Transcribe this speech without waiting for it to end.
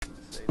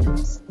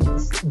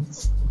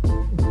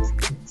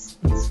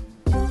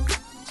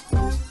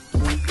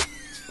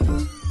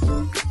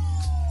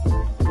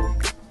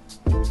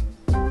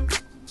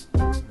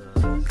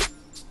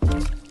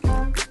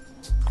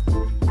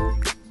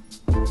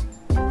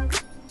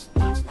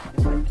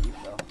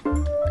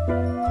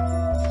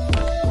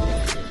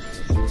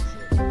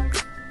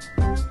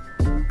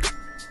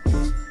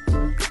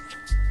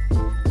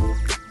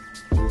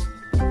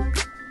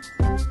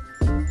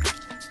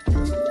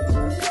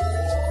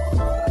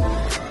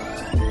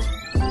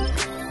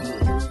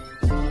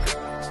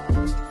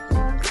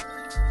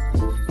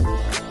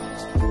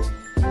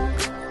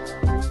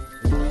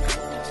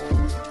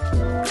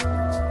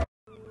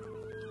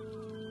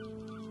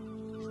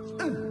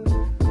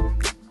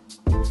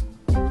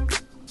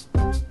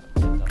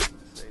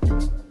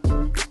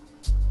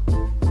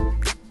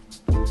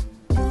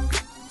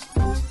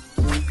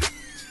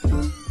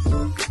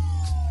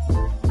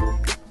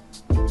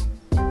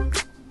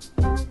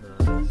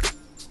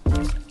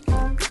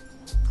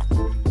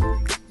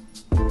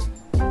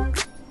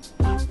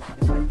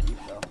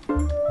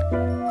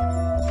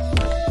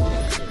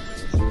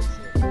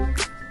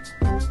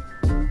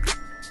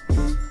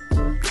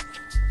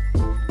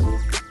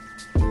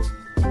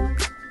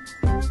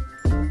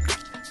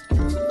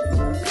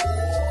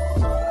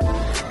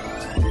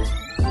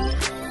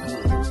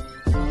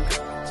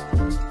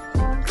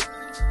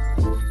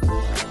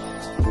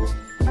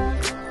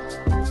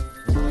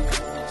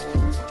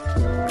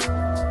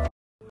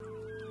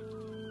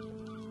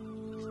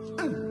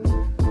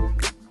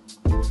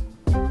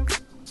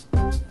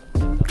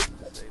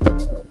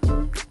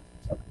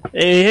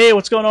Hey,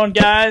 what's going on,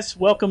 guys?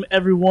 Welcome,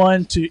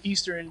 everyone, to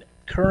Eastern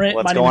Current.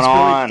 What's My name going is Billy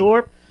on?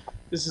 Thorpe.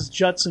 This is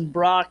Judson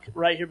Brock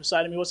right here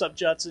beside me. What's up,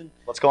 Judson?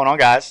 What's going on,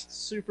 guys?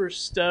 Super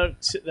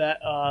stoked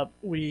that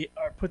we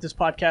put this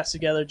podcast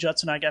together.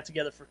 Judson and I got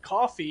together for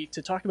coffee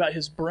to talk about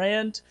his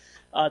brand,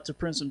 to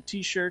print some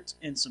T-shirts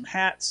and some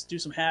hats, do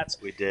some hats.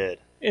 We did.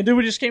 And then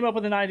we just came up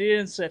with an idea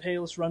and said, hey,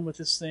 let's run with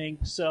this thing.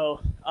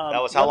 So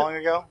That was how long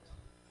ago?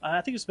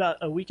 I think it was about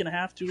a week and a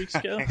half, 2 weeks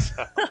ago. I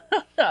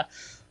think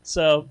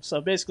so.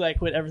 So basically, I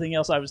quit everything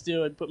else I was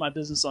doing, put my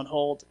business on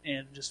hold,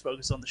 and just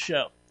focus on the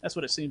show. That's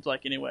what it seems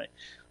like anyway.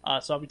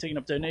 So I'll be taking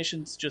up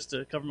donations just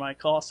to cover my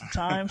costs and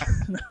time.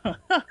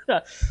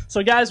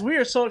 So guys, we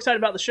are so excited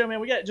about the show, man.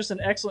 We got just an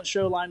excellent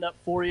show lined up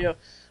for you.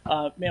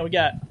 Man, we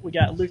got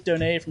Luke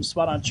Donay from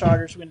Spot On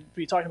Charters. We're going to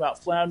be talking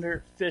about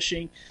flounder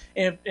fishing,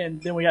 and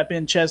then we got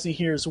Ben Chesney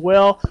here as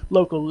well,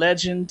 local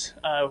legend,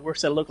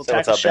 works at a local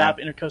tackle shop,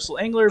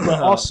 Intercoastal Angler,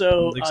 but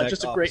also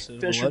just a great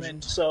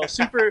fisherman. So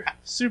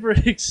super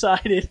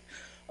excited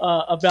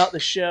about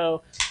the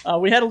show.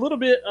 We had a little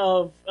bit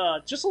of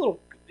just a little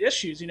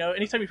issues, you know.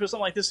 Anytime you put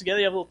something like this together,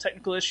 you have little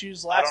technical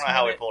issues. I don't know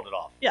how we pulled it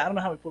off. Yeah, I don't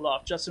know how we pulled it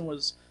off. Justin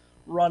was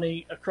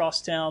running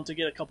across town to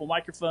get a couple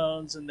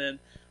microphones, and then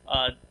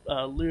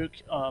Luke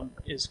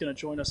is going to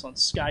join us on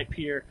Skype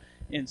here,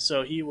 and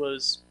so he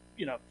was,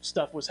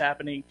 stuff was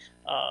happening.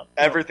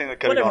 Everything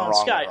that could have gone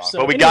wrong, Skype. So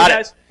but we anyway, got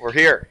guys, it. We're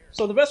here.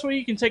 So the best way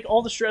you can take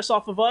all the stress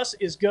off of us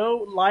is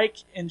go like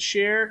and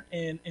share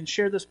and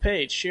share this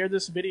page, share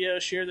this video,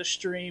 share this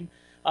stream.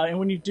 And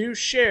when you do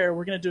share,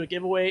 we're going to do a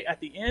giveaway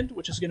at the end,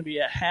 which is going to be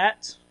a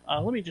hat.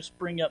 Let me just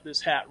bring up this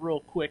hat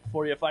real quick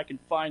for you if I can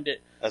find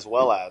it. As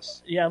well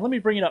as. Yeah, let me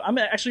bring it up. I'm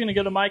actually going to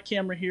go to my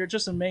camera here,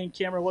 just the main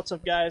camera. What's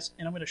up, guys?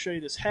 And I'm going to show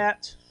you this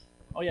hat.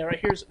 Oh, yeah, right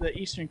here's the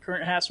Eastern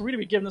Current hat. So we're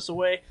going to be giving this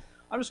away.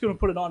 I'm just going to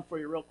put it on for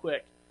you real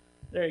quick.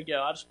 There you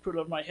go. I just put it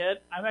over my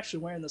head. I'm actually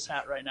wearing this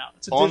hat right now.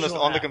 It's a digital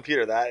hat. On the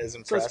computer. That is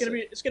impressive. So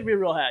it's gonna be a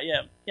real hat.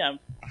 Yeah.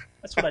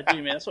 That's what I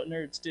do, man. That's what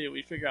nerds do.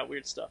 We figure out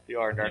weird stuff. You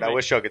are a nerd. Anyway. I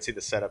wish y'all could see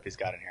the setup he's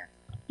got in here.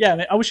 Yeah,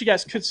 man. I wish you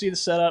guys could see the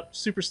setup.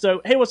 Super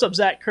stoked. Hey, what's up,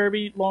 Zach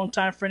Kirby? Long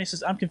time friend. He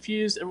says, I'm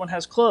confused. Everyone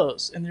has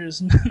clothes, and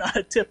there's not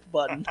a tip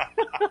button.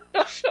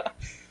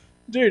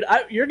 Dude,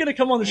 you're going to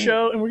come on the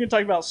show, and we're going to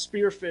talk about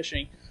spear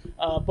fishing.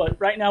 But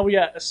right now, we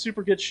got a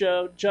super good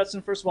show.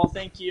 Judson, first of all,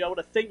 thank you. I want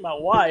to thank my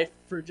wife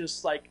for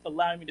just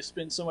allowing me to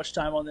spend so much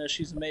time on this.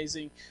 She's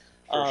amazing.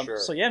 Sure.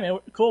 So yeah, man,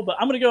 cool. But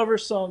I'm going to go over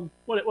some.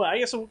 I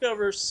guess we'll go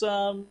over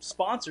some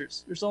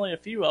sponsors. There's only a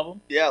few of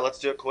them. Yeah, let's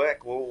do it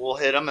quick. We'll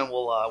hit them and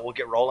we'll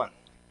get rolling.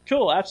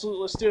 Cool,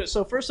 absolutely. Let's do it.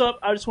 So first up,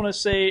 I just want to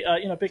say,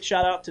 big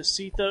shout out to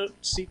Cito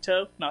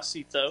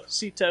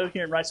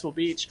here in Wrightsville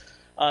Beach.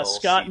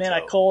 Scott, man,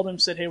 I called him,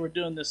 said, hey, we're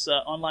doing this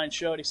online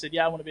show, and he said,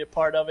 yeah, I want to be a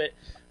part of it.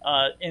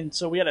 And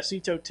so we had a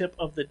Cito tip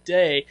of the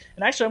day.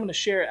 And actually, I'm going to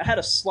share it. I had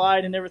a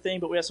slide and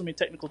everything, but we had so many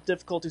technical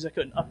difficulties I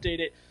couldn't update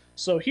it.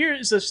 So here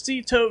is the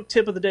Cito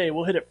tip of the day.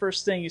 We'll hit it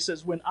first thing. He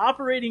says, when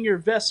operating your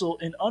vessel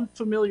in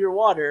unfamiliar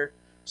water,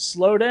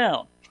 slow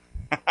down.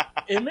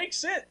 It makes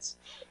sense.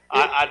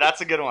 That's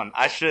a good one.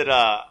 I should.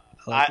 I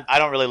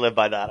don't really live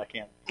by that. I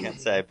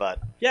can't say, but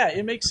yeah,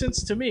 it makes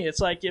sense to me. It's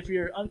like if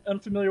you're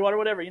unfamiliar water,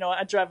 whatever.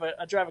 I drive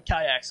a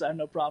kayak, so I have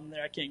no problem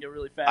there. I can't go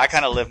really fast. I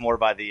kind of live more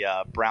by the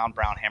brown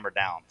hammer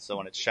down. So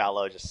when it's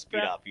shallow, just speed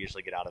up. You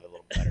usually get out of it a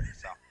little better.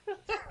 So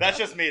That's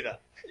just me, though.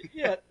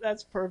 Yeah,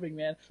 that's perfect,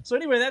 man. So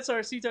anyway, that's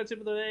our sea tip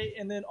of the day.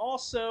 And then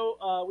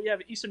also we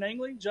have Eastern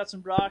Angling. Judson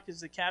Brock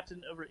is the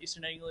captain over at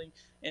Eastern Angling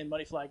and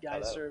Money Flag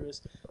Guide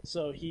Service.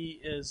 So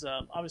he is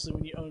obviously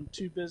when you own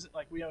two business,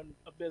 like we own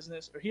a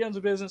business, or he owns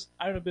a business,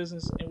 I own a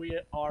business, and we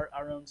are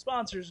our own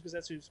sponsors because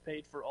that's who's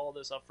paid for all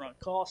this upfront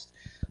cost.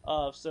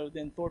 So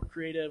then Thorpe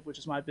Creative, which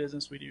is my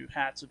business, we do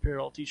hats,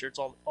 apparel, T-shirts,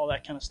 all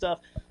that kind of stuff.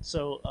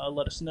 So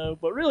let us know.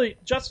 But really,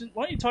 Justin,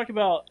 why don't you talk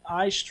about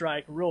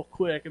iStrike real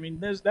quick? I mean,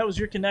 that was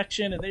your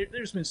connection, and they've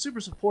just been super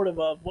supportive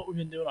of what we've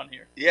been doing on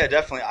here. Yeah,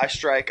 definitely.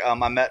 iStrike, I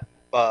met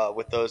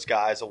with those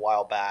guys a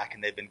while back,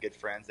 and they've been good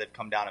friends. They've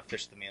come down and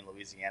fished with me in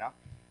Louisiana.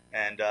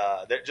 And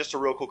they're just a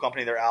real cool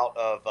company. They're out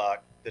of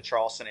the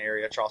Charleston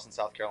area, Charleston,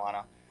 South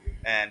Carolina,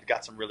 and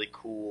got some really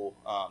cool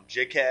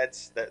jig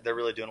heads. They're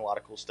really doing a lot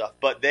of cool stuff.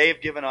 But they've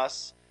given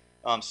us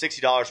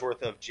 $60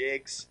 worth of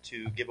jigs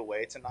to give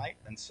away tonight.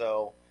 And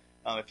so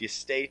if you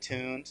stay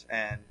tuned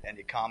and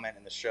you comment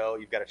in the show,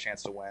 you've got a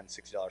chance to win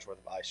 $60 worth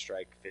of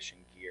iStrike fishing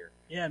gear.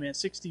 Yeah, man,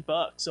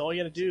 $60. So all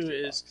you got to do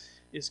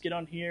is get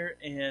on here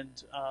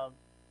and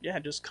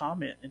just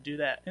comment and do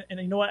that. And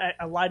you know what?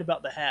 I lied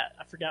about the hat.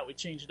 I forgot we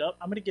changed it up.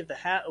 I'm going to give the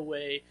hat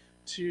away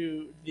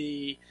to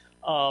the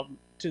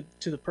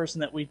to the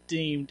person that we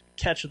deemed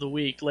catch of the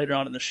week later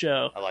on in the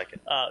show. I like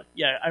it.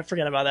 Yeah, I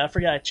forgot about that. I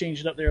forgot I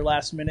changed it up there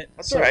last minute.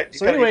 That's all right.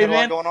 So anyway, man,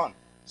 man, going on.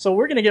 So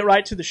we're going to get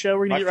right to the show.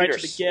 We're going to get right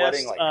to the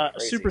guest. Like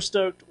super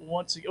stoked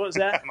once again. What was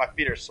that? My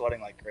feet are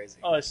sweating like crazy.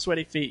 Oh, it's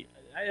sweaty feet.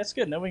 That's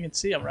good. Nobody can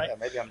see them, right? Yeah,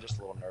 maybe I'm just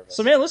a little nervous.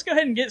 So, man, let's go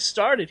ahead and get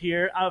started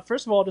here.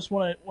 First of all, I just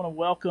want to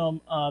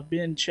welcome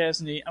Ben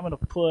Chesney. I'm going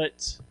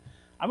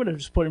to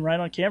just put him right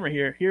on camera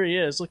here. Here he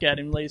is. Look at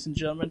him, ladies and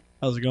gentlemen.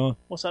 How's it going?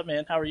 What's up,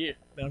 man? How are you?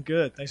 I'm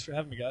good. Thanks for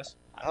having me, guys.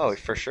 Oh,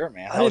 for sure,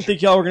 man. I didn't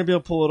think y'all were going to be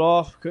able to pull it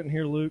off. Couldn't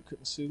hear Luke.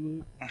 Couldn't see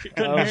Luke.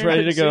 I was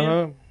ready to go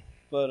home.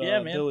 But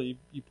yeah, man. Billy,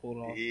 you pulled it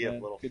off. Yeah,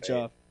 man. Good fade.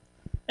 job.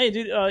 Hey,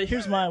 dude,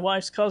 here's my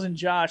wife's cousin,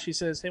 Josh. He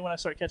says, hey, when I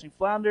start catching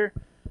flounder,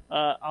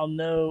 I'll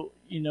know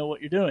you know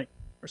what you're doing,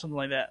 or something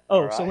like that.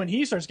 Oh, right. So when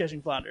he starts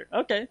catching flounder.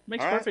 Okay,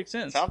 makes perfect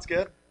sense. Sounds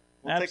good.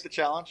 We'll take the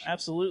challenge.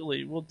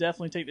 Absolutely. We'll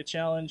definitely take the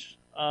challenge.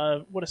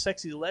 What a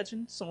sexy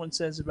legend, someone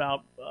says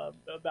about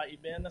you,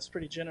 Ben. That's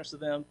pretty generous of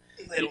them.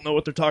 They don't know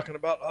what they're talking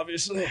about,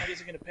 obviously. I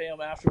guess I'm going to pay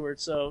them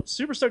afterwards. So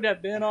super stoked to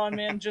have Ben on,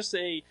 man. Just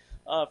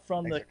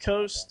from the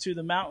coast to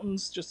the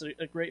mountains, just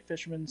a great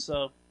fisherman.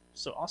 So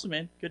awesome,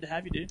 man. Good to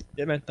have you, dude.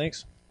 Yeah, man.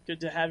 Thanks. Good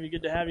to have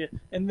you.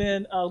 And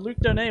then Luke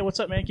Donay, what's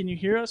up, man? Can you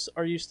hear us?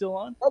 Are you still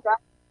on? Okay.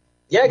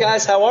 Yeah,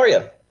 guys. How are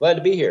you? Glad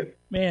to be here.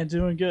 Man,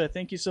 doing good.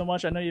 Thank you so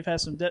much. I know you've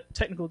had some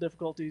technical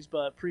difficulties,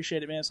 but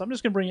appreciate it, man. So I'm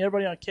just going to bring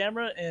everybody on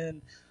camera,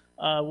 and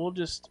we'll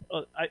just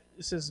it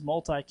says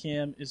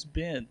multicam is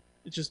Ben.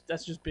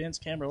 That's just Ben's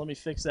camera. Let me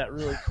fix that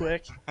really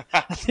quick.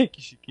 I think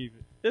you should keep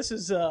it. This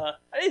is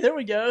hey, there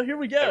we go. Here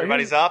we go.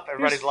 Everybody's up.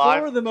 Everybody's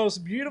live. Four of the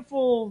most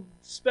beautiful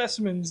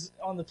specimens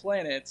on the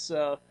planet.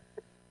 So,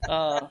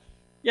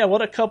 yeah,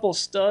 what a couple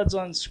studs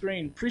on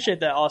screen. Appreciate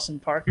that, Austin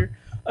Parker.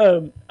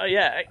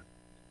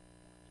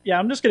 Yeah,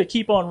 I'm just gonna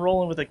keep on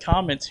rolling with the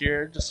comments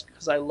here, just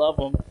because I love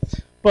them.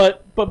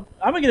 But I'm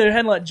gonna go ahead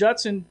and let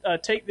Judson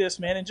take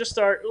this, man, and just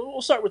start.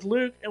 We'll start with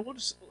Luke, and we'll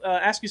just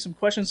ask you some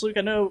questions, Luke.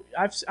 I know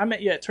I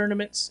met you at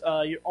tournaments.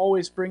 You're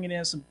always bringing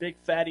in some big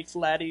fatty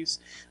flatties,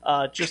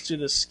 just to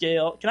the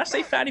scale. Can I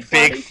say fatty flatties?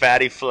 Big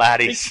fatty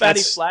flatties. Big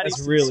fatty flatties.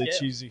 That's really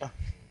cheesy.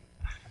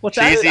 What's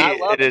cheesy? That?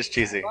 It is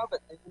cheesy.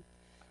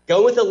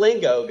 Go with the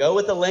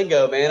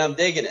lingo, man. I'm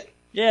digging it.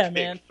 Yeah,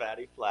 man. Big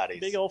fatty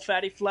flatties. Big old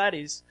fatty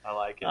flatties. I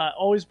like it.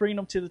 Always bringing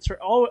them to the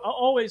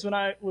always when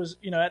I was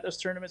at those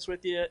tournaments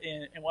with you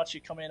and watch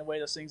you come in and weigh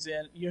those things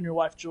in. You and your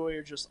wife Joy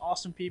are just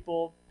awesome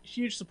people,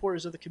 huge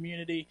supporters of the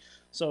community.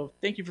 So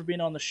thank you for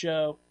being on the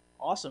show.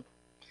 Awesome.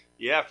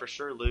 Yeah, for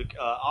sure, Luke.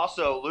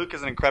 Also, Luke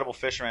is an incredible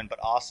fisherman, but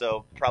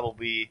also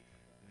probably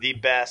the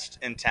best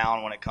in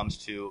town when it comes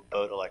to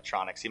boat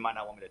electronics. He might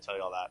not want me to tell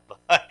you all that,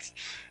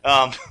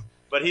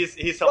 but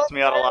he's helped me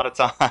out a lot of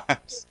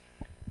times.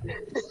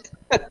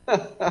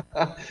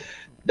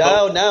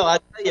 No, I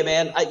tell you,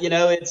 man.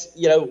 It's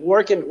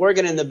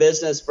working in the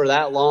business for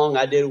that long.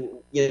 I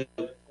did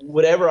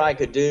whatever I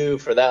could do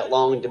for that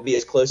long to be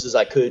as close as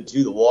I could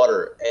to the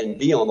water and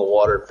be on the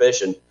water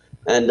fishing.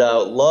 And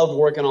love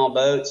working on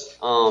boats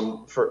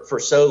for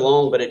so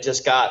long, but it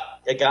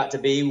got to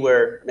be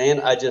where, man,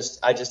 I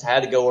just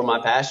had to go where my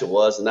passion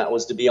was, and that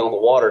was to be on the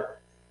water.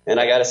 And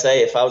I got to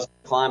say, if I was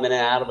climbing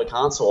out of a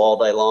console all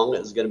day long, it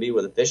was going to be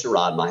with a fishing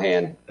rod in my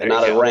hand and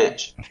not a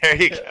wrench. There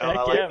you go. Heck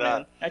I like yeah, that.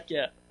 Man. Heck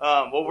yeah.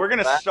 Well, we're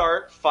going to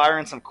start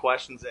firing some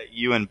questions at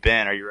you and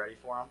Ben. Are you ready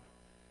for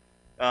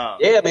them?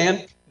 Yeah,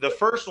 man. The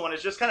first one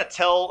is just kind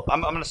of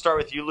I'm going to start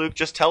with you, Luke.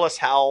 Just tell us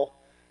how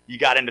you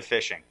got into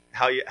fishing,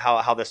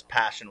 how this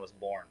passion was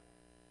born.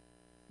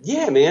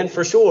 Yeah, man,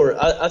 for sure.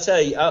 I'll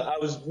tell you, I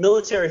was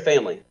military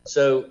family.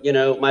 So,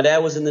 my dad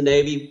was in the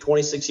Navy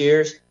 26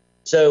 years.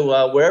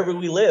 So wherever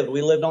we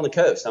lived on the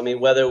coast. I mean,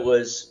 whether it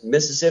was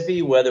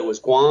Mississippi, whether it was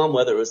Guam,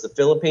 whether it was the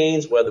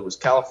Philippines, whether it was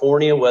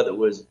California, whether it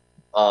was,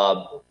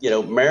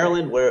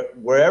 Maryland,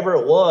 wherever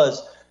it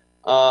was,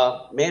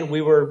 man,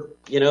 we were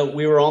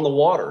on the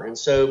water. And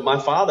so my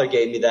father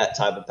gave me that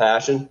type of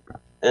passion,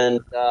 and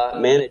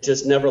man, it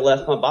just never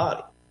left my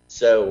body.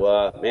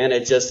 So, man,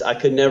 I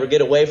could never get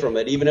away from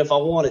it, even if I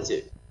wanted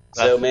to.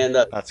 So, man,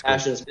 the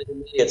passion's been in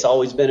me. It's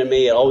always been in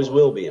me. It always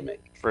will be in me.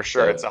 For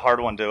sure. So, it's a hard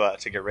one to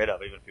get rid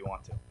of, even if you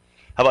want to.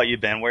 How about you,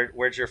 Ben?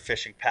 Where's your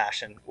fishing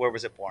passion? Where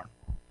was it born?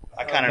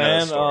 I kind of know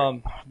the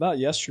story. About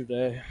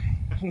yesterday.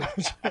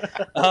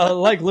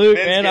 Like Luke,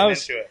 man, I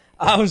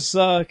was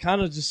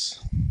kind of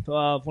just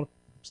when I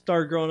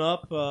started growing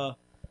up,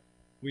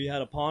 we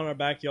had a pond in our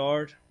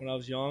backyard when I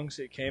was young,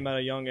 so it came at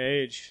a young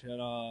age.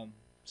 And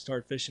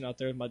started fishing out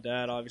there with my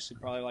dad, obviously,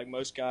 probably like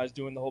most guys,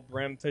 doing the whole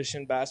brim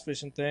fishing, bass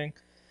fishing thing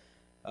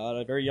at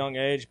a very young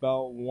age,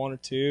 about 1 or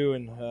 2,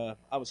 and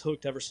I was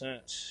hooked ever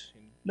since.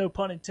 No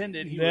pun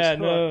intended. He was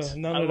hooked.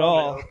 No, none at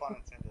all. No pun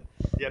intended.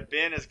 Yeah,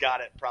 Ben has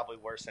got it probably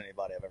worse than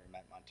anybody I've ever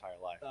met in my entire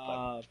life.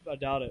 I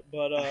doubt it.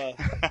 But,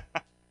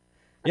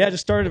 yeah,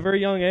 just started at a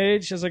very young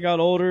age. As I got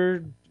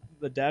older,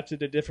 adapted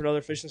to different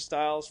other fishing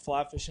styles,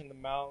 fly fishing in the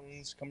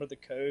mountains, come to the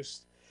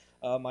coast.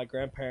 My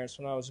grandparents,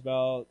 when I was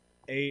about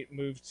 8,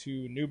 moved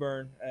to New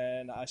Bern,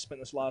 and I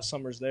spent a lot of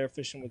summers there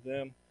fishing with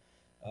them.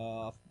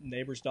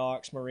 Neighbors'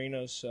 docks,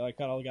 marinas. So I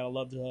kind of got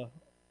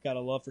a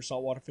love for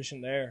saltwater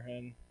fishing there,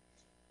 and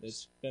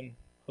it's been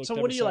hooked. So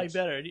what do you like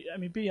better? I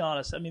mean, be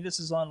honest. I mean, this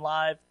is on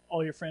live.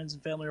 All your friends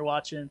and family are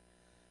watching.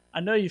 I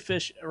know you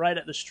fish right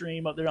at the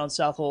stream up there on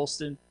South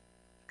Holston.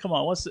 Come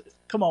on,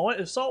 what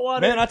is saltwater?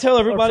 Man, I tell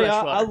everybody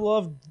I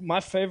love my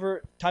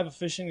favorite type of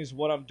fishing is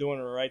what I'm doing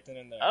right then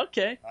and there.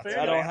 Okay, fair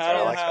I don't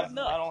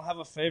have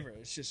a favorite.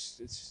 It's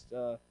just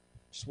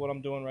what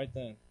I'm doing right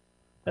then.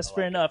 That's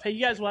fair enough. Hey,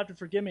 you guys will have to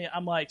forgive me.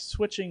 I'm like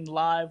switching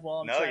live while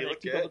I'm trying to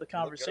keep up with the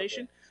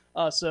conversation.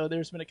 So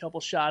there's been a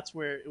couple shots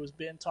where it was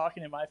Ben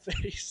talking in my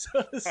face.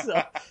 So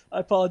I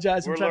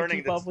apologize. I'm trying to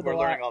keep up with We're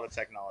learning all the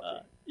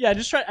technology. Yeah,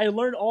 I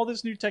learned all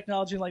this new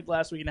technology in like the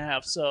last week and a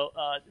half. So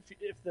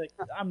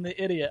I'm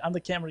the idiot. I'm the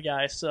camera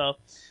guy. So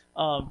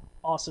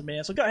awesome,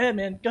 man. So go ahead,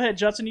 man. Go ahead,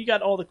 Judson. You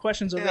got all the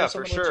questions over there.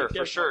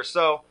 For sure.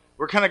 So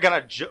we're going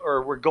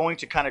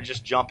to kind of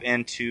just jump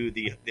into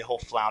the whole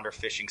flounder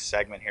fishing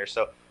segment here.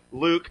 So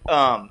Luke,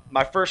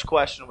 my first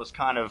question was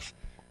kind of,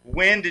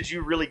 when did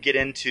you really get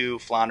into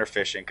flounder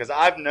fishing? Because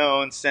I've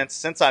known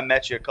since I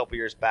met you a couple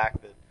years back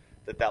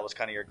that was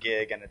kind of your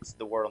gig, and it's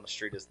the word on the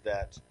street is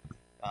that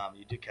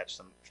you do catch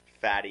some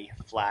fatty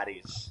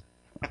flatties.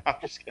 I'm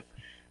just kidding.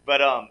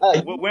 But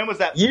when was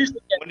that?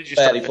 When did you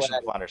start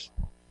fishing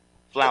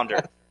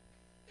flounder?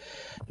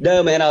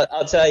 No, man.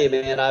 I'll tell you,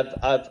 man.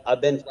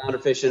 I've been flounder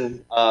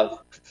fishing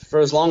for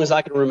as long as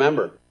I can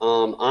remember.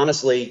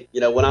 Honestly,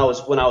 when I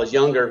was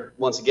younger,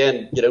 once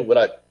again,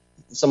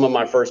 some of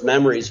my first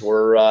memories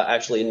were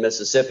actually in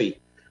Mississippi,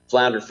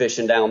 flounder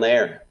fishing down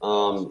there,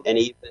 and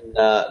even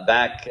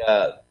back,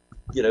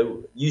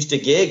 used to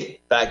gig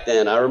back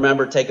then. I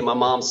remember taking my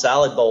mom's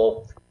salad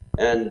bowl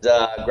and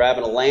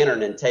grabbing a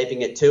lantern and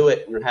taping it to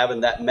it and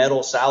having that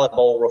metal salad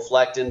bowl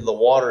reflect into the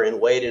water and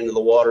wade into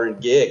the water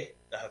and gig.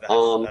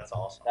 That's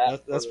awesome.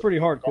 That's pretty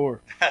hardcore.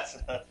 That's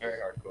very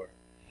hardcore.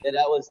 And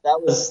that was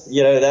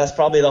that's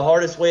probably the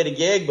hardest way to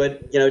gig,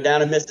 but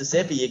down in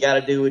Mississippi you got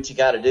to do what you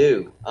got to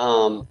do.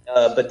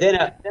 But then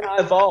I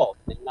evolved.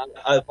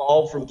 I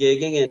evolved from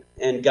gigging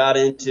and got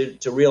into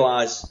to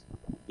realize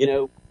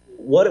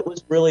what it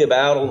was really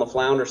about on the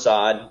flounder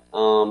side.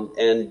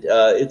 And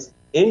it's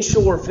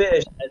inshore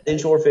fish. As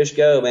inshore fish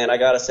go, man, I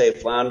got to say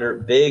flounder,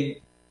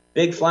 big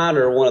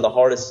flounder are one of the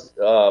hardest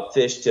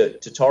fish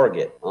to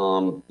target.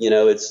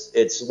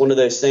 It's one of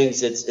those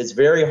things. It's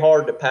very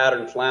hard to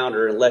pattern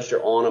flounder unless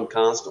you're on them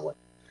constantly.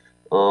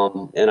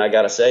 And I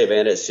gotta say,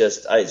 man, it's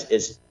just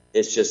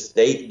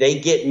they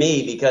get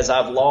me because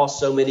I've lost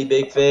so many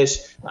big fish.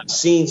 I've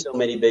seen so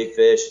many big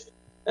fish,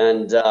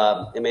 and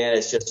man,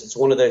 it's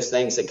one of those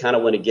things that kind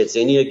of when it gets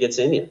in you, it gets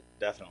in you.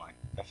 Definitely.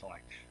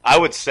 I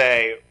would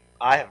say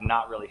I have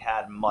not really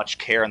had much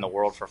care in the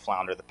world for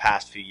flounder the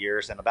past few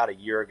years, and about a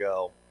year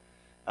ago.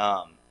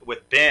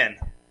 With Ben,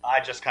 I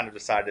just kind of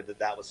decided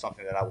that was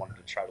something that I wanted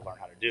to try to learn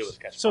how to do. Was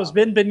catch so has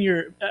Ben been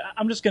your?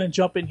 I'm just going to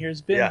jump in here.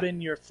 Has Ben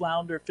been your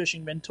flounder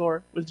fishing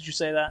mentor? Did you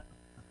say that?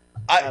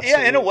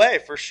 Yeah, in a way,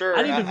 for sure.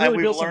 I need to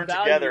really build some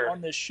value on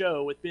this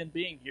show with Ben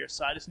being here,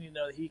 so I just need to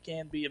know that he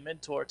can be a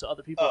mentor to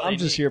other people. I'm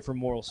just here for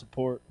moral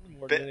support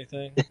more than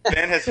anything.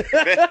 Ben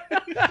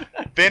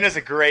is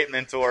a great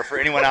mentor for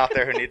anyone out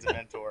there who needs a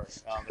mentor,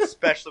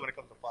 especially when it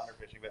comes to flounder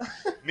fishing.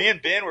 But me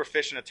and Ben were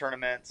fishing a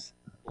tournament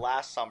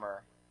last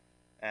summer,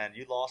 and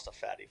you lost a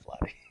flatty.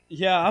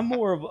 Yeah, I'm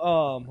more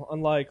of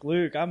unlike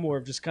Luke. I'm more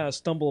of just kind of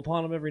stumble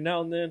upon them every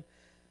now and then.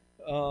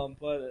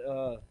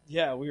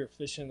 Yeah, we were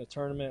fishing a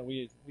tournament.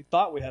 We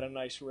thought we had a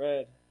nice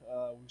red,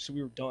 so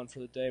we were done for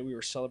the day. We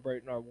were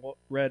celebrating our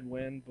red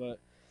win, but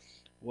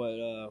what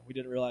we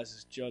didn't realize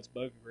is Judd's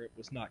boat grip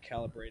was not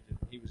calibrated.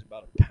 He was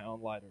about a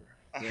pound lighter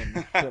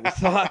than we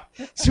thought.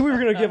 So we were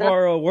going to give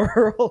our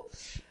whirl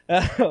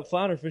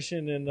flounder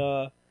fishing,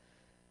 and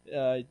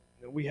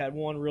we had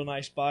one real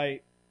nice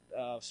bite.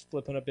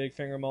 flipping a big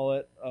finger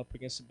mullet up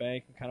against the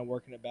bank and kind of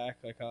working it back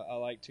like I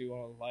like to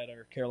on a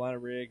lighter Carolina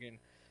rig, and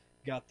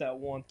got that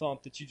one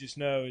thump that you just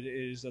know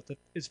is that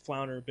it's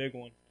flounder a big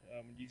one.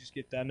 You just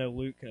get that. I know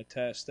Luke can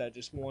attest that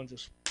just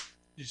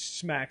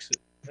smacks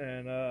it,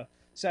 and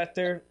sat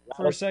there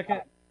for a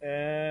second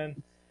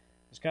and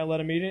just kind of let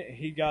him eat it.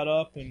 He got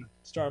up and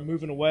started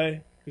moving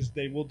away because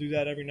they will do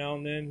that every now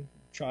and then.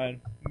 Try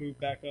and move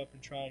back up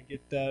and try and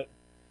get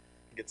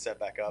set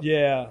back up.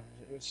 Yeah,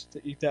 it was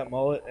to eat that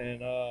mullet,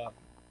 and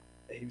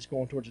he was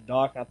going towards the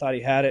dock, and I thought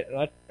he had it,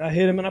 and I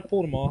hit him and I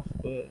pulled him off,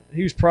 but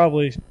he was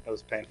probably It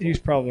was painful. he was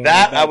probably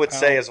That I would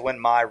say is when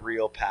my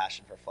real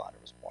passion for flounder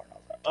was born. I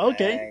was like,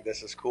 Okay. dang,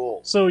 this is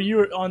cool. So you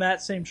were on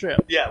that same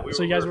trip. Yeah,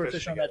 So you guys were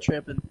fishing on that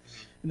trip and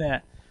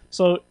that.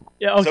 So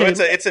yeah, So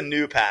okay. it's a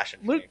new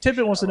passion. For Luke me, Tippett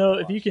for wants to sure. know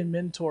if you can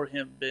mentor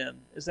him, Ben.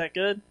 Is that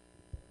good?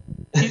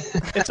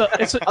 It's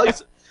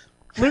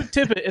Luke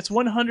Tippett. It's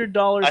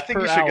 $100 I think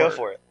per you should hour. go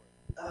for it.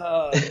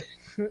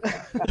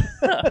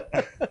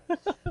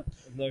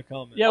 No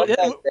comment. Yeah,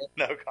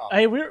 No comment.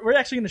 hey, we're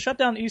actually going to shut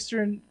down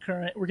Eastern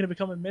Current. We're going to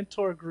become a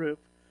mentor group.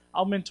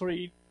 I'll mentor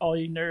all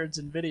you nerds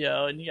in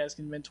video, and you guys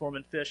can mentor them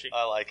in fishing.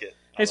 I like it.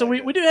 Hey, so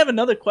we do have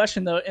another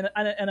question, though, and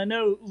I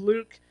know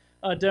Luke,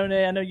 Done,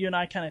 I know you and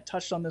I kind of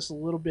touched on this a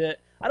little bit.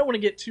 I don't want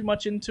to get too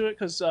much into it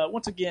because,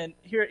 once again,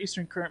 here at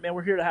Eastern Current, man,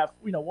 we're here to have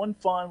one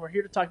fun. We're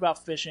here to talk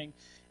about fishing.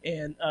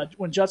 And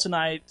when Judson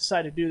and I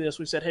decided to do this,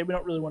 we said, hey, we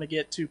don't really want to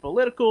get too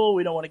political.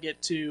 We don't want to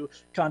get too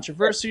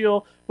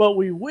controversial, but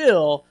we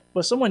will.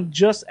 But someone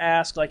just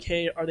asked, like,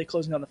 hey, are they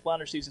closing down the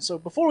flounder season? So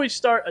before we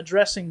start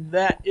addressing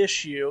that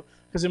issue,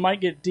 because it might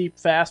get deep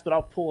fast, but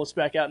I'll pull us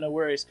back out, no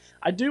worries.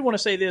 I do want to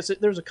say this.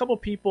 There's a couple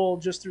people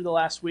just through the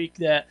last week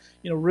that,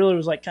 really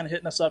was like kind of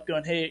hitting us up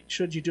going, hey,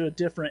 should you do a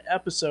different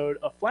episode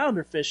of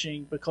flounder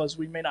fishing because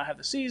we may not have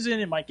the season.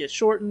 It might get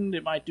shortened.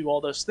 It might do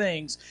all those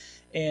things.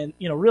 And,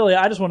 really,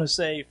 I just want to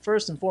say,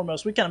 first and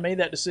foremost, we kind of made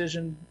that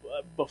decision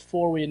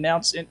before we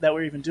announced that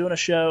we're even doing a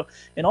show,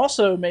 and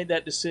also made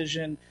that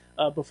decision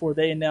before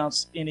they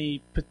announced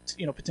any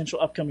potential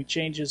upcoming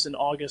changes in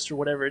August or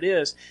whatever it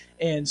is.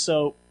 And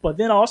so, but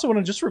then I also want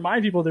to just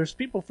remind people there's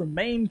people from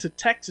Maine to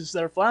Texas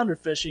that are flounder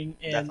fishing,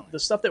 and Definitely. the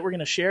stuff that we're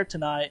going to share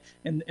tonight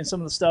and some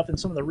of the stuff and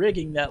some of the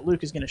rigging that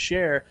Luke is going to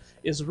share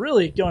is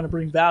really going to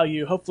bring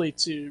value, hopefully,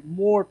 to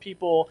more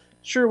people.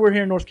 Sure, we're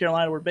here in North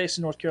Carolina. We're based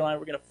in North Carolina.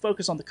 We're going to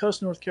focus on the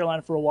coast of North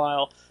Carolina for a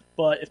while.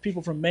 But if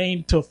people from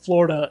Maine to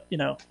Florida,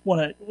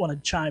 want to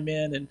chime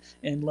in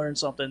and learn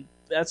something,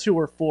 that's who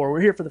we're for. We're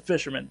here for the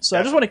fishermen. So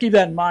I just want to keep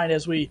that in mind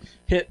as we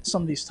hit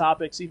some of these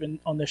topics, even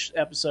on this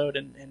episode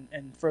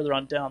and further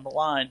on down the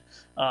line.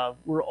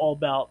 We're all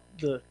about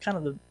the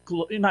kind of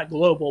not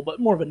global, but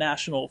more of a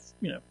national,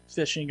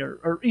 fishing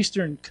or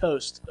eastern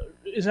coast.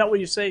 Is that what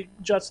you say,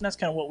 Judson? That's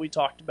kind of what we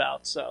talked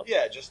about. So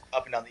Yeah, just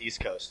up and down the East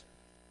Coast.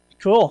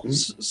 cool.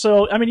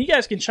 So, you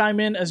guys can chime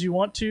in as you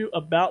want to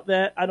about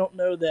that. I don't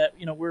know that,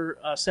 we're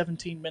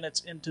 17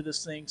 minutes into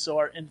this thing, so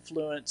our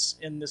influence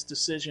in this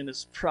decision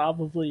is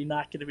probably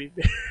not going to be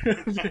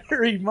very,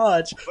 very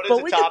much. But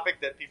it's a topic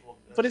that people.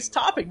 But it's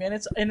topic, man.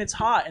 It's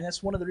hot, and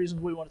that's one of the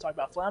reasons we want to talk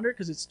about flounder,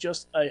 because it's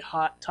just a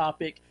hot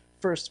topic.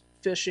 First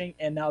fishing,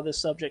 and now this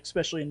subject,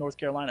 especially in North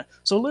Carolina.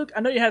 So, Luke,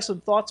 I know you have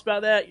some thoughts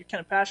about that. You're kind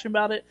of passionate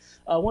about it.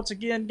 Once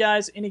again,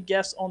 guys, any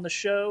guests on the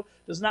show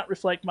does not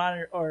reflect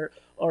mine or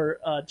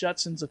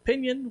Judson's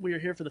opinion. We are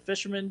here for the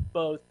fishermen,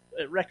 both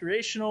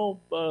recreational,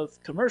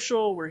 both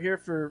commercial. We're here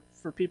for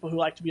people who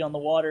like to be on the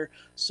water.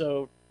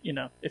 So,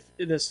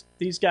 if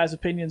these guys'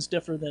 opinions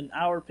differ than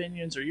our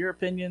opinions or your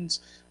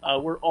opinions,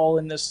 we're all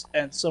in this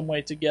in some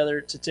way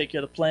together to take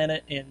care of the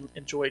planet and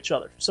enjoy each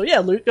other. So, yeah,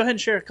 Luke, go ahead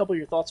and share a couple of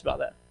your thoughts about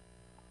that.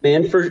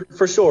 Man,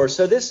 for sure.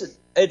 So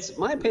it's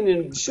my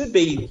opinion should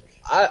be,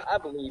 I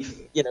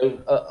believe,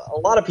 a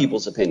lot of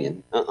people's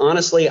opinion.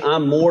 Honestly,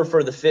 I'm more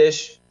for the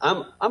fish.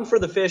 I'm for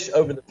the fish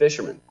over the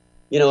fishermen.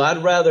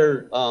 I'd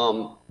rather,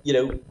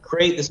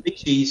 create the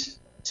species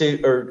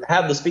or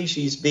have the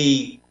species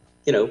be,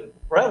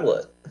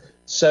 prevalent.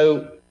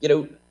 So,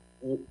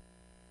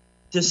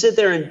 to sit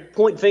there and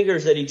point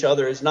fingers at each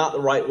other is not the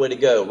right way to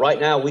go. Right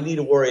now, we need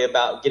to worry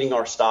about getting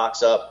our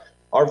stocks up.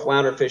 Our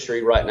flounder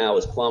fishery right now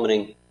is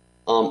plummeting.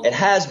 It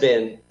has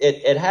been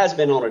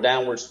on a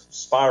downward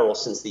spiral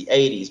since the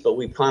 80s, but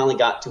we finally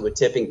got to a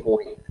tipping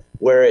point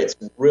where it's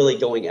really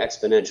going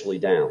exponentially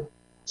down.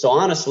 So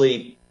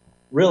honestly,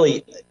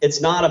 really, it's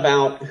not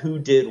about who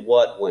did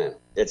what when.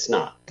 It's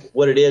not.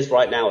 What it is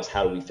right now is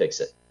how do we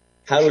fix it?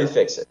 How do we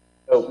fix it?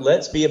 So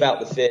let's be about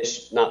the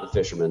fish, not the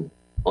fishermen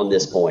on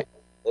this point.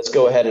 Let's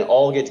go ahead and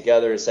all get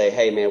together and say,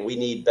 hey, man, we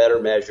need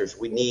better measures.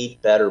 We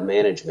need better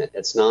management.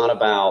 It's not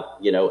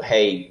about,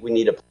 hey, we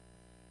need a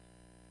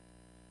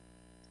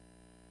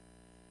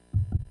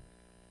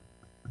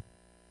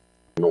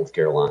North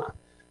Carolina.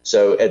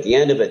 So at the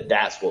end of it,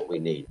 that's what we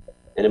need.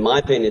 And in my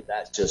opinion,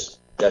 that's just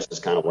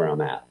kind of where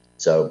I'm at.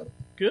 So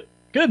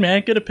good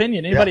man, good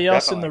opinion. Anybody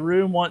else definitely. in the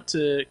room want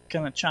to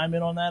kind of chime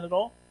in on that at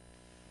all?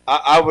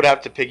 I would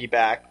have to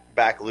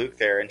piggyback Luke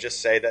there and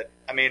just say that,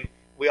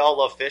 we all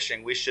love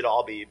fishing. We should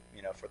all be,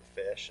 for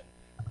the fish.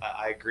 And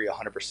I agree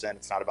 100%.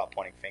 It's not about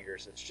pointing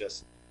fingers. It's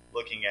just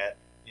looking at,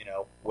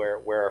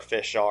 where our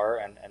fish are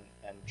and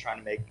trying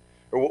to make,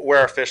 or where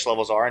our fish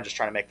levels are and just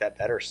trying to make that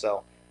better.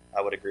 So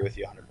I would agree with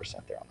you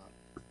 100% there on that.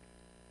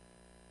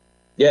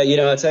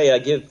 Yeah, I tell you, I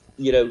give,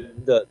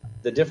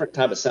 the different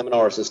type of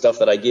seminars and stuff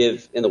that I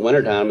give in the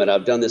wintertime, and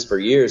I've done this for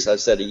years.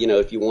 I've said,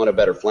 if you want a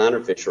better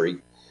flounder fishery,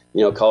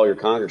 call your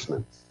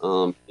congressman,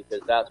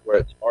 because that's where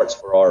it starts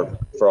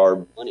for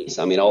our monies.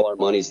 I mean, all our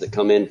monies that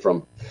come in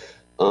from,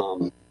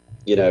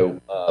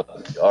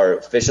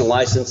 our fishing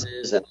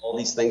licenses and all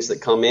these things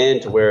that come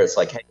in to where it's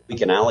like, hey, we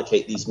can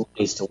allocate these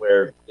monies to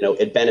where,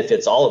 it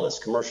benefits all of us,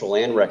 commercial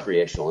and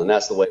recreational. And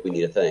that's the way we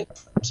need to think.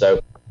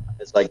 So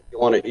it's like,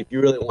 if you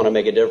really want to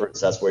make a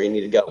difference, that's where you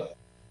need to go.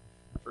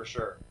 For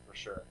sure.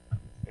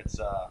 It's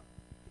a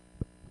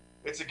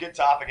good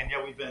topic. And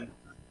yeah, we've been,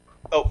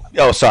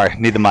 Oh, sorry.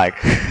 Need the mic.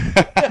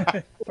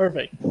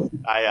 Perfect.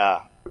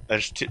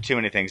 There's too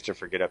many things to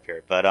forget up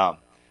here, but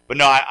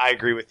no, I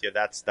agree with you.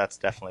 That's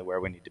definitely where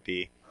we need to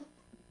be.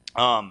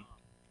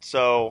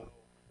 So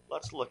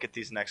let's look at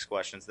these next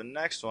questions. The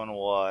next one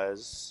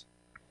was,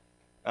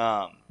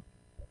 here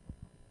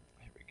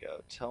we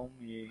go. Tell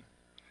me.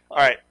 All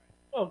right.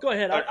 Oh, go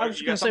ahead. I was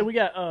just going to say we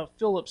got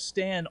Philip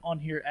Stan on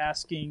here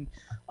asking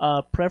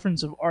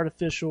preference of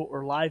artificial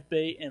or live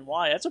bait and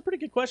why. That's a pretty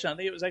good question. I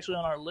think it was actually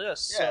on our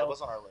list. Yeah, so, it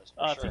was on our list.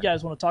 If you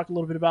guys want to talk a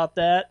little bit about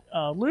that.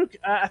 Luke,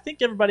 I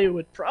think everybody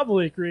would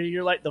probably agree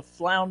you're like the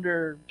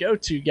flounder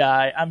go-to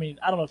guy. I mean,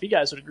 I don't know if you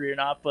guys would agree or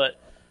not, but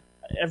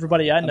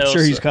everybody I know. I'm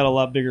sure he's got a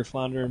lot bigger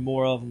flounder and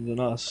more of them than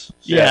us.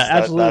 Yeah,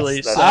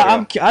 absolutely.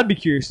 I'd be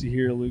curious to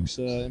hear Luke's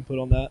input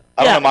on that.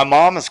 I don't know. My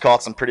mom has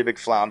caught some pretty big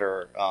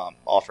flounder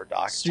off her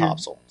dock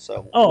topsail,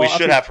 so we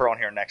should have her on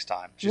here next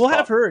time. We'll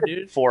have her,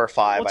 dude. 4 or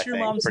 5, What's I your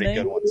think, mom's pretty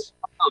name? good ones.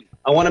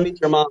 I want to meet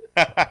your mom.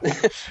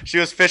 She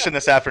was fishing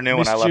this afternoon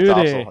when I left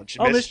Judy.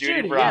 topsail. Miss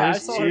Judy. Brown. Yeah, I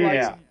saw her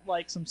Yeah.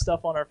 like some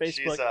stuff on our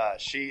Facebook.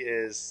 She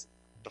is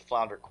the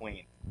flounder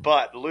queen,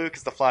 but Luke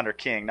is the flounder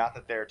king. Not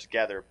that they're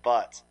together,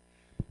 but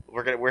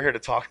we're here to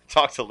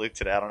talk to Luke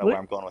today. I don't know where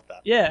I'm going with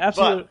that. Yeah,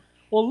 absolutely.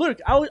 Well, Luke,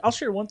 I'll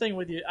share one thing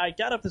with you. I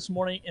got up this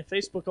morning, and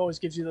Facebook always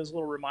gives you those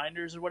little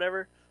reminders or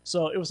whatever.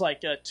 So it was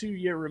like a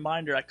 2-year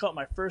reminder. I caught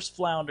my first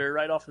flounder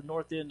right off the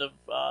north end of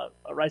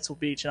Wrightsville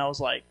Beach, and I was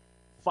like,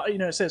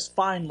 it says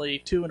finally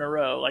 2 in a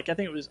row. Like I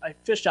think it was I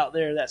fished out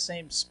there that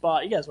same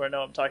spot. You guys want to know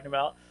what I'm talking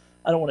about?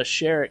 I don't want to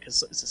share it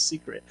because it's a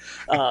secret.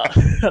 I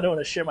don't want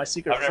to share my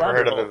secret. I've never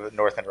heard of the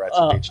north end of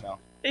Wrightsville Beach. No.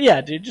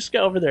 Yeah, dude, just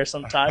go over there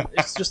sometime.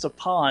 It's just a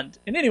pond.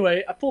 And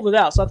anyway, I pulled it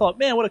out, so I thought,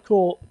 man, what a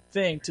cool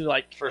thing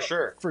to For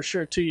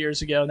sure. 2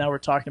 years ago. Now we're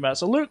talking about it.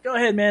 So, Luke, go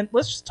ahead, man.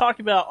 Let's just talk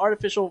about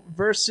artificial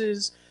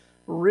versus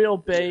real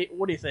bait.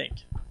 What do you think?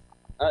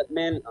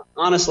 Man,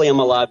 honestly, I'm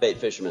a live bait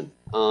fisherman.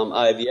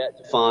 I've yet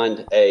to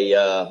find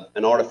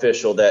an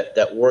artificial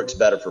that works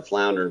better for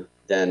flounder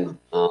than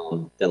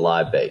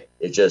live bait.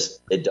 It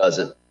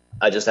doesn't.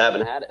 I just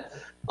haven't had it.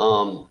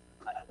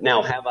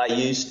 Now, have I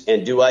used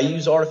and do I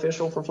use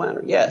artificial for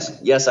flounder?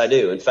 Yes, I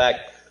do. In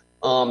fact,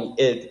 a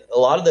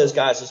lot of those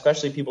guys,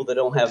 especially people that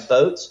don't have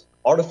boats,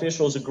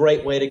 artificial is a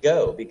great way to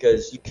go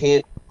because you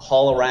can't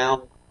haul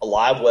around a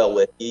live well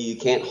with you. You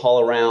can't haul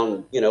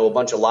around, a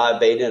bunch of live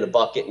bait in a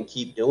bucket and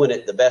keep doing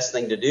it. The best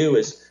thing to do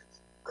is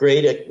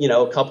create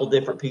a couple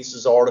different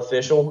pieces of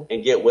artificial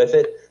and get with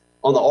it.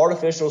 On the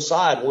artificial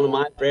side, one of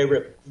my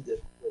the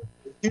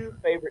 2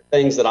 favorite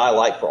things that I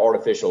like for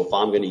artificial if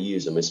I'm going to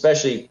use them,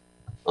 especially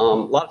a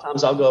lot of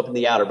times I'll go up in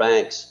the Outer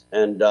Banks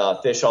and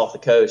fish off the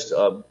coast.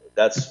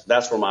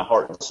 That's where my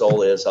heart and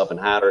soul is, up in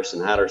Hatteras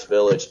and Hatteras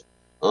Village.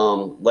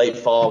 Late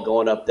fall,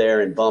 going up there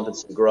and bumping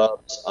some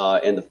grubs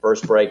in the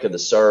first break of the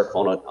surf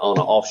on an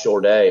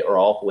offshore day or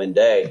off-wind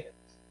day.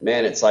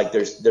 Man, it's like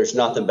there's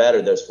nothing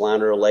better. Those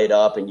flounder are laid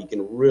up, and you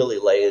can really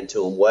lay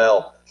into them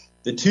well.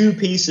 The 2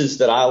 pieces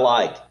that I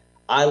like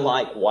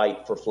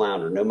white for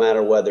flounder, no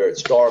matter whether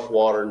it's dark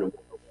water, no matter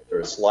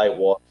whether it's light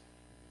water.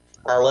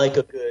 I like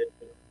a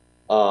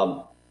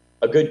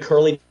good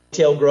curly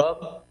tail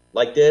grub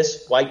like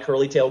this, white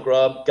curly tail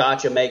grub.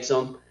 Gotcha makes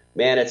them.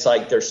 Man, it's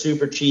like they're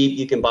super cheap.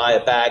 You can buy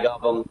a bag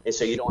of them, and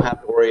so you don't have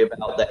to worry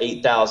about the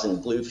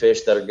 8,000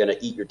 bluefish that are going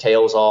to eat your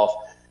tails off.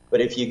 But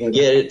if you can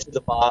get it to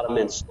the bottom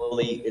and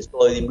slowly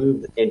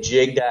move and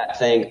jig that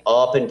thing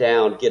up and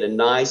down, get a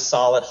nice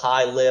solid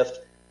high lift,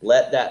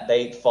 let that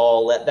bait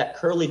fall, let that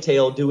curly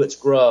tail do its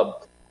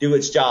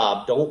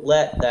job. Don't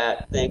let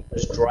that thing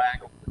just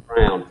drag on the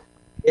ground.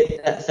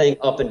 Get that thing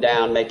up and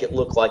down, make it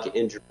look like an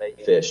injured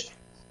bait fish.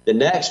 The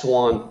next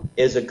one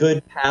is a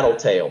good paddle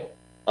tail.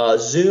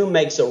 Zoom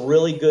makes a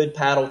really good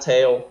paddle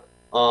tail,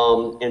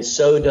 and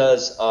so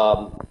does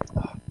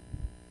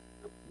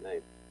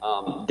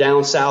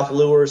Down South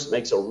Lures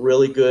makes a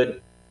really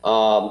good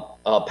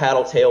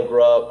paddle tail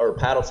grub or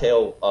paddle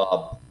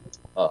tail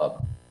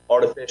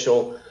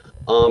artificial.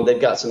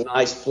 They've got some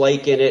nice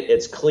flake in it.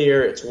 It's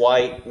clear. It's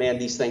white. Man,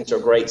 these things are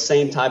great.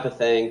 Same type of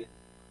thing.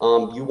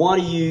 You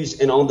want to use,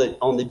 and on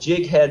the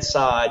jig head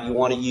side, you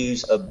want to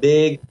use a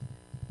big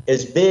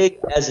as big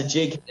as a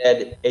jig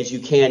head as you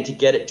can to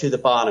get it to the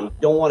bottom. You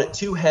don't want it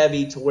too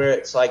heavy to where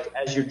it's like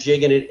as you're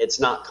jigging it, it's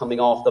not coming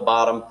off the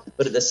bottom.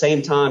 But at the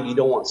same time, you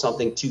don't want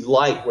something too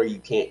light where you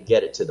can't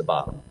get it to the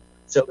bottom.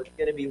 So it's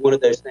going to be one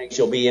of those things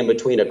you'll be in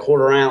between a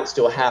 1/4 ounce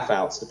to a 1/2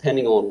 ounce,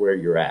 depending on where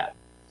you're at.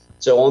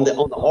 So on the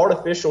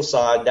artificial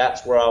side,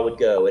 that's where I would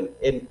go.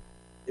 And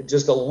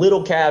just a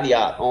little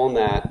caveat on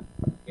that,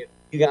 if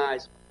you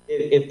guys,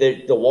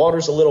 if the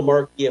water's a little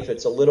murky, if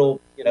it's a little,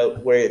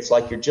 where it's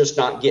like you're just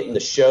not getting the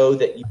show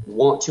that you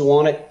want to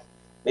on it,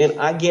 man,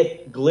 I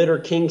get glitter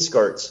king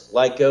skirts.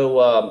 Like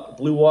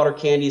Blue Water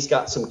Candy's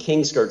got some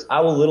king skirts. I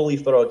will literally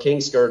throw a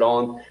king skirt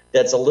on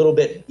that's a little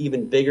bit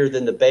even bigger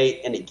than the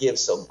bait, and it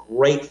gives some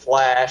great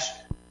flash,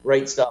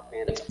 great stuff,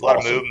 man. It's a lot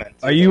of movement.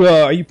 Are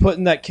you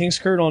putting that king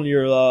skirt on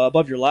your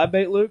above your live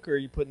bait, Luke, or are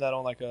you putting that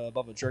on like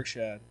above a jerk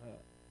shad?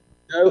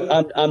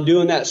 No, I'm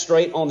doing that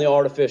straight on the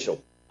artificial.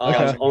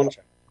 Okay. On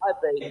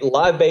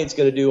live bait's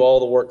going to do all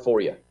the work for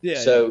you. Yeah.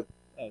 So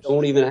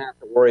don't even have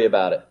to worry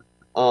about it.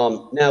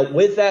 Now,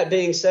 with that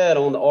being said,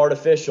 on the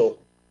artificial,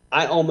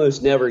 I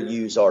almost never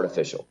use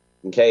artificial.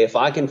 Okay, if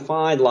I can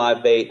find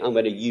live bait, I'm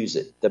going to use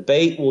it. The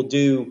bait will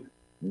do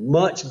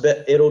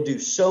it'll do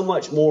so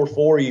much more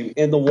for you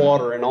in the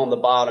water and on the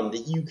bottom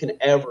that you can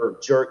ever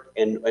jerk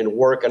and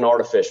work an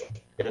artificial.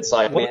 It's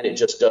like, man, it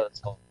just does.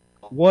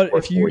 What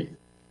if you?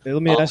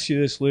 Let me ask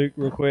you this, Luke,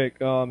 real quick.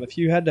 If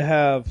you had to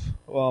have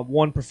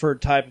one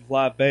preferred type of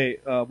live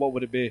bait, what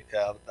would it be?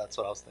 Yeah, that's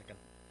what I was thinking.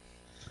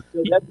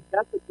 So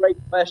that's a great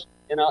question,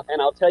 and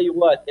I'll tell you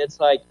what, it's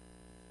like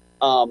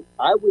I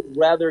would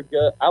rather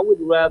give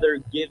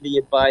the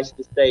advice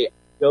to say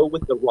go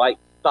with the right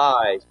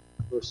size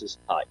versus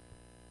type.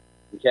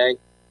 Okay,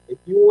 if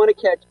you want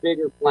to catch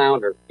bigger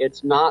flounder,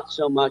 it's not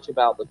so much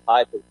about the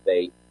type of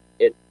bait;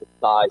 it's the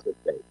size of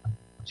bait.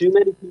 Too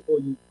many people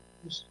use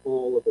too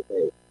small of a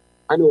bait.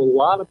 I know a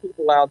lot of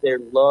people out there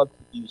love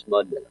to use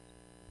mud minnows,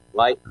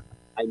 right?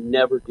 I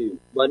never do.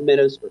 Mud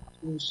minnows are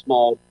too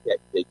small to catch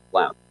big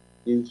flounder.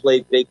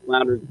 Usually big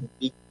flounder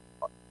mud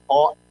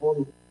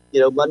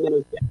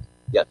minnows,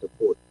 yes, of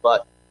course.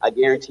 But I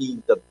guarantee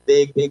you the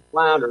big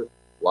flounder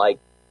like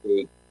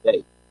big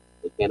bait.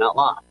 They cannot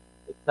lie.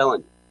 I'm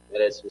telling you.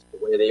 And it's just the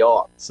way they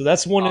are. So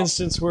that's one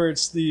instance where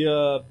it's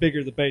the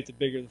bigger the bait, the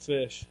bigger the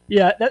fish.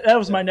 Yeah, that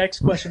was my next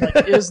question.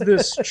 Like, is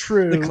this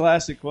true? The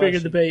classic question. Bigger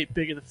the bait,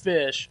 bigger the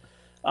fish.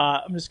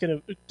 I'm just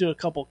going to do a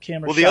couple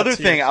camera shots. Well, the other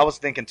thing here. I was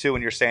thinking, too,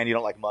 when you're saying you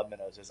don't like mud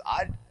minnows is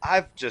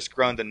I've just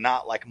grown to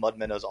not like mud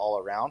minnows all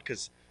around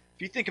because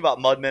if you think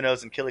about mud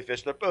minnows and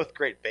killifish, they're both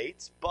great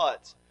baits,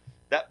 but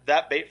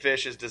that bait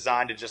fish is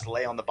designed to just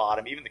lay on the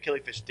bottom. Even the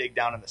killifish dig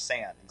down in the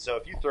sand. And so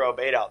if you throw a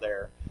bait out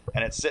there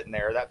and it's sitting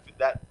there,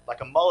 that like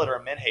a mullet or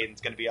a menhaden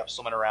is going to be up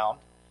swimming around.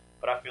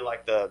 But I feel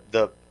like the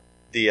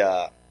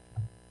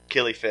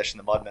killifish and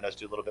the mud minnows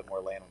do a little bit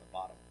more laying on the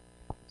bottom.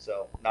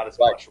 So not as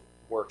much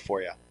work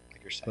for you.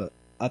 You're saying.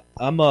 But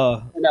I'm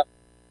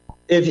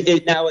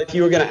if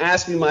you were going to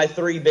ask me my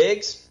three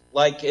bigs,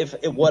 like if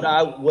what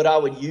I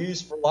would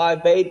use for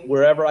live bait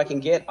wherever I can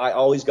get, I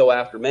always go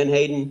after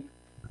menhaden,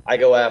 I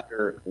go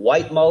after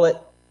white mullet,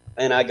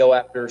 and I go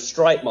after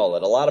striped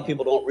mullet. A lot of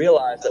people don't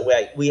realize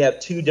that we have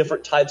two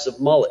different types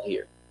of mullet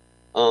here.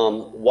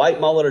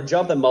 White mullet or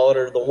jumping mullet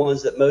are the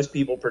ones that most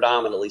people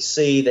predominantly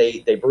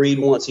see. They breed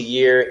once a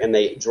year and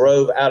they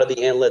drove out of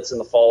the inlets in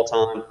the fall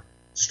time.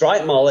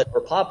 Striped mullet or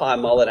Popeye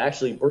mullet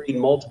actually breed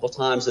multiple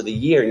times of the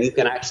year, and you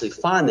can actually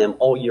find them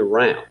all year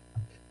round.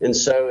 And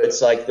so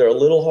it's like they're a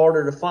little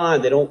harder to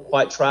find. They don't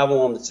quite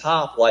travel on the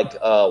top like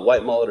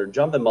white mullet or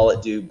jumping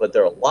mullet do, but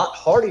they're a lot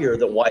hardier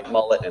than white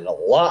mullet and a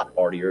lot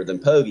hardier than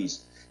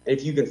pogies. And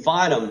if you can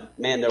find them,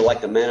 man, they're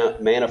like the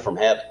manna from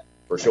heaven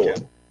for sure.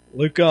 Okay.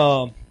 Luke,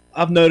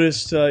 I've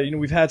noticed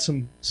we've had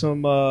some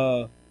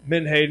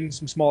menhaden,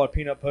 some smaller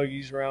peanut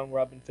pogies around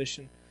where I've been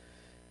fishing.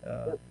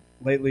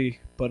 Lately,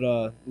 but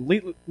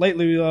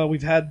lately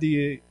we've had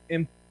the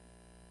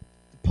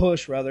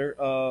push rather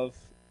of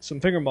some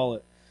finger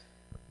mullet.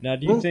 Now,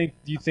 do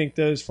you think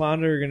those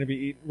flounder are going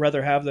to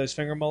rather have those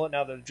finger mullet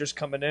now that they're just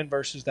coming in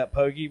versus that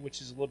pogie,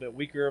 which is a little bit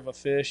weaker of a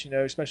fish?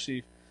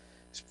 Especially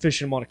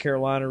fishing them on a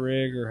Carolina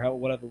rig or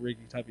whatever rig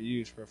you type of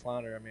use for a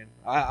flounder. I mean,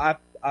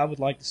 I would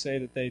like to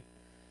say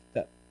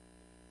that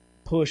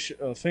push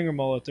finger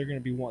mullet, they're going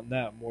to be wanting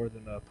that more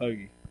than a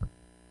pogie.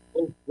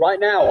 Well, right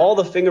now, all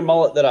the finger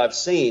mullet that I've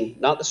seen,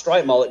 not the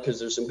striped mullet because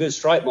there's some good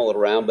striped mullet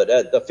around, but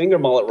the finger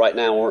mullet right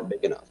now aren't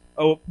big enough.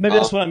 Oh, maybe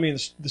that's what I mean,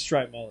 the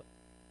striped mullet.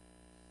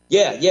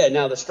 Yeah.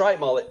 Now, the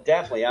striped mullet,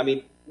 definitely. I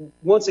mean,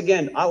 once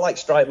again, I like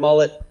striped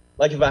mullet.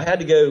 Like, if I had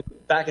to go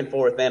back and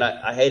forth, man,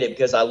 I hate it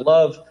because I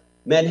love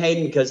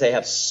menhaden because they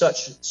have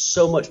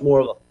so much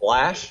more of a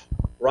flash,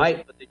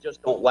 right? But they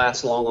just don't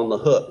last long on the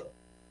hook.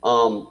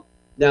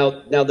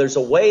 Now, there's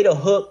a way to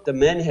hook the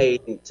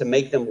menhaden to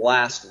make them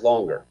last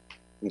longer.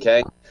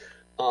 Okay.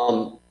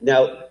 Now,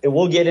 and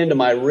we'll get into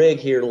my rig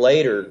here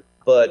later,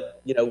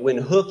 but when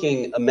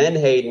hooking a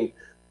menhaden,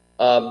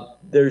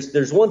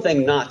 there's one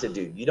thing not to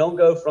do. You don't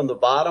go from the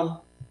bottom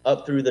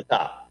up through the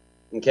top.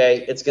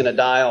 Okay, it's going to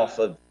die off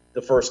of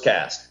the first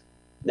cast.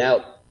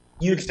 Now,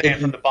 You're saying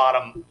from the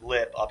bottom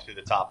lip up to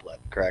the top lip,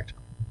 correct?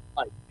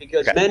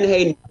 Because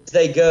menhaden, as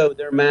they go,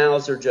 their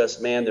mouths are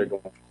just, man, they're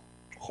going.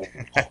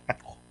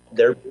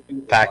 They're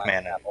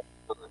Pac-Man.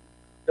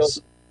 So if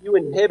you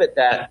inhibit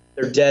that,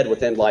 they're dead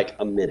within like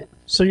a minute.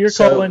 So you're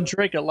calling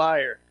Drake a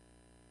liar?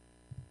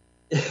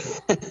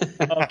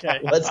 Okay,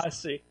 I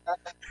see.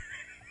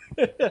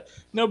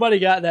 Nobody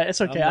got that.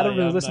 It's okay. I don't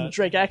really listen to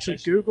Drake. I actually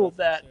Googled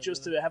that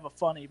just to have a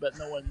funny, but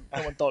no one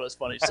thought it was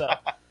funny. So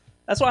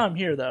that's why I'm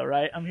here, though,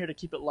 right? I'm here to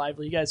keep it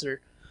lively. You guys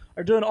are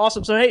doing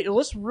awesome. So hey,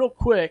 let's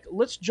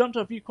jump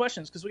to a few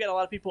questions because we got a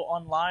lot of people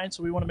online,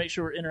 so we want to make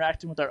sure we're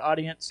interacting with our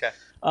audience.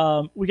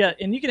 Okay.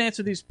 And you can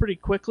answer these pretty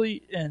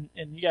quickly, and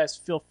you guys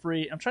feel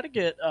free. I'm trying to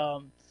get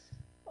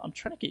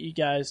you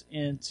guys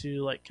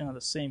into like kind of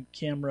the same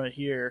camera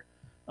here.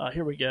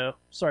 Here we go.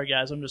 Sorry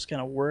guys, I'm just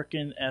kind of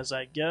working as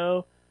I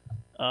go.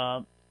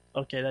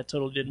 Okay, that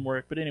totally didn't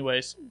work. But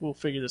anyways, we'll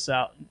figure this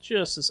out.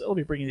 Let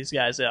me bring these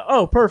guys out.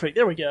 Oh, perfect.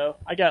 There we go.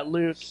 I got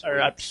Luke,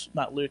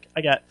 not Luke.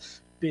 I got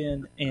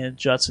Ben and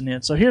Judson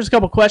in. So here's a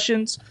couple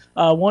questions.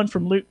 One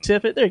from Luke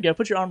Tippett. There you go.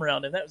 Put your arm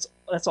around him.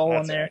 That's all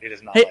on there. Right.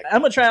 Hey,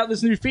 I'm going to try out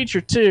this new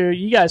feature too.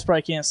 You guys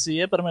probably can't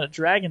see it, but I'm going to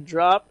drag and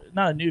drop.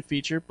 Not a new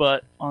feature,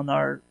 but on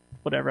our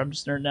whatever. I'm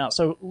just nerding out.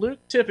 So Luke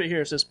Tippett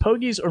here says,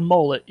 pogies or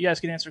mullet? You guys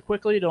can answer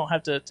quickly. Don't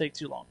have to take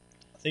too long.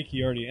 I think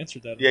he already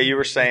answered that. Yeah, you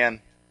were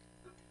saying.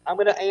 I'm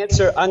gonna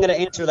answer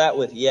that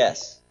with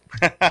yes.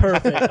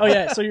 Perfect. Oh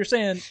yeah. So you're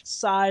saying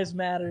size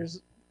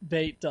matters,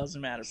 bait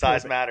doesn't matter.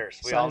 Size Perfect.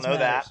 matters. We Size all know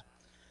matters.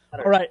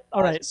 that.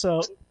 All right.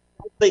 So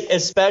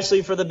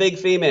Especially for the big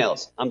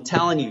females, I'm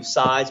telling you,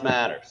 size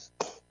matters.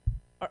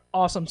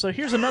 awesome. So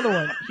here's another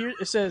one. Here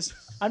it says,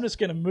 I'm just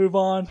gonna move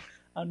on.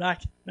 I'm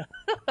not.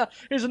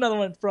 Here's another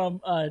one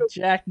from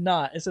Jack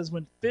Knott. It says,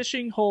 when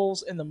fishing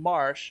holes in the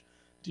marsh,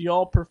 do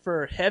y'all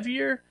prefer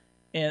heavier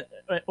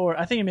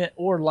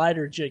or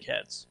lighter jig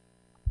heads?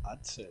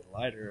 I'd say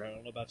lighter. I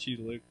don't know about you,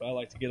 Luke, but I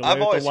like to get away I've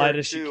with always the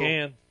lightest heard, you too,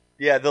 can.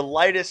 Yeah, the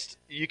lightest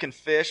you can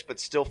fish, but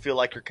still feel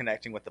like you're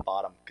connecting with the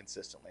bottom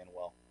consistently and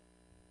well.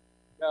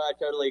 No, I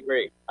totally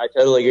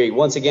agree.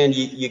 Once again,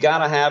 you got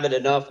to have it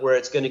enough where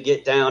it's going to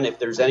get down, if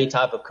there's any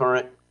type of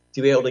current,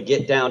 to be able to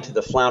get down to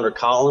the flounder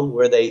column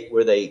where they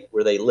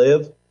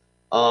live,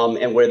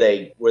 and where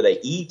they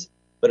eat.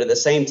 But at the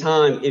same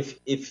time,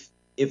 if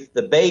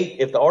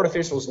the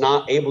artificial is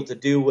not able to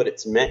do what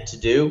it's meant to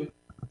do,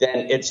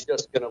 then it's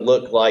just going to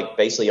look like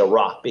basically a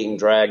rock being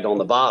dragged on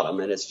the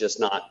bottom, and it's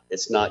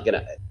not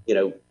going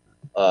to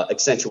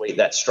accentuate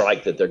that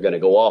strike that they're going to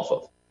go off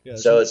of. Yeah,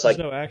 so it's like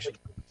no action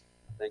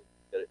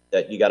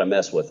that you got to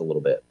mess with a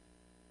little bit.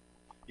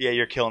 Yeah,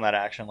 you're killing that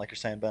action, like you're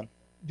saying, Ben.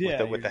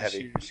 Yeah, with the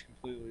heavy. You're just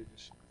completely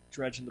just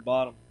dredging the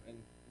bottom. And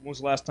when was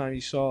the last time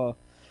you saw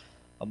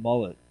a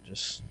mullet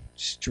just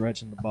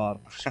dredging the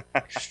bottom,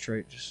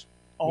 straight, just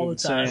all the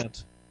time?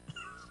 Sand.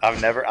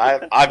 I've never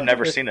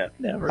seen it.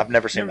 I've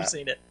never seen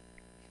it.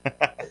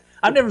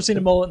 I've never seen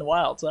a mullet in the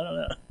wild, so I don't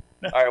know.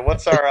 All right,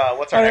 what's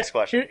our next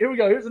question? Here we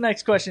go. Here's the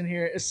next question.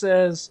 Here it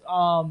says,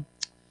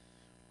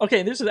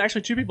 okay, this is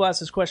actually two people asked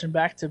this question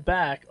back to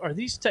back. Are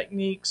these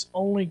techniques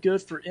only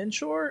good for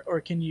inshore,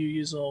 or can you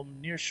use them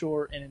near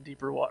shore and in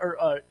deeper water?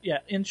 Or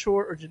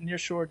inshore or near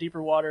shore,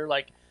 deeper water.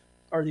 Like,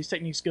 are these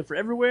techniques good for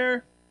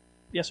everywhere?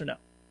 Yes or no?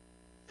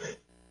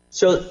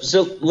 So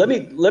let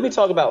me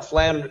talk about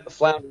flounder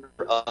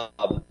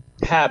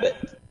habit,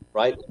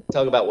 right?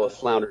 Talk about what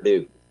flounder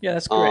do. Yeah,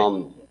 that's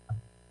great.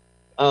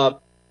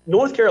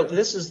 North Carolina,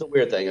 this is the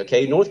weird thing,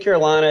 okay? North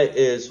Carolina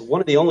is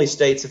one of the only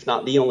states, if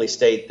not the only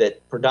state,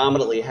 that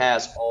predominantly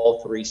has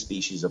all three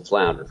species of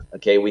flounder,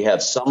 okay? We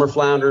have summer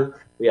flounder,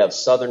 we have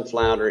southern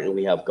flounder, and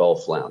we have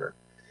Gulf flounder,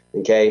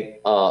 okay?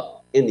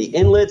 In the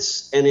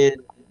inlets and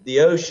in the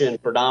ocean,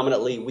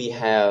 predominantly we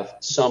have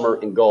summer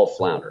and Gulf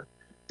flounder.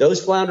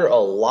 Those flounder are a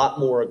lot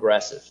more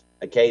aggressive,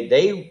 okay?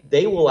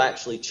 They will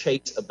actually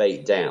chase a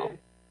bait down.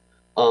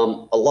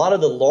 A lot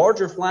of the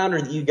larger flounder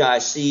that you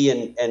guys see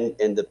in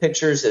the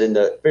pictures and in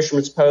the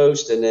Fisherman's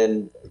Post, and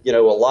then a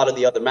lot of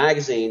the other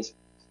magazines,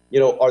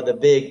 are the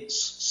big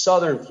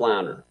southern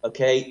flounder.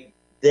 Okay,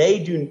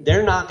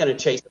 they're not going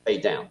to chase the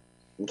bait down.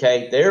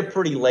 Okay, they're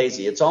pretty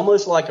lazy. It's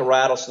almost like a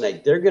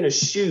rattlesnake. They're going to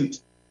shoot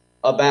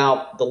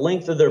about the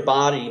length of their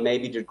body,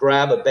 maybe to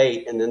grab a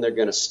bait, and then they're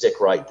going to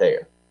stick right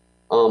there.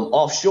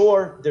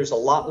 Offshore, there's a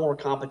lot more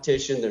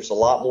competition. There's a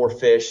lot more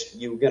fish.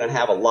 You're going to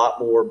have a lot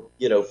more,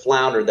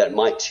 flounder that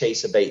might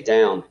chase a bait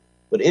down.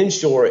 But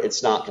inshore,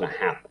 it's not going to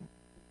happen.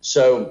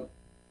 So,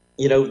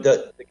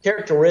 the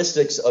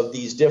characteristics of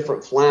these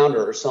different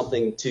flounder are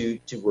something to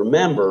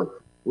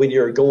remember when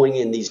you're going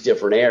in these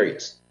different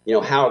areas.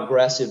 How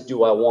aggressive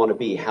do I want to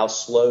be? How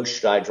slow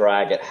should I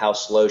drag it? How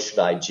slow should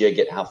I jig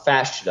it? How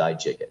fast should I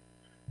jig it?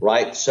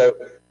 Right? So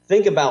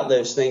think about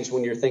those things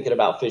when you're thinking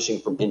about fishing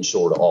from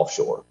inshore to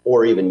offshore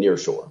or even near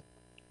shore.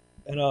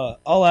 And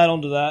I'll add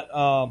on to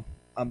that.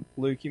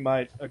 Luke, you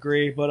might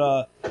agree,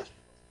 but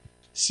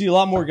see a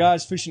lot more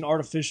guys fishing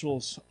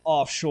artificials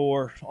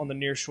offshore on the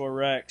nearshore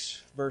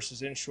wrecks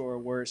versus inshore,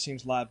 where it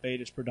seems live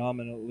bait is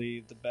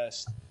predominantly the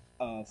best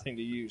thing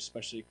to use,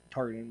 especially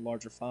targeting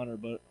larger flounder.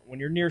 But when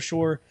you're near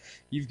shore,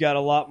 you've got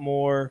a lot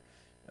more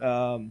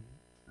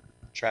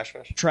Trash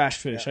fish? trash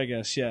fish, Yeah. I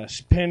guess.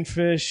 Yes,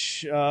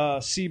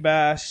 pinfish, sea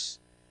bass,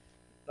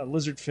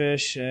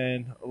 lizardfish,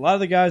 and a lot of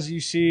the guys you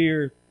see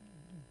are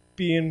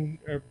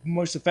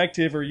most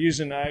effective or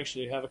using. I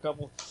actually have a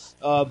couple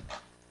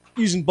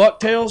using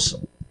bucktails.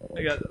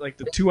 I got like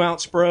the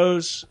 2-ounce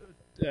bros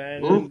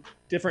and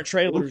different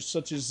trailers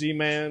such as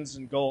Z-Mans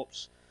and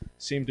Gulps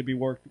seem to be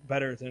work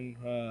better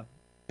than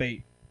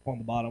bait on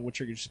the bottom,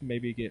 which are just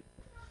maybe get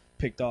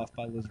picked off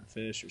by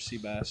lizardfish or sea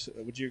bass.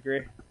 Would you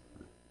agree?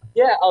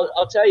 Yeah,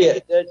 I'll tell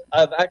you that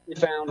I've actually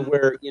found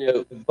where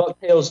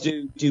bucktails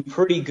do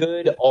pretty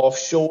good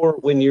offshore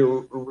when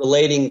you're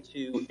relating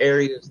to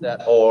areas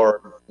that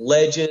are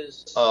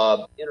ledges,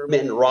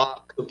 intermittent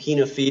rock,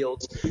 coquina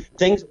fields,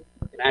 things where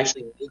you can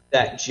actually make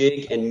that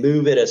jig and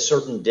move it a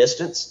certain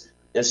distance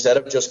instead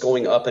of just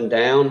going up and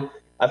down.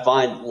 I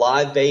find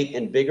live bait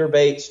and bigger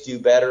baits do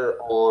better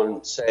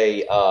on,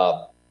 say,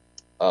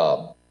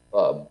 not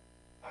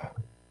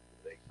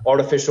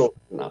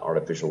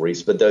artificial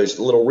reefs, but those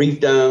little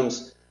reef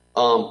domes,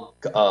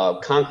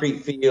 concrete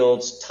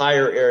fields,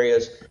 tire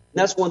areas. And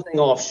that's one thing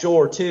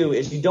offshore too,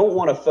 is you don't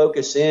want to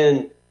focus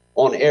in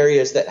on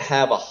areas that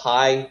have a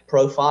high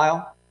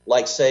profile,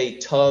 like say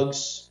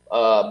tugs,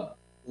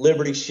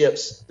 Liberty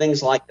ships,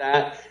 things like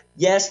that.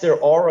 Yes,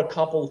 there are a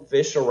couple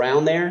fish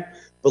around there,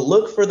 but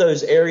look for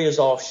those areas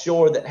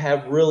offshore that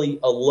have really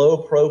a low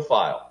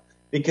profile,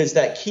 because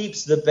that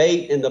keeps the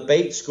bait and the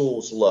bait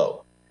schools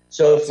low.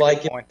 So That's if a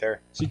like good point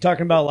there. So you're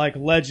talking about like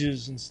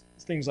ledges and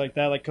things like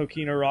that, like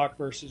coquina rock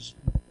versus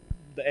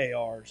the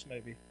ARs,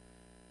 maybe.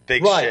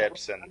 Big Right.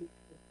 ships and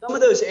some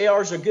of those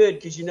ARs are good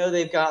because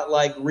they've got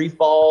like reef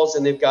balls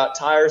and they've got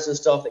tires and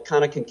stuff that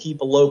kind of can keep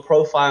a low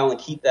profile and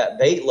keep that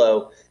bait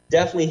low.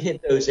 Definitely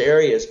hit those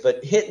areas,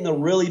 but hitting the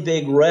really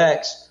big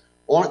wrecks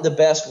aren't the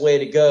best way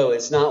to go.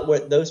 It's not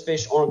what those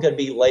fish aren't going to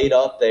be laid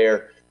up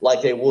there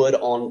like they would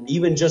on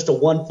even just a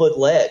 1-foot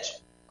ledge.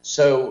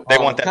 So they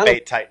want that kind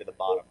bait tight to the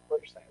bottom.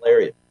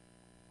 area.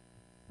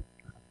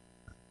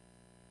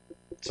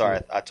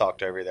 Sorry, I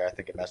talked over you there. I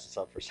think it messed us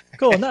up for a second.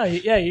 Cool. No,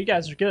 yeah, you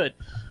guys are good.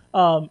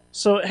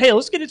 So, hey,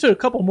 let's get into a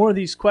couple more of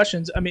these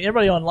questions. I mean,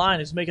 everybody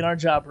online is making our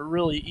job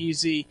really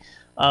easy.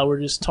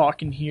 We're just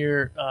talking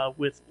here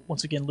with,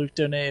 once again, Luke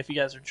Donay, if you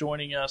guys are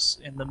joining us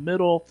in the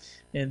middle,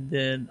 and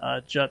then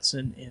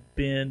Judson and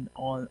Ben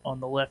on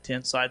the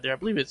left-hand side there. I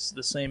believe it's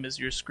the same as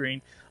your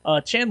screen.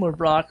 Chandler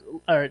Brock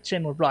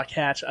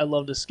Hatch, I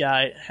love this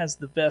guy, has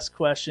the best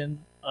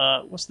question.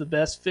 What's the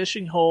best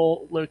fishing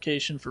hole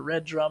location for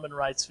red drum in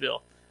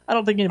Wrightsville? I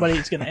don't think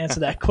anybody's going to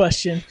answer that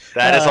question.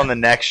 That is on the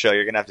next show.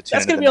 You're going to have to tune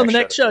That's into going to be on the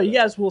next show. show. You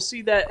guys will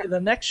see that in the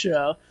next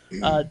show.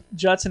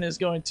 Judson is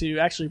going to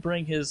actually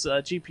bring his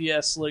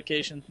GPS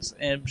locations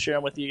and share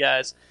them with you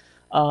guys.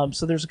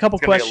 So there's a couple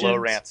It's going to questions. be a low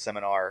rant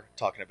seminar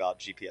talking about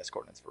GPS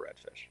coordinates for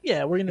redfish.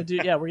 Yeah, we're gonna do.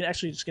 Yeah, we're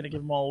actually just gonna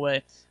give them all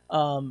away.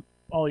 I'll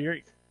tell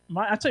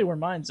you where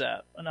mine's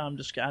at. No, I'm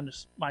just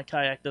my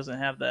kayak doesn't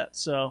have that.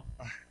 So,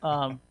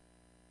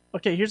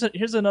 okay,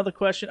 here's another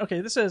question.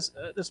 Okay,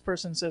 this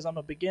person says, I'm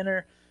a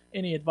beginner.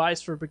 Any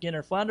advice for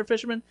beginner flounder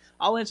fishermen?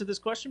 I'll answer this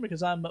question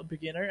because I'm a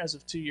beginner as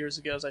of 2 years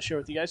ago. As I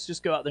shared with you guys,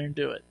 just go out there and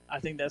do it. I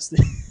think that's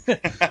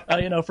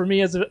the for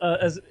me as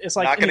it's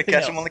like not going to catch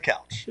else. them on the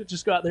couch.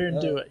 Just go out there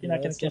and do it. You're not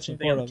going that's to catch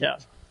definitely anything on the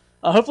part of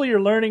couch. Hopefully you're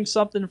learning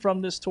something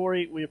from this,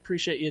 Tori. We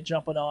appreciate you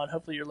jumping on.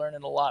 Hopefully you're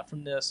learning a lot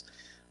from this.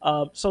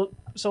 So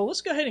let's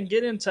go ahead and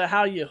get into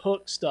how you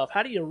hook stuff.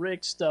 How do you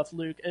rig stuff,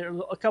 Luke?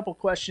 A couple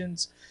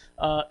questions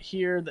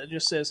here that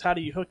just says, how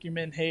do you hook your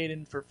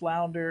menhaden for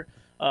flounder?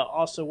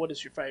 Also, what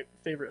is your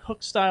favorite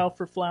hook style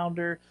for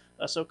flounder?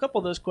 So a couple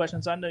of those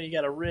questions. I know you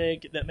got a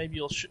rig that maybe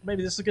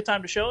maybe this is a good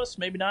time to show us.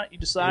 Maybe not. You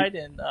decide,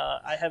 and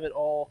I have it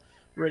all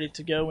ready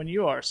to go when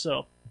you are.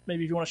 So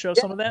maybe if you want to show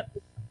some of that.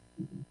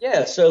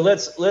 Yeah, so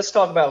let's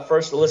talk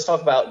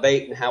about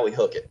bait and how we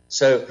hook it.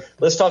 So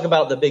let's talk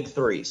about the big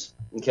threes.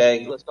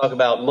 Okay, let's talk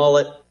about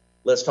mullet.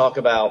 Let's talk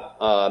about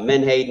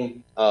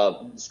menhaden.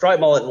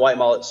 Striped mullet and white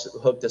mullets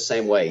hook the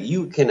same way.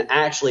 You can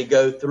actually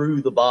go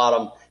through the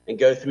bottom and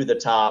go through the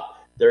top.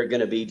 They're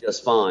going to be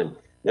just fine.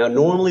 Now,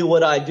 normally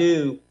what I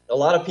do, a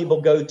lot of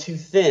people go too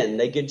thin.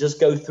 They could just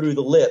go through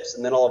the lips,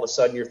 and then all of a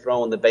sudden you're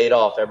throwing the bait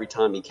off every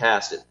time you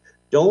cast it.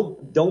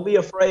 Don't be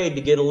afraid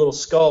to get a little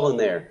skull in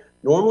there.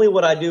 Normally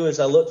what I do is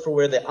I look for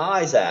where the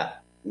eye's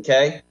at,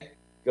 okay?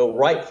 Go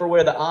right for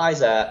where the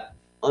eye's at,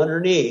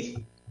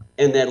 underneath,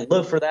 and then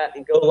look for that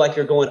and go like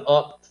you're going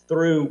up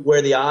through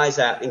where the eye's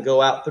at and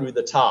go out through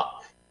the top.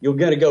 You're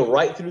going to go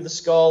right through the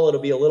skull.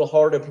 It'll be a little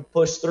harder to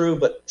push through,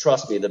 but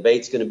trust me, the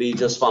bait's going to be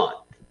just fine,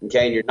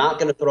 okay? And you're not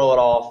going to throw it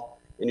off,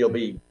 and you'll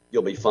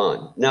be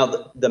fine. Now,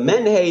 the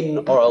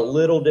menhaden are a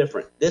little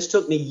different. This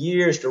took me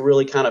years to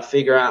really kind of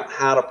figure out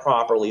how to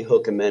properly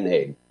hook a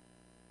menhaden.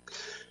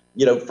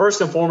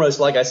 First and foremost,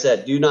 like I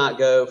said, do not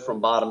go from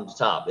bottom to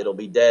top. It'll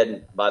be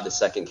dead by the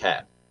second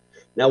cast.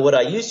 Now, what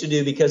I used to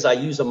do, because I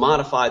use a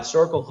modified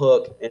circle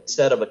hook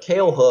instead of a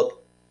tail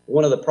hook,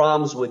 one of the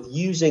problems with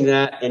using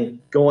that and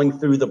going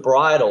through the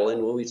bridle,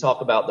 and when we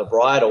talk about the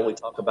bridle, we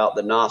talk about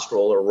the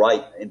nostril or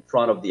right in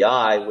front of the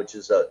eye, which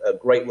is a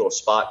great little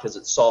spot because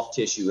it's soft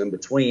tissue in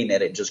between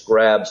and it just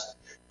grabs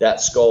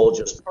that skull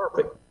just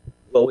perfect.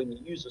 But when you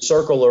use a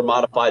circle or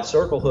modified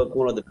circle hook,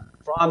 one of the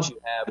problems you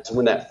have is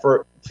when that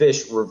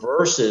fish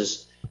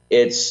reverses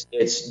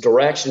its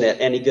direction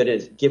at any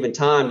given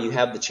time, you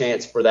have the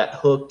chance for that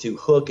hook to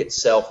hook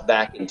itself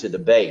back into the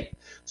bait.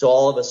 So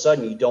all of a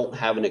sudden you don't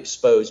have an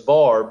exposed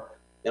barb,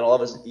 and all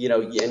of a sudden,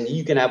 and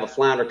you can have a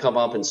flounder come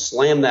up and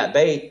slam that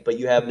bait, but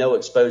you have no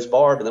exposed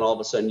barb, and then all of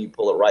a sudden you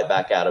pull it right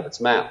back out of its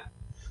mouth.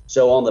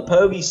 So on the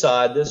pogie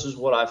side, this is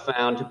what I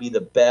found to be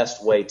the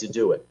best way to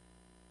do it.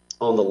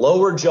 On the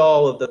lower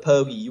jaw of the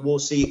pogie, you will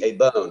see a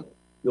bone.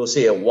 You'll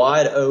see a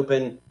wide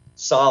open,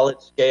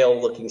 solid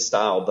scale looking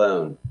style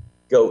bone.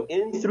 Go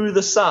in through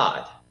the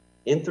side,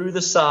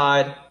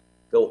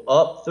 go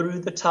up through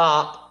the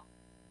top,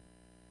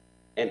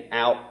 and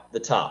out the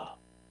top.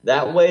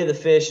 That way the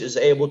fish is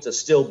able to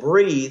still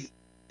breathe.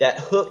 That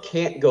hook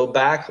can't go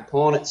back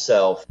upon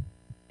itself,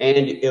 and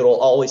it'll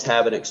always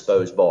have an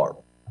exposed barb.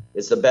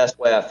 It's the best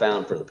way I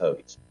found for the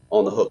pogies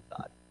on the hook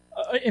side.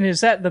 And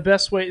is that the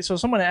best way? So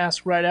someone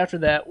asked right after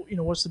that,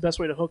 what's the best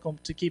way to hook them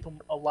to keep them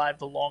alive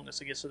the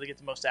longest, I guess, so they get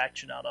the most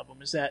action out of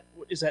them? Is that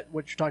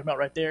what you're talking about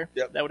right there?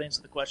 Yep. That would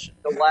answer the question.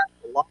 They'll last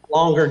a lot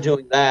longer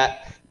doing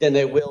that than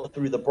they will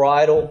through the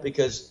bridle,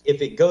 because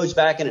if it goes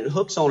back and it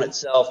hooks on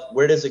itself,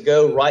 where does it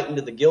go? Right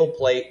into the gill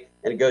plate,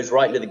 and it goes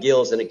right into the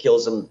gills, and it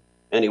kills them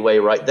anyway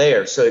right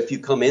there. So if you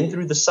come in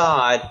through the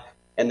side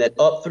and then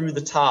up through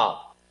the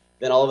top,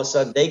 then all of a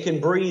sudden they can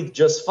breathe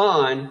just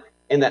fine,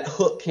 and that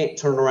hook can't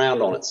turn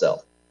around on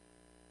itself.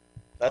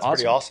 That's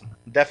pretty awesome.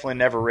 Definitely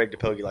never rigged a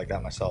pogie like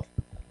that myself.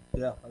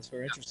 Yeah, that's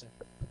very interesting.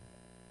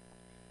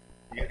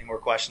 You got any more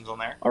questions on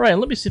there? All right,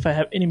 let me see if I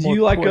have any more. Do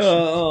you like questions.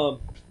 a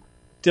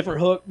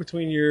different hook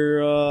between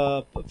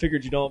your?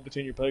 Figured you don't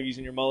between your pogies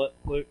and your mullet,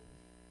 Luke.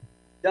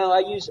 No,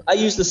 I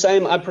use the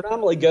same. I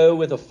predominantly go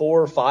with a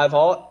 4 or 5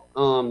 aught.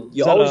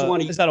 You always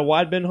want to. Is that a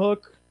wide bend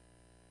hook?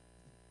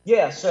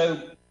 Yeah.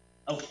 So,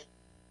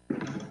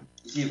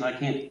 see if I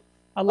can't.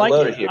 I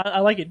like it. I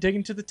like it. Dig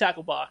into the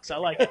tackle box. I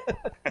like it.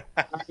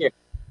 Right here.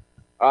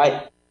 All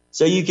right.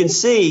 So you can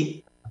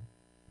see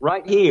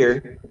right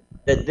here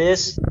that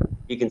this,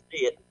 you can see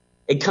it.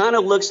 It kind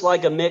of looks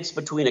like a mix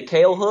between a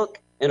kale hook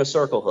and a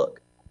circle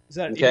hook. Is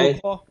that an eagle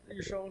claw that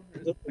you're showing? I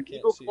can't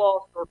Eagle see.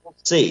 claw, circle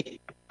C. Okay.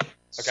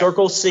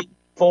 Circle C,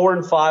 4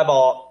 and 5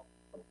 aught.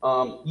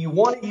 You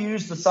want to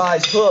use the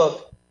size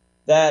hook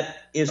that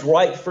is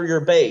right for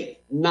your bait,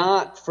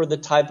 not for the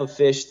type of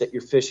fish that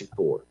you're fishing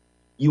for.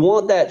 You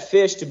want that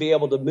fish to be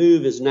able to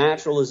move as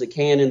natural as it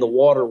can in the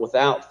water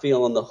without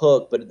feeling the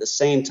hook, but at the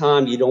same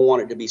time, you don't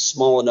want it to be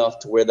small enough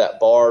to where that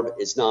barb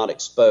is not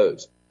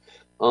exposed.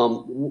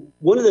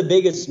 One of the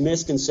biggest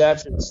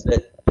misconceptions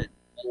that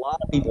a lot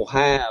of people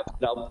have,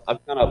 and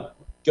I've kind of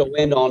go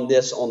in on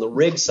this on the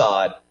rig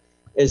side,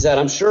 is that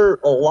I'm sure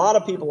a lot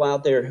of people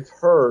out there have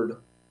heard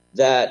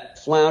that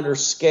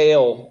flounders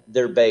scale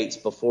their baits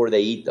before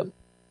they eat them.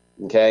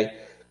 Okay?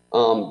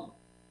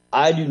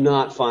 I do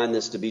not find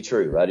this to be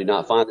true. I do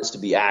not find this to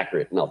be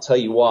accurate, and I'll tell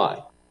you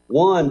why.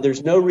 One,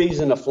 there's no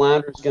reason a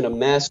flounder is going to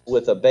mess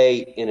with a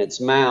bait in its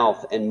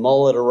mouth and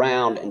mull it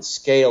around and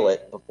scale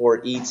it before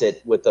it eats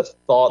it with the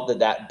thought that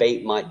that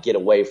bait might get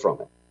away from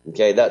it.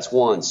 Okay, that's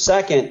one.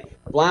 Second,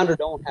 flounder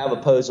don't have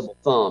opposable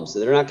thumbs, so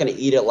they're not going to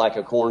eat it like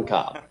a corn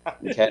cob.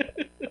 Okay?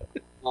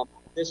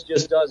 This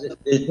just doesn't,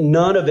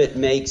 none of it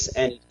makes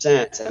any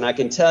sense. And I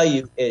can tell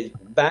you,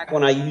 back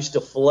when I used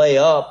to fillet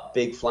up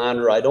big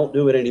flounder, I don't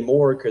do it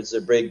anymore because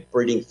they're big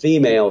breeding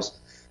females.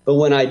 But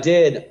when I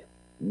did,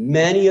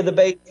 many of the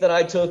baits that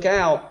I took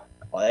out,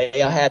 I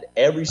had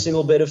every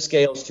single bit of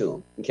scales to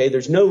them. Okay,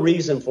 there's no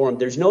reason for them.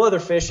 There's no other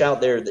fish out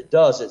there that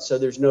does it, so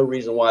there's no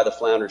reason why the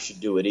flounder should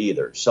do it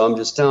either. So I'm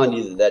just telling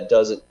you that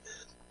doesn't.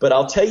 But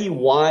I'll tell you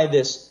why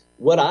this,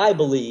 what I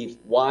believe,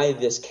 why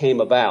this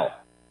came about.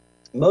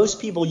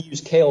 Most people use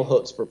kale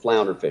hooks for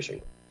flounder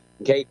fishing,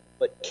 okay?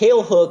 But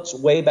kale hooks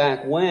way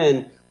back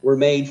when were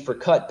made for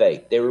cut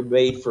bait. They were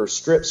made for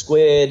strip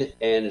squid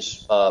and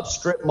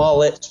strip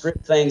mullet,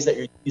 strip things that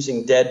you're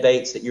using dead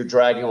baits that you're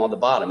dragging on the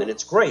bottom. And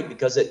it's great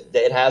because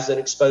it has an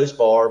exposed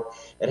barb.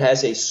 It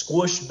has a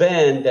squish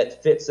bend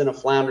that fits in a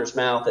flounder's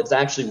mouth. It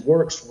actually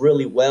works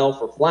really well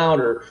for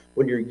flounder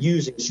when you're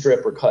using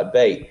strip or cut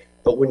bait.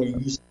 But when you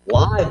use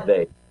live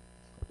bait,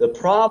 the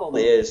problem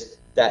is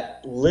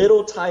that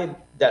little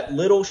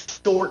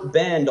short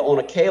bend on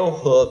a kale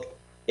hook,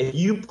 if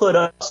you put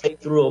up, say,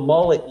 through a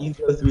mullet, you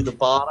go through the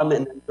bottom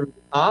and then through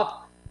the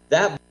top,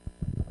 that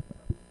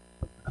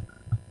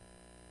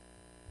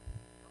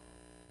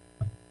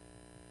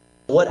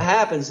what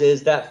happens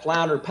is that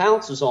flounder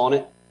pounces on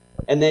it,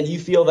 and then you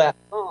feel that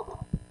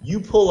thump.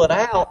 You pull it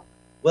out,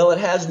 well, it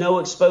has no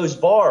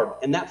exposed barb,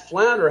 and that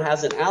flounder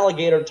has an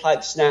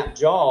alligator-type snap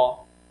jaw,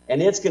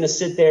 and it's going to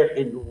sit there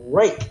and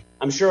rake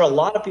I'm sure a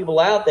lot of people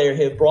out there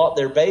have brought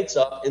their baits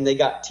up and they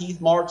got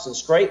teeth marks and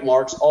scrape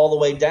marks all the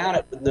way down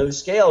it with no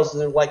scales. And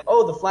they're like,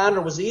 oh, the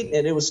flounder was eating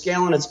it. It was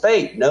scaling its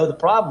bait. No, the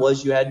problem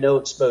was you had no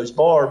exposed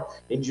barb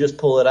and you just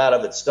pull it out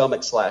of its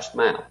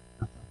stomach/mouth.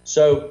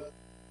 So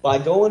by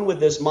going with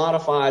this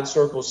modified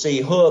Circle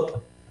C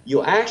hook,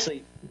 you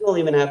don't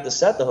even have to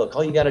set the hook.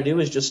 All you got to do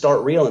is just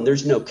start reeling.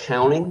 There's no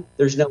counting.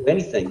 There's no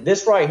anything.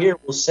 This right here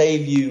will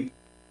save you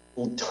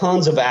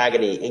tons of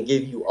agony and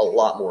give you a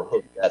lot more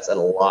hook sets and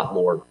a lot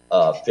more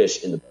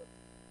fish in the boat.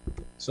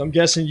 So I'm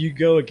guessing you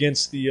go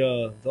against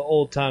the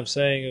old time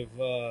saying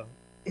of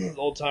the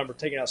old timer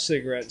taking out a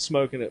cigarette and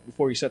smoking it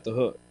before you set the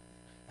hook.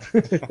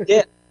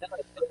 Yeah,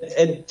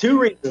 and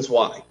two reasons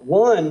why.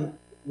 One,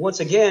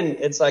 once again,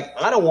 it's like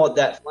I don't want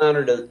that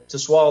flounder to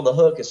swallow the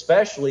hook,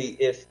 especially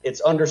if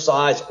it's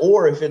undersized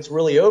or if it's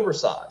really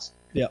oversized.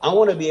 Yeah. I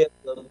want to be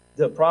able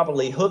to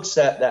properly hook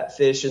set that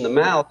fish in the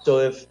mouth. So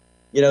if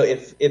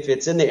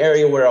it's in the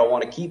area where I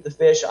want to keep the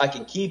fish, I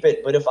can keep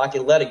it. But if I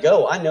can let it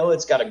go, I know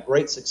it's got a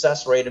great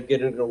success rate of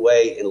getting it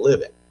away and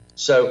living.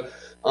 So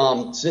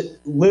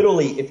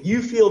literally, if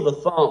you feel the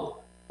thump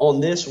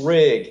on this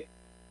rig,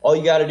 all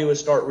you got to do is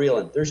start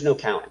reeling. There's no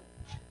counting.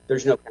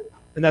 There's no counting.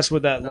 And that's where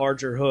that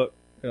larger hook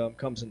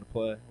comes into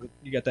play.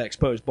 You got that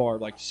exposed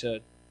barb, like you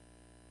said.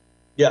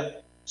 Yeah.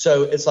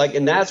 So it's like,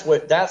 and that's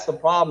the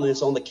problem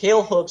is on the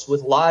Kahle hooks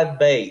with live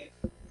bait.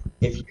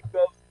 If you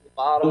go from the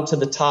bottom to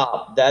the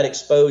top, that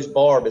exposed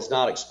barb is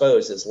not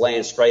exposed. It's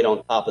laying straight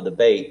on top of the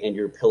bait, and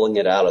you're pulling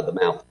it out of the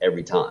mouth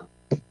every time.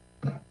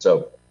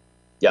 So,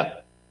 yeah.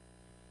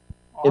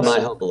 Awesome. In my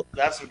humble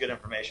opinion. That's some good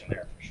information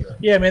there for sure.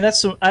 Yeah, man,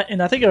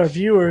 and I think our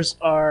viewers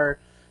are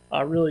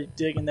really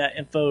digging that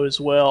info as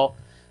well.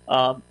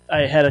 I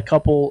had a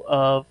couple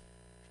of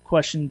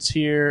questions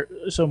here.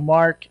 So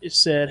Mark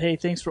said, hey,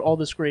 thanks for all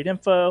this great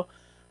info.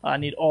 I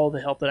need all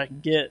the help that I can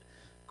get.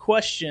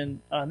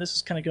 Question, and this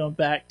is kind of going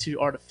back to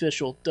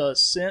artificial.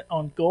 Does scent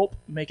on gulp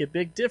make a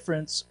big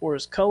difference, or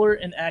is color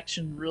and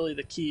action really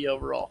the key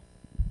overall?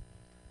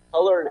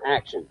 Color and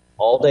action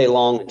all day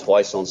long and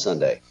twice on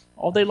Sunday.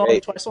 All day long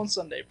and twice on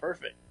Sunday.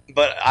 Perfect.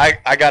 But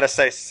I got to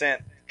say,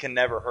 scent can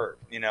never hurt.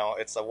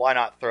 It's why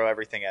not throw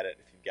everything at it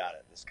if you've got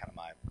it? That's kind of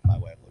my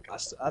way of looking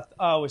at it.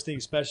 I always think,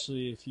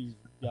 especially if you've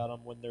got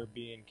them when they're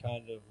being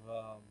kind of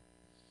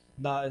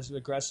not as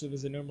aggressive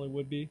as they normally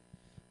would be,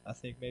 I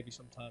think maybe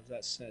sometimes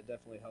that scent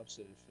definitely helps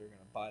it if they're going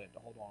to bite it to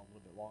hold on a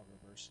little bit longer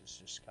versus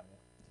just kind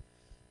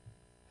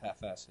of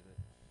half-assed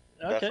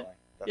it. Okay. Definitely.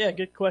 Yeah,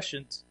 good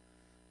questions.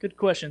 Good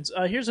questions.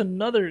 Here's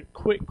another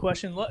quick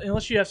question.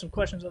 Unless you have some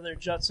questions on there,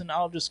 Judson,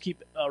 I'll just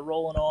keep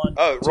rolling on.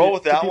 Oh, roll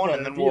with that one, people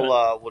and then viewing.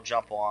 we'll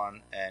jump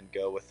on and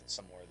go with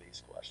some more of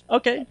these questions.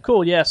 Okay,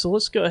 cool. Yeah, so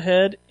let's go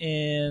ahead,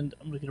 and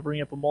I'm going to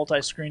bring up a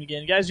multi-screen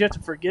again. Guys, you have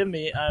to forgive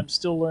me. I'm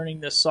still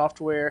learning this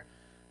software.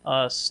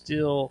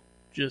 Still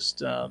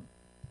just,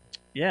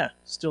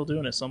 still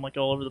doing it. So I'm like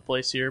all over the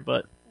place here,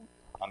 but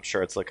I'm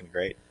sure it's looking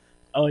great.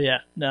 oh yeah,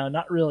 no,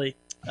 not really.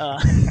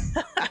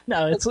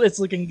 No, it's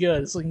looking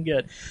good. It's looking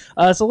good.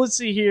 So let's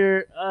see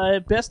here.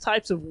 Best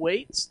types of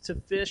weights to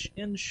fish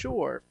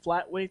inshore: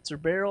 flat weights or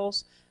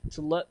barrels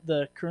to let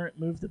the current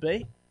move the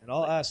bait. And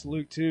I'll ask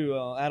Luke, too,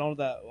 add on to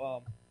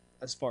that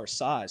as far as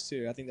size,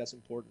 too. I think that's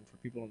important for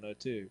people to know,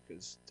 too,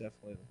 because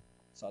definitely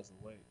the size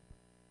of the weight.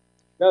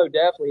 No,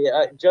 definitely.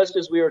 Just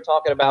as we were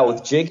talking about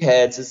with jig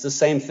heads, it's the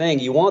same thing.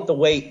 You want the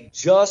weight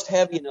just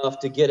heavy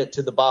enough to get it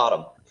to the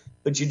bottom,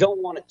 but you don't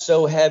want it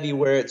so heavy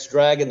where it's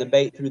dragging the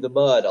bait through the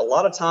mud. A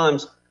lot of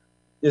times,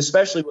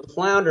 especially with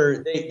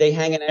flounder, they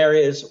hang in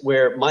areas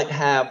where it might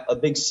have a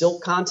big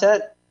silt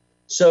content.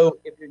 So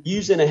if you're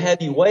using a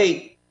heavy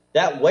weight,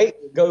 that weight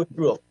will go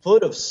through a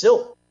foot of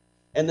silt.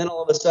 And then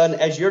all of a sudden,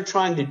 as you're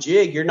trying to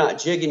jig, you're not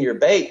jigging your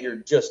bait. You're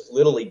just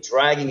literally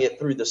dragging it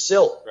through the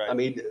silt. Right. I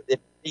mean, if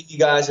you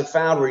guys have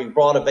found where you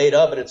brought a bait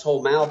up and its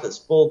whole mouth is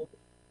full of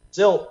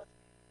silt,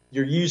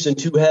 you're using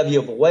too heavy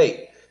of a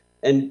weight.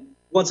 And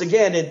once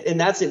again, and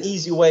that's an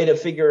easy way to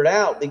figure it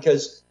out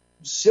because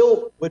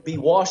silt would be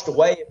washed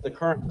away if the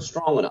current was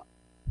strong enough.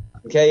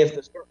 Okay, if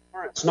the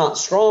current's not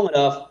strong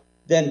enough,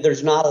 then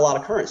there's not a lot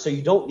of current. So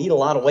you don't need a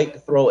lot of weight to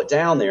throw it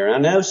down there. And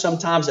I know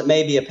sometimes it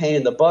may be a pain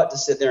in the butt to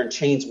sit there and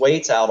change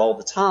weights out all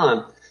the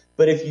time,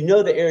 but if you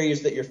know the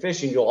areas that you're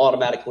fishing, you'll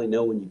automatically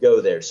know when you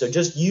go there. So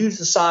just use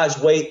the size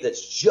weight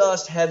that's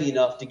just heavy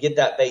enough to get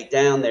that bait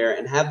down there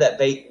and have that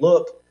bait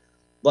look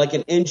like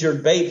an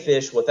injured bait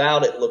fish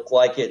without it look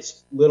like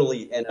it's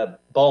literally in a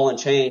ball and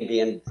chain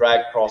being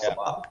dragged across the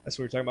bottom. That's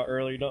what we were talking about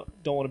earlier. You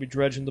don't want to be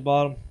dredging the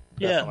bottom.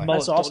 Yeah, Definitely.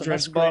 that's Don't awesome. dredge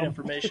That's the great bottom.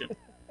 information.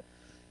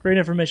 Great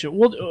information.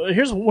 Well,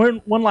 here's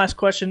one last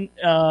question.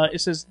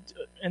 It says,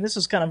 and this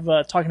is kind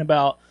of talking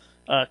about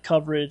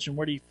coverage and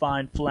where do you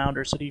find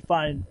flounder. So do you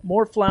find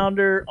more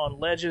flounder on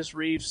ledges,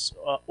 reefs,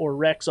 or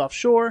wrecks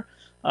offshore?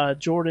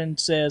 Jordan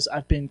says,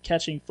 I've been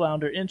catching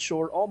flounder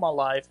inshore all my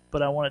life,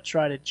 but I want to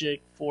try to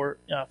jig for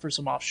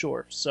some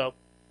offshore. So,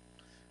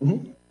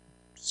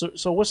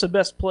 so what's the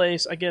best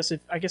place? I guess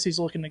he's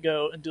looking to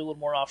go and do a little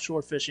more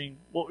offshore fishing.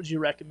 What would you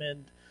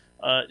recommend?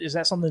 Is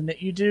that something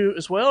that you do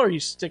as well, or you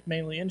stick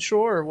mainly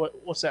inshore, or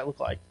what's that look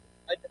like?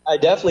 I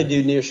definitely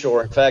do near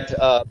shore. In fact,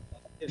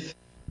 if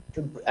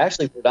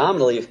actually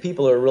predominantly if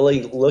people are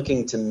really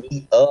looking to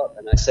meet up,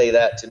 and I say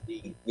that to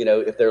be,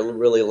 if they're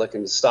really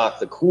looking to stock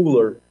the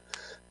cooler,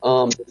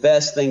 the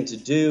best thing to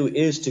do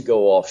is to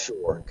go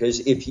offshore,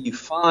 because if you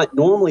find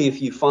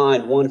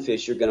one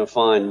fish, you're going to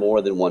find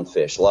more than one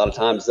fish. A lot of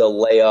times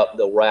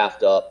they'll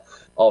raft up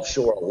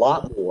offshore a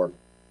lot more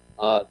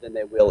than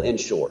they will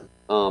inshore.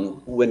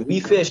 When we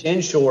fish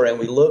inshore and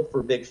we look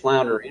for big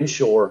flounder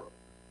inshore,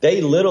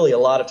 they literally a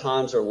lot of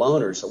times are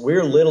loners.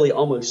 We're literally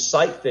almost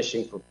sight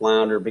fishing for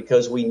flounder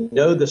because we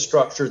know the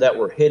structure that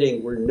we're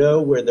hitting. We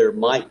know where there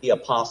might be a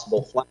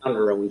possible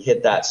flounder, and we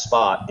hit that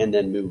spot and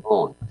then move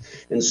on.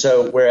 And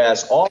so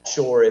whereas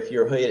offshore, if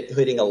you're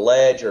hitting a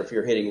ledge or if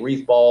you're hitting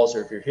reef balls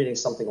or if you're hitting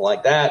something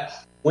like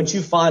that, once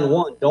you find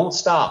one, don't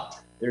stop.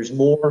 There's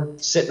more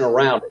sitting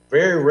around it.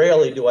 Very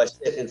rarely do I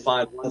sit and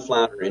find one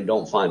flounder and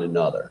don't find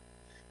another.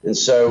 And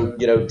so,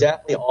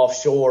 definitely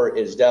offshore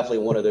is definitely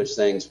one of those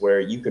things where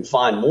you can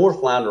find more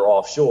flounder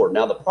offshore.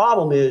 Now, the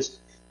problem is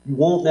you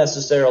won't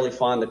necessarily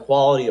find the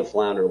quality of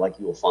flounder like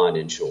you will find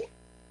inshore.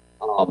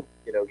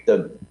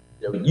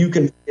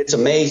 It's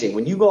amazing.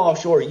 When you go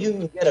offshore, you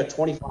can get a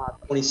 25,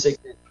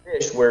 26-inch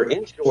fish, where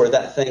inshore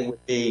that thing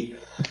would be,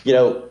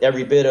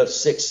 every bit of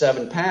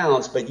 6-7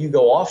 pounds, but you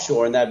go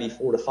offshore and that'd be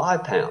 4 to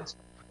 5 pounds.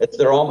 A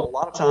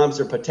lot of times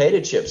they're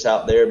potato chips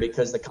out there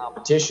because the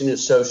competition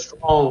is so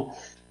strong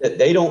that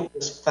they don't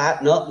just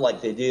fatten up like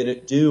they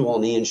do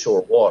on the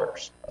inshore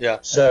waters. Yeah.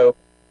 So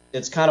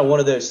it's kind of one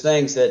of those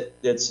things that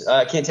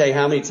I can't tell you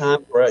how many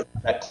times where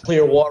that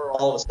clear water,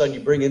 all of a sudden you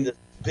bring in this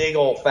big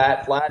old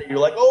fat flat and you're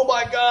like, oh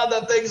my God,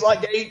 that thing's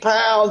like 8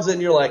 pounds.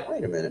 And you're like,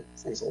 wait a minute,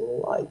 this thing's a little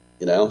light,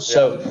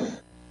 So,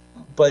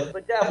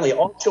 but definitely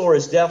offshore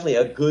is definitely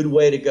a good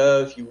way to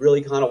go if you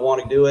really kind of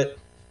want to do it.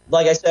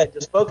 Like I said,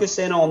 just focus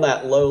in on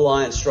that low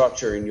line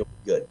structure and you'll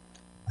be good.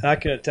 I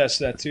can attest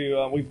to that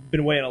too. We've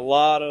been weighing a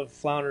lot of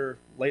flounder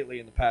lately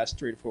in the past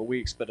 3 to 4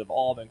 weeks, but have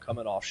all been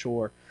coming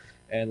offshore.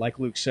 And like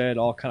Luke said,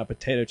 all kind of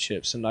potato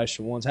chips. Some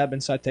nicer ones have been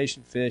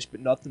citation fish,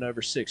 but nothing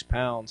over 6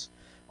 pounds.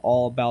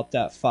 All about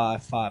that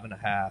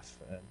 5.5.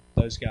 And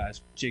those guys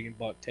jigging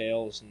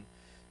bucktails and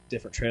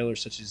different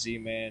trailers such as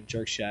Z-Man,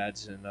 jerk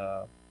shads, and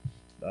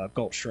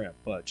gulp shrimp.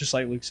 But just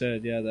like Luke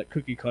said, yeah, that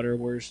cookie cutter,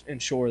 whereas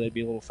inshore they'd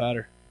be a little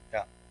fatter.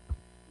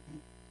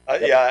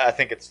 Yeah, I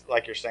think it's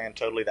like you're saying,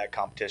 totally that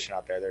competition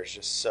out there. There's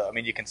just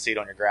you can see it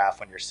on your graph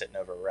when you're sitting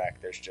over a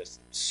wreck. There's just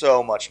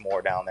so much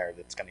more down there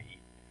that's going to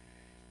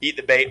eat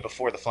the bait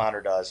before the flounder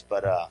does.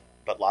 But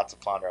lots of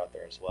flounder out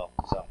there as well.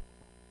 So.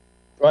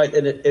 Right,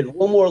 and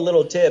one more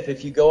little tip: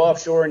 if you go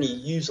offshore and you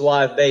use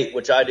live bait,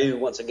 which I do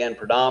once again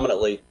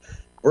predominantly,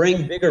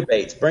 bring bigger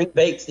baits. Bring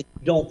baits that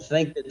you don't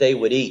think that they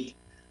would eat.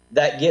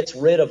 That gets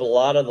rid of a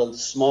lot of the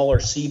smaller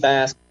sea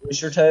bass,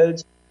 oyster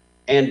toads.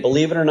 And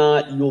believe it or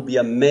not, you'll be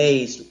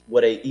amazed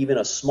what even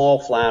a small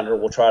flounder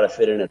will try to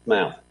fit in its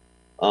mouth.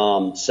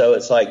 So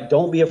it's like,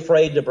 don't be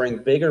afraid to bring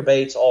bigger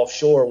baits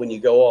offshore when you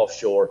go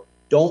offshore.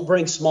 Don't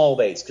bring small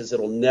baits because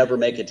it'll never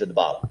make it to the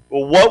bottom.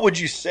 Well, what would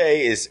you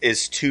say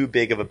is too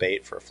big of a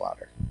bait for a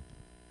flounder?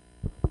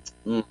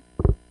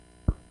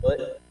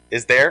 What?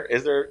 Is there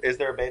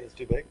a bait that's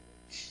too big?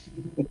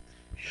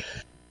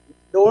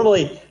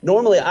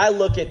 Normally, I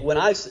look at when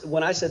I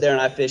sit there and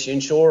I fish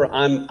inshore,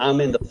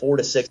 I'm in the 4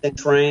 to 6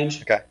 inch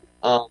range. Okay.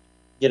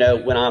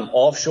 When I'm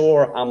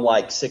offshore, I'm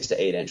like 6 to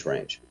 8 inch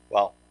range.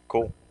 Wow,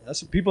 cool.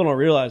 That's what people don't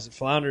realize. That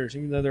flounders,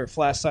 even though they're a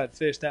flat-sided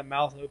fish, that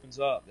mouth opens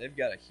up. They've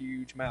got a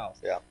huge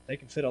mouth. Yeah. They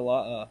can fit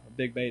a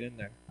big bait in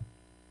there.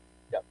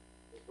 Yep.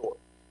 Sure.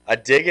 I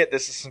dig it.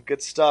 This is some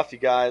good stuff, you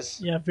guys.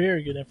 Yeah,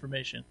 very good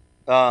information.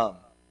 Do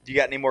you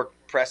got any more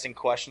pressing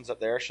questions up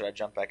there? Or should I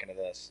jump back into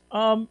this?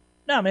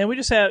 No, man, we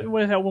had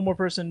one more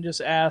person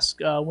just ask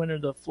when are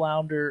the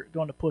flounder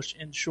going to push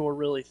inshore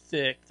really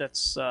thick.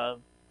 That's kind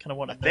of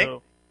what I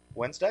know.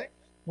 Wednesday.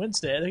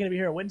 They're going to be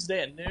here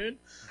Wednesday at noon.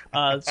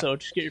 So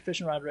just get your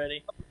fishing rod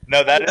ready.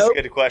 No, that is a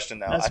good question,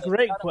 though. That's a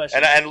great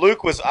question. And Luke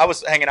I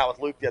was hanging out with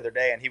Luke the other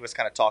day, and he was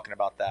kind of talking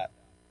about that.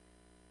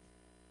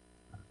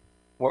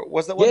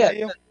 Was that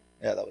you?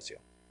 Yeah, that was you.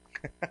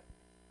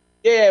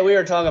 Yeah, we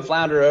were talking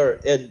flounder.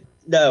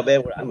 No,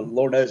 man,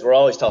 Lord knows we're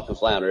always talking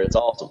flounder. It's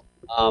awesome.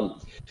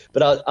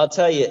 But I'll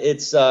tell you,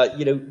 it's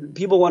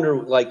people wonder,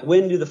 like,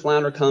 when do the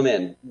flounder come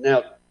in?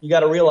 Now you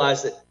got to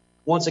realize that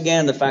once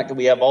again, the fact that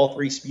we have all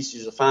 3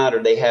 species of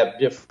flounder, they have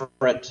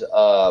different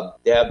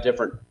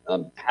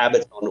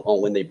habits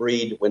on when they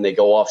breed, when they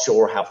go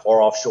offshore, how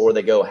far offshore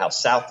they go, how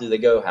south do they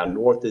go, how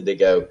north do they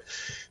go.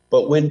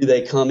 But when do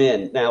they come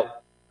in? Now,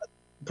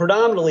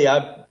 predominantly,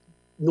 I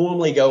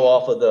normally go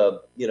off of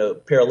the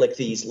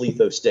Paralichthes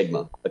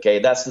lithostigma. Okay,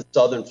 that's the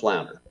southern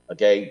flounder.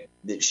 Okay,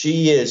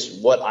 she is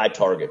what I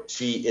target.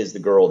 She is the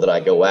girl that I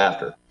go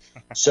after.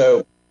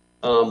 So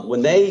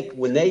when they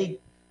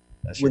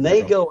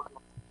go,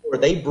 or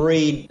they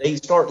breed, they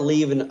start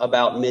leaving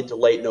about mid to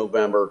late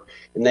November,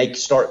 and they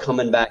start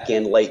coming back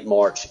in late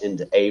March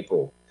into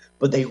April.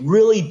 But they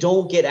really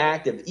don't get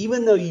active,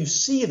 even though you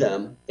see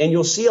them, and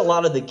you'll see a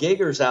lot of the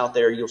giggers out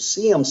there. You'll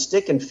see them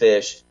sticking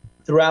fish,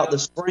 throughout the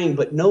spring,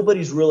 but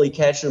nobody's really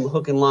catching them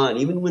hook and line,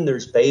 even when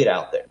there's bait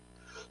out there.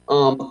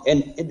 And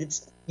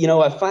it's,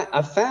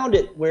 I found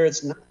it where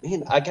it's not,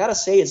 man, I got to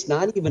say it's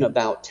not even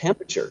about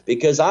temperature,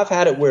 because I've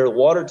had it where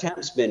water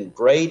temp's been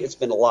great. It's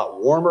been a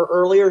lot warmer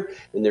earlier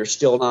and they're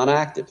still not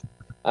active.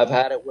 I've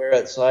had it where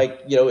it's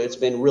like, it's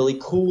been really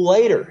cool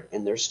later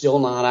and they're still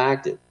not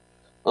active.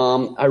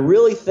 I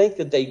really think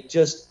that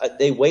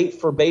they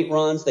wait for bait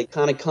runs. They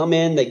kind of come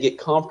in, they get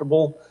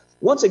comfortable.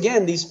 Once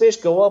again, these fish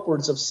go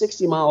upwards of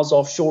 60 miles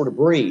offshore to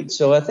breed.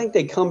 So I think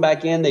they come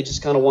back in, they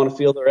just kind of want to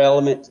feel their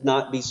element,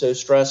 not be so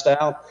stressed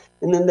out,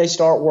 and then they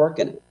start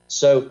working it.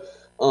 So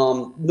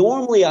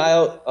normally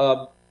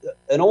an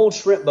old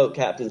shrimp boat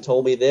captain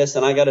told me this,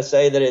 and I got to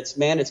say that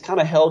it's kind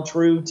of held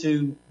true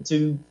to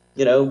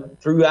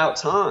throughout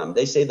time.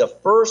 They say the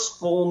first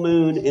full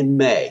moon in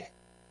May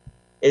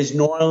is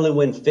normally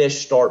when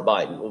fish start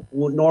biting,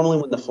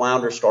 normally when the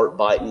flounders start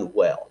biting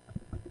well.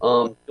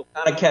 You'll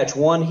kind of catch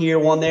one here,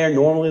 one there.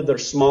 Normally they're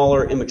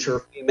smaller, immature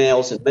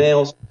females and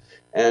males.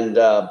 And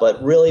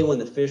but really when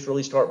the fish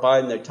really start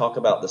biting, they talk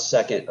about the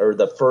second or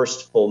the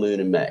first full moon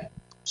in May.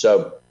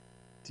 So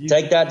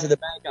take that to the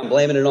bank. I'm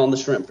blaming it on the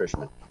shrimp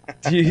fishermen.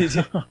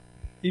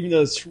 Even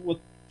though it's what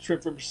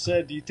shrimp fishermen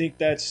said, do you think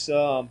that's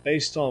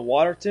based on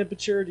water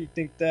temperature? Do you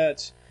think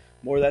that's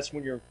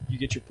when you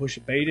get your push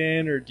of bait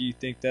in, or do you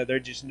think that they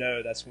just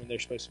know that's when they're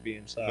supposed to be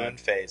inside? Moon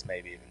phase,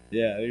 maybe even.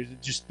 Yeah, there's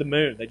just the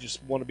moon. They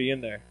just want to be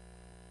in there.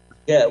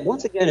 Yeah,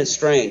 once again, it's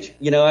strange.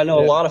 I know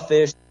a lot of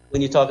fish,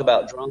 when you talk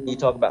about drum, you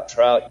talk about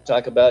trout, you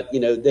talk about,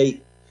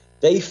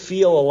 they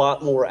feel a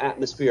lot more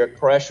atmospheric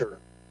pressure,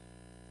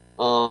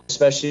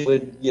 especially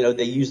when,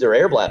 they use their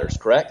air bladders,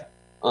 correct?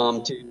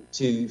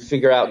 To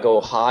figure out, go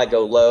high,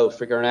 go low,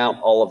 figuring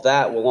out all of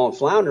that. Well, on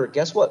flounder,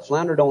 guess what?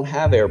 Flounder don't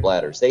have air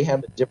bladders. They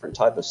have a different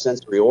type of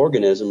sensory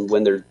organism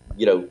when they're,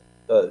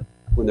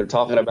 when they're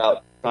talking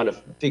about trying to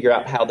figure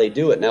out how they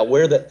do it. Now,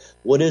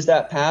 what is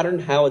that pattern,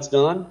 how it's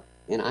done?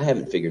 And I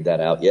haven't figured that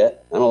out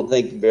yet. I don't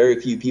think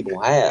very few people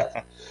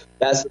have.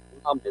 That's the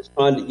problem. Is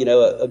trying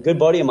to, a good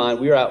buddy of mine,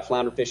 we were out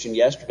flounder fishing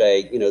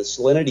yesterday. The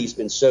salinity's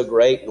been so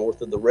great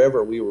north of the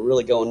river. We were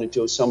really going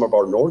into some of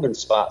our northern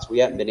spots we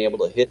haven't been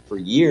able to hit for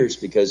years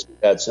because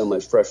we've had so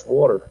much fresh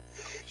water.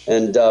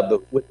 And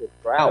but with the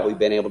drought, we've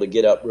been able to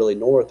get up really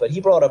north. But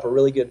he brought up a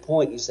really good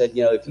point. He said,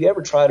 if you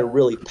ever try to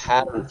really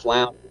pattern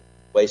flounder,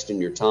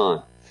 wasting your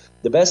time.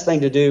 The best thing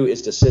to do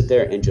is to sit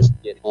there and just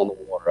get on the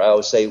water. I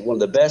always say one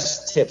of the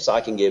best tips I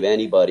can give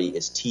anybody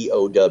is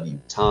TOW,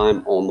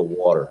 time on the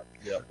water.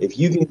 Yeah. If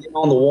you can get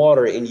on the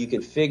water and you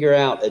can figure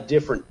out a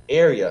different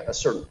area, a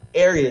certain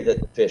area that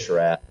the fish are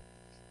at,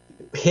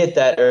 hit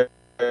that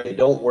area.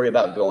 Don't worry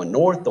about going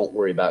north. Don't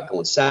worry about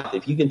going south.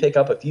 If you can pick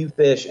up a few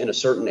fish in a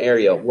certain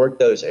area, work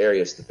those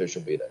areas, the fish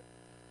will be there.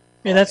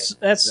 Yeah,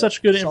 that's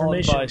such good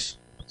information. Advice.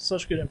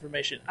 Such good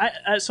information.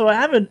 So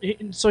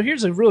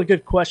here's a really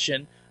good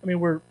question. I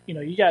mean,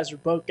 you guys are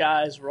boat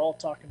guys. We're all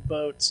talking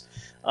boats,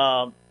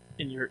 and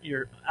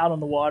you're out on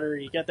the water.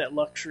 You got that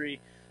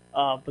luxury,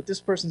 but this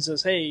person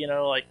says, "Hey,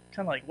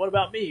 what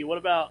about me? What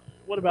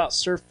about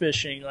surf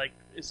fishing? Like,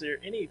 is there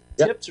any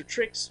tips or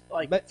tricks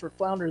for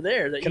flounder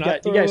there that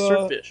you guys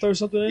surf fish?" Throw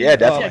something in? Yeah,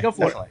 definitely. Yeah, go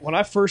for it. When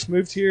I first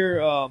moved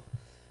here,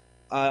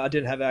 I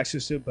didn't have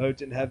access to a boat.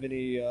 Didn't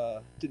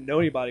know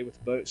anybody with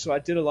a boat, so I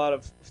did a lot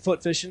of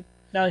foot fishing.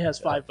 Now he has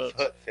 5 boats.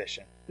 Foot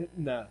fishing.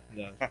 No.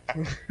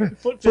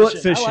 Foot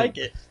fishing. I like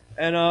it.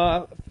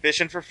 And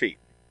fishing for feet.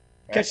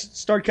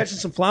 Start catching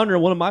some flounder.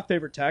 One of my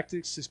favorite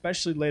tactics,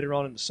 especially later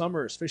on in the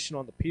summer, is fishing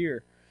on the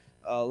pier.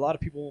 A lot of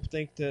people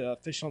think that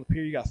fishing on the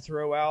pier you got to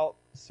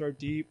throw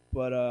deep,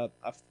 but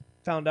I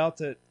found out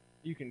that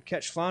you can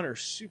catch flounder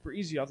super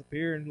easy off the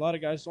pier, and a lot of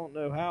guys don't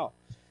know how.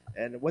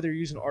 And whether you're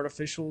using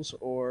artificials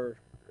or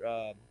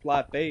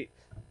live bait,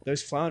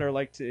 those flounder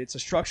it's a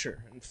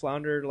structure, and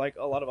flounder, like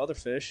a lot of other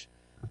fish,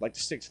 like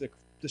to stick to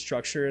the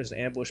structure as an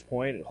ambush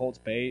point. It holds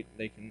bait.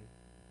 They can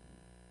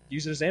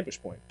use it as an ambush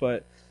point.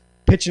 But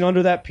pitching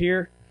under that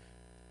pier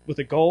with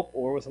a gulp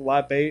or with a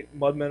live bait,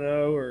 mud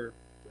minnow, or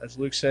as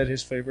Luke said,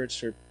 his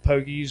favorites are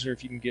pogies, or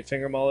if you can get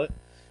finger mullet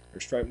or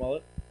striped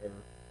mullet or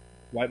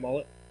white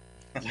mullet.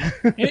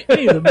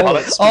 Any of the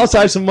mullets. All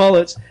types of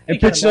mullets,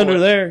 and pitching under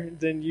there,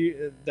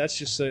 then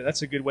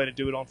that's a good way to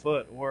do it on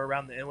foot or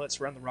around the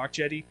inlets, around the rock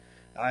jetty.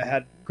 I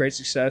had great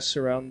success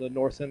around the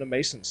north end of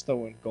Masons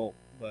throwing gulp,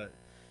 but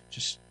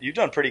you've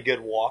done pretty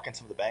good walking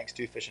some of the banks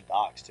too, fishing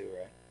docks too,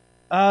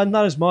 right?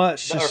 Not as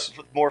much.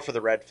 More for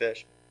the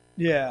redfish.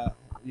 Yeah.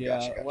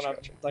 Gotcha.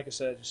 Like I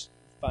said, just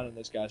finding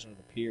those guys under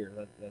the pier.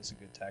 That's a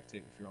good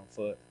tactic if you're on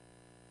foot.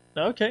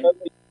 Okay.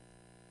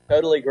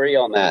 Totally agree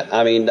on that.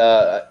 I mean,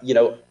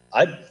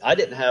 I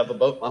didn't have a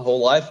boat my whole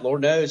life.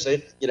 Lord knows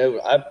it.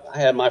 I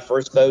had my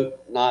first boat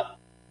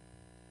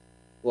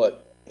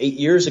 8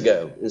 years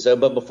ago, and so.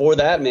 But before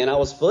that, man, I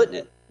was footing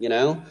it.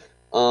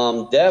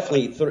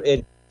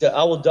 Definitely.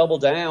 I will double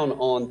down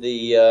on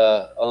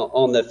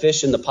the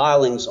fish in the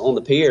pilings on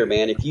the pier,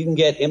 man. If you can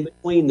get in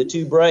between the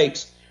two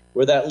breaks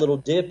where that little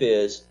dip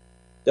is,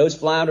 those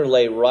flounder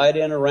lay right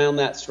in around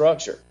that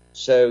structure.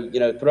 So,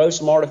 throw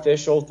some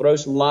artificial, throw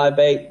some live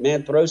bait,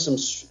 man, throw some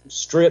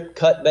strip,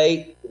 cut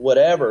bait,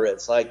 whatever.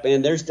 It's like,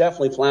 man, there's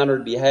definitely flounder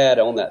to be had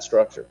on that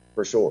structure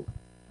for sure.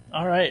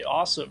 All right,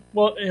 awesome.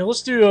 Well,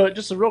 let's do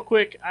just a real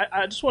quick.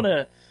 I just want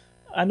to.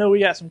 I know we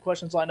got some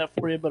questions lined up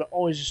for you, but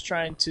always just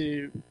trying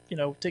to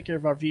take care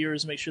of our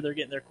viewers, make sure they're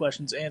getting their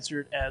questions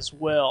answered as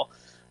well.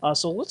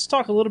 So let's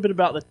talk a little bit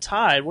about the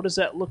tide. What does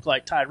that look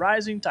like? Tide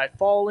rising, tide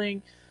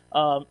falling.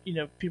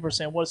 People are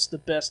saying, what's the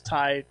best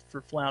tide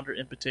for flounder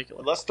in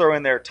particular? Let's throw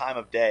in there time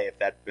of day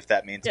if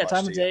that means much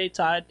time to of you. day,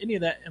 tide, any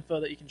of that info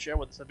that you can share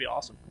with us, that'd be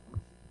awesome.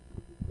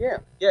 Yeah,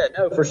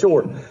 no, for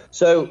sure.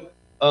 So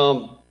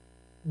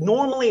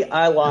normally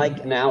I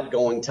like an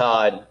outgoing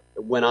tide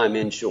when I'm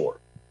inshore.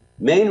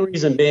 Main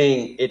reason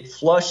being it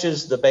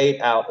flushes the bait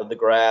out of the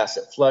grass.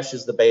 It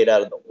flushes the bait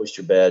out of the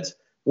oyster beds.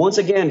 Once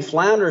again,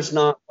 flounder's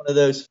not one of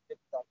those fish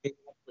that can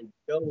actually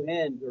go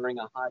in during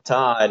a high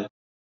tide.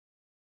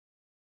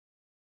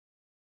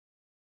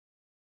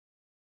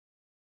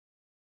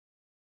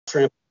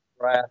 Shrimp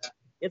grass.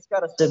 It's got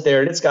to sit there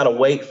and it's got to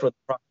wait for the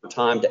proper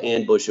time to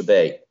ambush a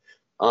bait.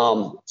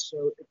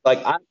 So,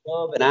 I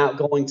love an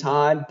outgoing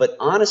tide, but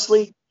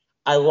honestly,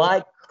 I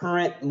like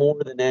current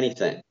more than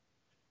anything.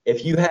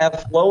 If you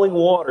have flowing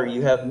water,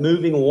 you have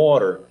moving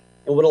water.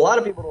 And what a lot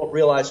of people don't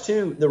realize,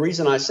 too, the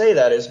reason I say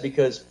that is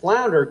because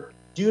flounder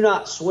do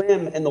not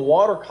swim in the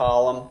water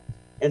column,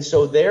 and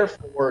so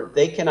therefore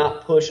they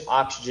cannot push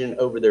oxygen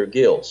over their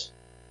gills.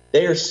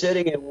 They are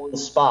sitting in one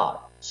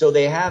spot. So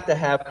they have to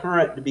have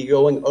current to be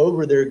going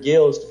over their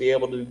gills to be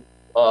able to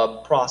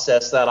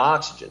process that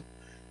oxygen.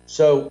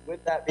 So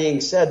with that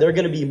being said, they're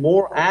going to be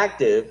more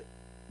active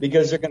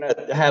because they're going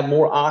to have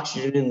more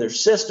oxygen in their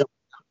system.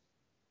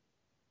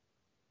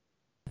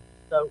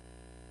 So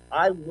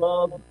I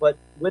love, but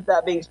with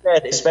that being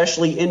said,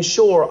 especially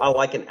inshore, I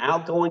like an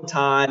outgoing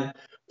tide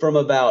from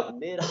about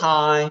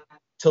mid-high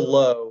to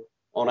low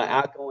on an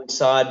outgoing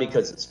side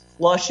because it's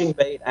flushing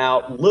bait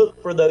out.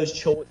 Look for those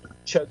choke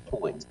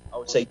points. I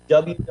would say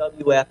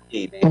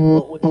WWFD, man.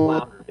 What would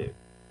flounder do?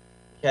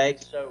 Okay,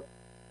 so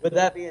with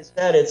that being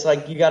said, it's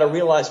like you got to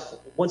realize,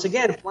 once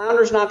again,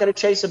 flounder's not going to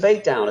chase a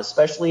bait down,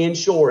 especially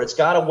inshore. It's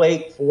got to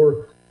wait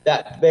for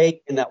that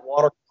bait and that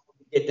water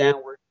to get down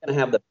where it's going to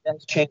have the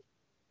best chance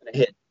to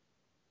hit.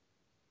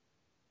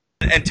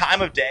 And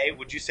time of day,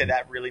 would you say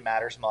that really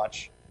matters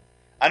much?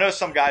 I know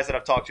some guys that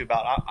I've talked to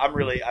about.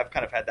 I've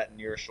kind of had that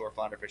near shore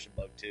flounder fishing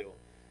bug too,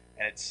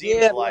 and it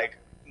seems like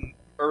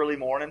early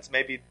mornings,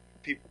 maybe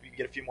you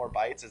get a few more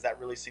bites. Does that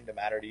really seem to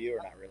matter to you,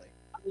 or not really?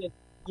 I mean,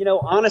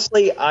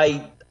 honestly,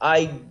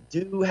 I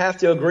do have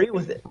to agree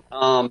with it.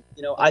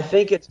 I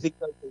think it's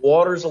because the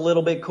water's a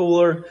little bit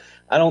cooler.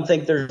 I don't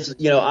think there's,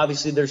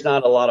 obviously there's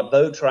not a lot of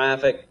boat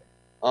traffic.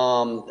 A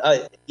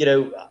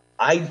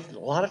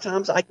lot of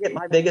times I get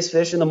my biggest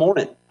fish in the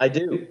morning. I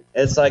do.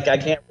 It's like I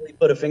can't really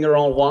put a finger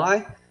on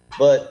why,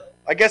 but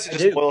I guess it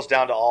just boils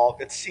down to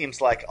it seems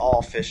like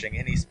all fishing,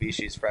 any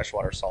species,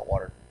 freshwater,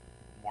 saltwater,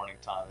 morning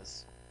time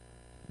is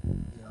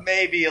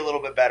maybe a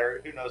little bit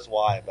better. Who knows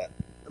why, but.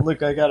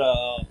 Look, I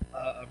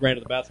ran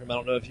to the bathroom. I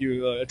don't know if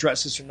you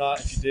addressed this or not.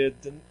 If you did,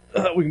 then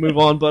we can move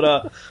on.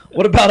 But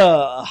what about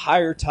a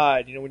higher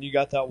tide? When you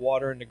got that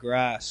water in the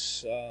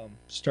grass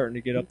starting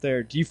to get up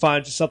there, do you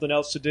find just something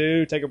else to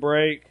do, take a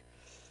break?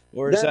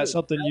 Or is that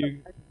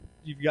something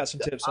you've got some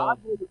tips on?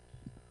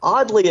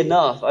 Oddly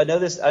enough, I know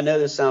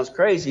this sounds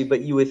crazy,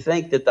 but you would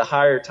think that the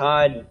higher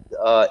tide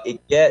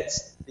it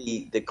gets,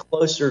 the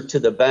closer to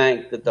the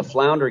bank that the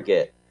flounder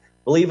get.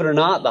 Believe it or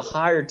not, the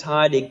higher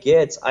tide it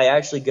gets, I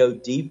actually go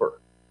deeper.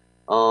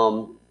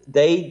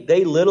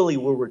 They literally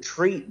will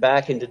retreat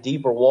back into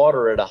deeper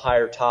water at a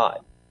higher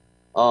tide.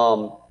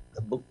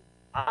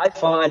 I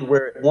find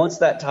where once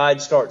that tide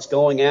starts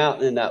going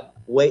out and that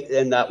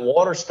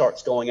water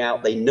starts going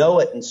out, they know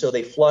it, and so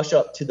they flush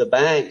up to the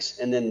banks,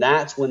 and then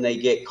that's when they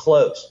get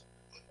close.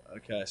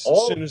 Okay, so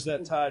as soon as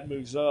that tide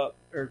moves up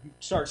or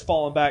starts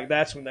falling back,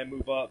 that's when they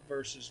move up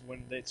versus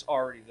when it's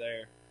already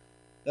there.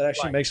 That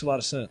actually makes a lot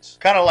of sense.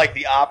 Kind of like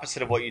the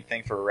opposite of what you'd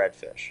think for a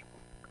redfish.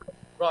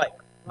 Right.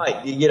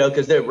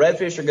 Because the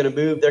redfish are going to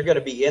move. They're going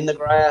to be in the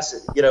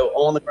grass,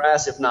 on the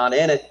grass, if not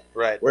in it.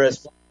 Right.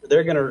 Whereas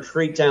they're going to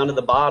retreat down to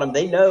the bottom.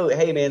 They know,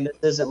 hey, man, this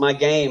isn't my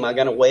game. I'm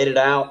going to wait it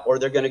out, or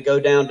they're going to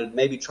go down to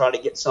maybe try to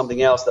get something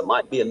else that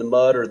might be in the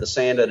mud or the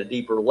sand at a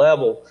deeper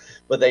level.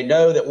 But they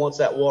know that once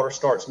that water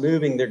starts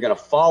moving, they're going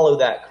to follow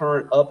that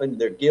current up into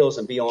their gills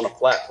and be on a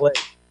flat plate.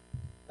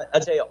 I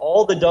tell you,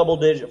 all the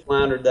double-digit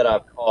flounder that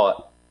I've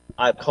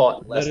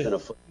caught less than a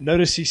foot.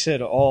 Notice he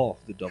said all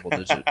the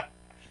double-digit.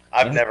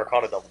 I've never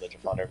caught a double-digit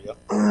flounder, have you?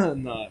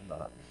 No, I'm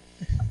not.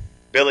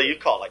 Billy, you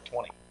caught like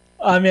 20.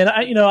 I mean,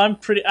 I'm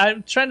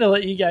trying to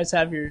let you guys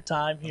have your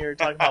time here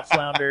talking about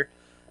flounder.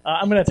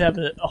 I'm gonna have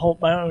to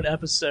have my own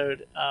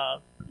episode.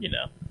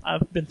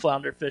 I've been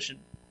flounder fishing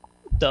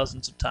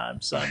dozens of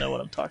times, so I know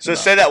what I'm talking about.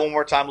 So say that one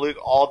more time, Luke.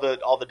 All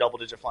the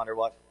double-digit flounder.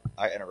 What?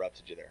 I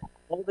interrupted you there.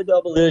 All the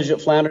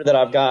double-digit flounder that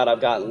I've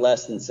got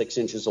less than 6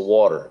 inches of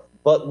water.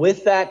 But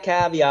with that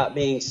caveat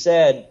being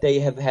said, they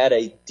have had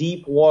a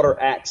deep water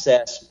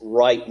access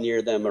right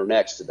near them or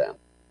next to them.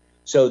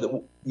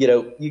 So,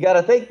 you got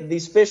to think that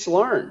these fish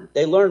learn.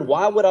 They learn,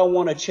 why would I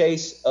want to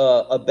chase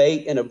a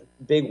bait in a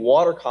big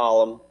water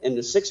column, in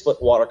the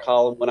 6-foot water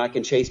column, when I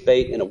can chase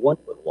bait in a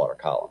 1-foot water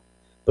column?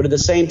 But at the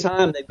same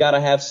time, they've got to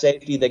have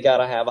safety, they got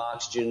to have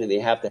oxygen, and they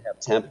have to have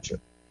temperature.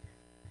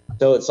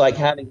 So it's like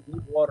having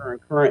deep water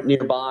and current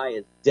nearby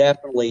is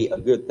definitely a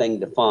good thing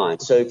to find.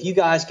 So if you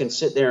guys can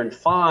sit there and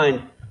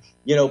find,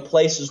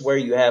 places where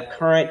you have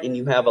current and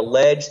you have a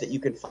ledge that you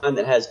can find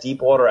that has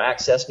deep water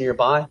access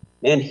nearby,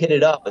 and hit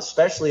it up,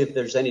 especially if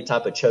there's any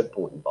type of choke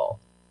point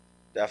involved.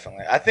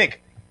 Definitely. I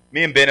think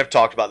me and Ben have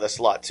talked about this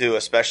a lot too,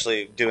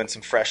 especially doing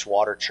some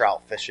freshwater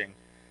trout fishing.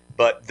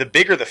 But the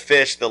bigger the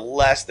fish, the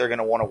less they're going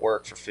to want to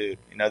work for food.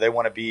 They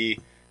want to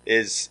eat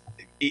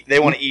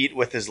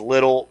with as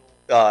little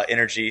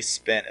energy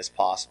spent as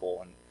possible,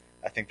 and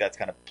I think that's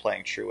kind of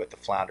playing true with the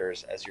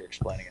flounders as you're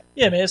explaining it.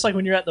 Yeah, man, it's like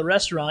when you're at the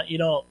restaurant, you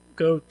don't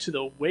go to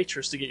the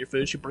waitress to get your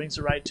food; she brings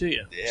it right to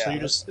you. Yeah, so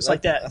it's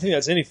like that. I think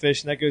that's any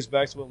fish, and that goes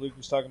back to what Luke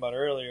was talking about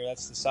earlier.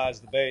 That's the size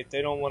of the bait.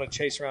 They don't want to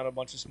chase around a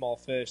bunch of small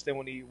fish. They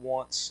want to eat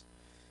once.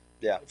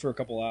 Yeah. For a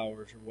couple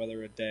hours, or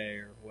whether a day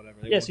or whatever.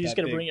 So you just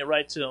got to bring it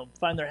right to them.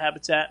 Find their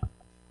habitat,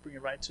 bring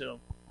it right to them.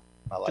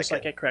 I like just it.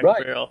 Like at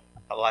Cracker Barrel.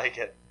 I like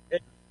it.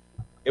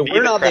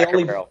 We're not the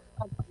only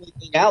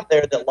thing out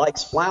there that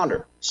likes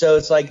flounder. So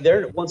it's like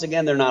they're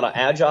not an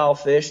agile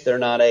fish. They're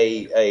not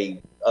a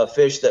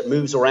fish that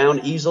moves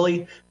around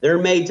easily. They're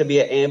made to be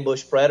an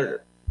ambush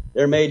predator.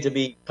 They're made to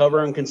be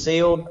covered and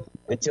concealed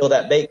until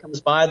that bait comes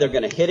by. They're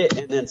going to hit it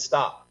and then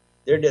stop.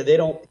 They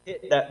don't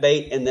hit that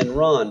bait and then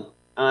run.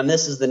 And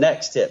this is the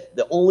next tip.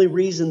 The only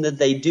reason that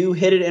they do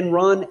hit it and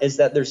run is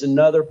that there's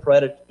another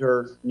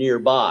predator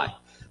nearby.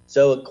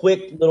 So a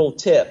quick little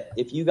tip.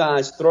 If you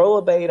guys throw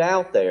a bait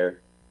out there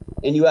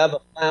and you have a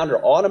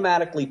flounder,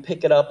 automatically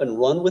pick it up and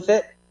run with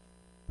it.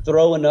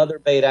 Throw another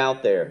bait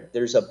out there.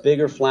 There's a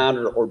bigger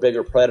flounder or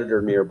bigger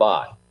predator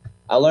nearby.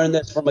 I learned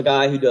this from a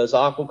guy who does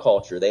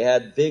aquaculture. They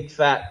had big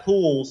fat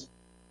pools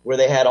where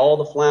they had all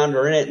the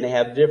flounder in it, and they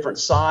have different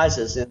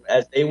sizes. And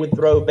as they would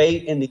throw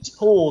bait in these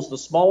pools, the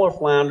smaller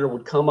flounder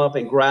would come up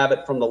and grab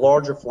it from the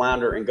larger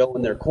flounder and go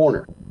in their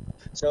corner.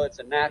 So it's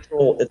a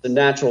natural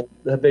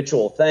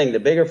habitual thing. The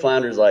bigger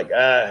flounder is like,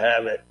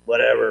 have it,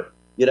 whatever,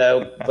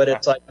 But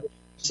it's like you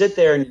sit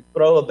there and you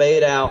throw a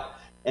bait out,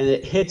 and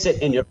it hits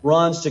it and it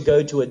runs to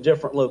go to a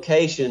different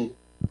location.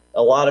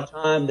 A lot of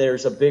time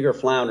there's a bigger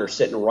flounder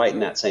sitting right in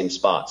that same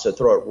spot. So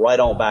throw it right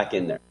on back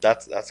in there.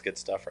 That's good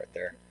stuff right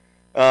there.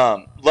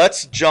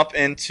 Let's jump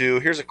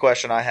into, here's a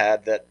question I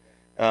had that,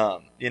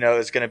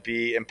 is going to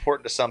be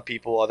important to some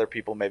people, other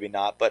people maybe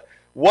not. But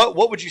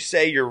what would you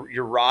say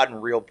your rod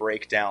and reel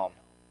breakdown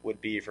would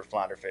be for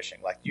flounder fishing?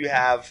 Like, you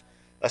have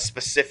a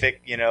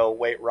specific,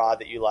 weight rod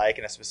that you like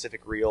and a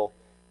specific reel.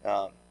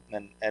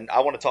 And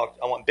I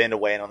want Ben to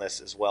weigh in on this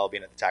as well,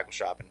 being at the tackle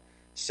shop and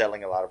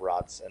selling a lot of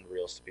rods and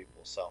reels to people.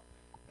 So,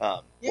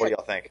 What do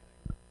y'all think?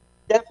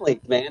 Definitely,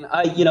 man.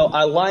 I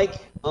like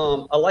a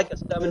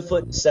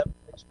 7-foot 7-6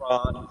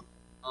 rod.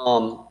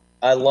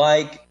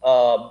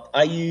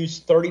 I use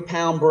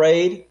 30-pound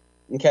braid.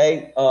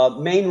 Okay.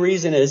 Main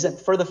reason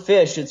isn't for the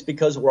fish. It's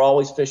because we're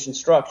always fishing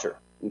structure.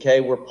 Okay.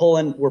 We're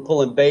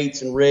pulling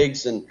baits and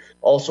rigs and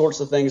all sorts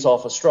of things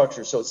off of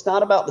structure. So it's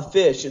not about the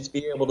fish. It's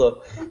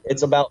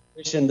about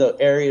fishing the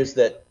areas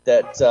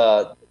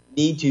that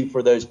need to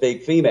for those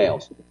big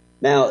females.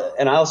 Now,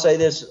 and I'll say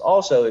this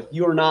also, if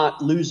you're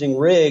not losing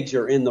rigs,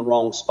 you're in the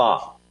wrong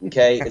spot.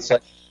 Okay. It's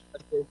like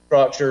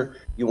structure.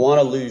 You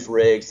want to lose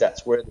rigs.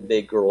 That's where the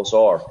big girls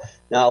are.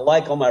 Now,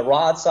 like on my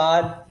rod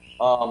side,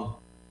 I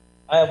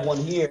have one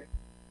here.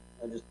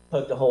 I just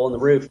poked a hole in the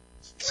roof.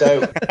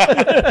 So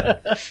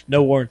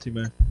no warranty,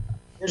 man.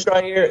 This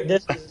right here,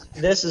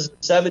 this is a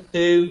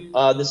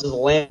 7.2. This is a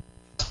land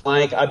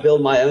plank. I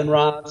build my own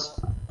rods,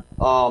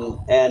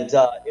 and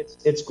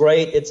it's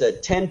great. It's a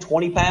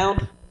 10-20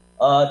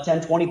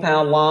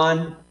 pound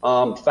line,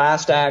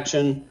 fast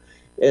action.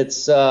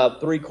 It's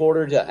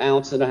 3/4 to 1.5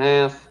 ounces.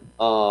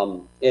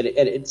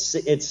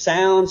 It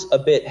sounds a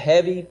bit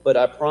heavy, but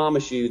I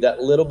promise you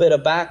that little bit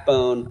of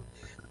backbone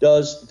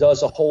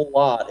does a whole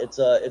lot. It's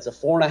a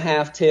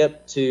 4.5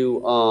 tip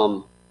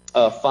to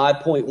a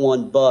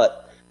 5.1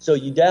 butt. So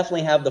you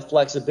definitely have the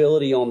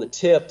flexibility on the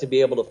tip to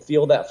be able to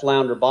feel that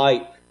flounder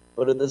bite,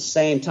 but at the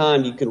same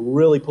time you can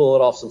really pull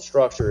it off some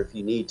structure if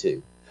you need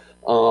to.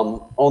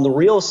 On the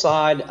reel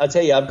side, I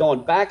tell you, I've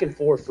gone back and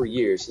forth for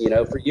years.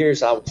 For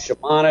years I was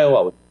Shimano,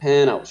 I was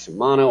Penn, I was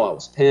Shimano, I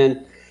was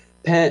Penn.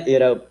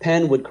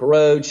 Penn would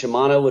corrode,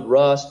 Shimano would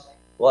rust.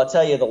 Well, I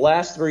tell you, the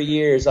last 3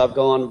 years I've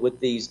gone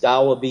with these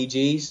Daiwa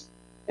BGs,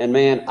 and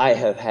man, I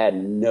have had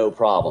no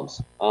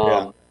problems.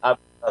 I've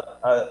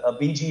a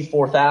BG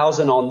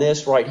 4000 on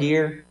this right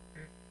here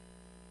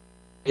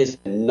is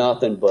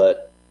nothing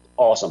but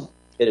awesome.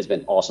 It has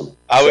been awesome.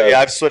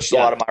 I've switched a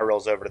lot of my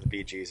reels over to the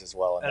BGs as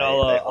well. And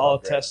I'll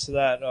attest to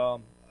that.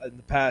 in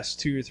the past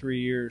 2 or 3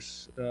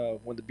 years,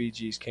 when the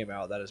BGs came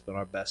out, that has been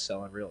our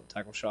best-selling reel at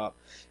Tackle Shop.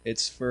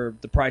 It's for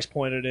the price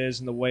point it is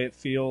and the way it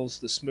feels,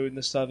 the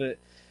smoothness of it.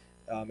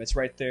 It's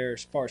right there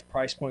as far as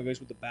price point goes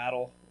with the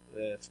Battle,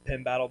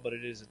 Penn Battle, but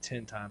it is a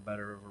 10 times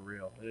better of a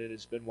reel. It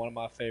has been one of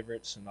my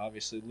favorites, and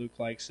obviously Luke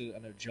likes it. I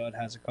know Judd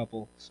has a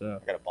couple, so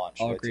I got a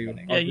bunch. I'll Way agree too with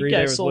many. Yeah, I'll you agree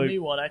there guys with sold Luke. me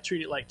one. I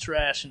treat it like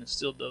trash, and it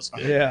still does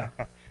good. Yeah.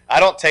 I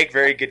don't take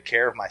very good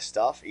care of my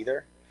stuff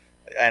either,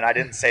 and I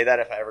didn't say that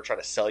if I ever try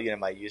to sell you in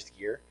my used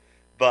gear,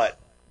 but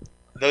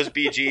those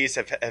BGs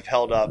have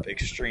held up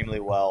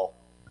extremely well.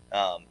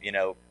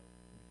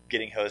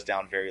 Getting hosed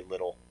down very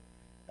little.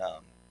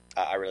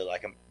 I really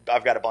like them.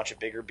 I've got a bunch of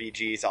bigger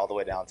BGs all the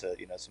way down to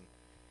some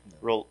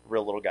real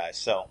little guys.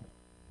 So,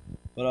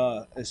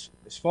 but as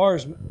far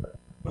as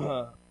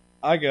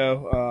I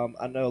go,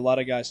 I know a lot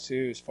of guys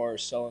too. As far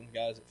as selling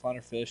guys at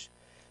Finer Fish,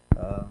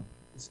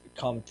 it's a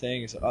common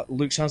thing.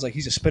 Luke sounds like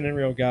he's a spinning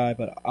reel guy,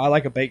 but I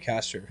like a bait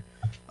caster.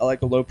 I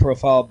like a low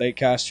profile bait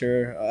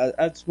caster.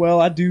 As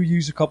well, I do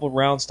use a couple of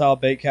round style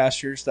bait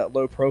casters. That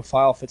low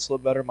profile fits a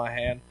little better in my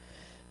hand.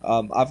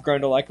 I've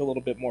grown to like a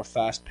little bit more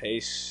fast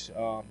pace,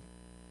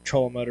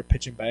 trolling motor,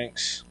 pitching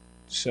banks.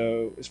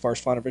 So as far as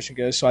finer fishing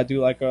goes, so I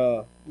do like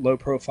a low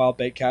profile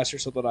bait caster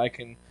so that I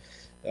can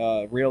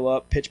reel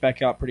up, pitch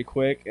back out pretty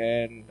quick,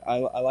 and I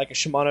like a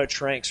Shimano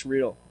Tranx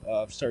reel.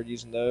 I've started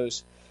using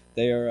those.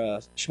 They are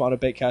a Shimano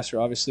bait caster,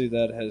 obviously,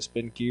 that has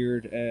been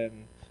geared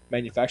and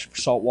manufactured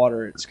for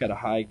saltwater. It's got a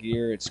high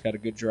gear. It's got a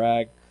good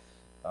drag.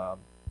 I've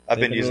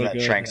been using really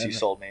that good. Tranx you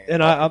sold me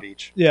and off the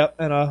beach. Yeah,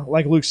 and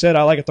like Luke said,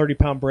 I like a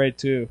 30-pound braid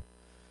too.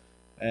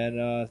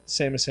 And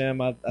same as him,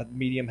 a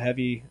medium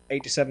heavy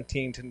 8 to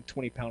 17 to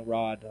 20-pound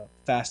rod,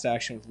 fast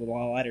action with a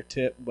little lighter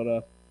tip, but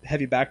a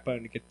heavy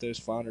backbone to get those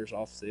flounders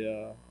off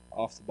the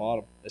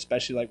bottom.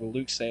 Especially like what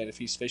Luke's saying, if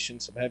he's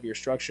fishing some heavier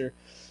structure,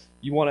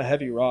 you want a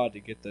heavy rod to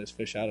get those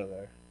fish out of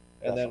there.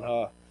 And then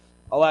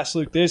I'll ask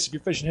Luke this: if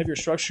you're fishing heavier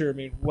structure, I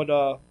mean, what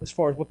as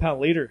far as what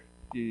pound leader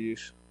do you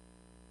use?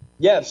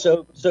 Yeah,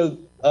 so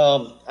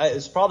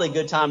it's probably a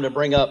good time to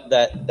bring up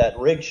that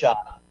rig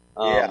shot.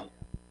 Yeah.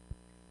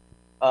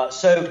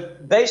 So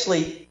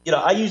basically,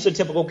 I use a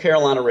typical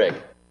Carolina rig.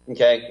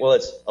 Okay, well,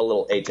 it's a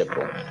little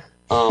atypical.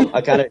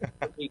 I kind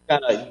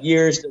of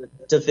years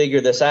to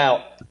figure this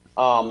out.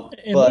 And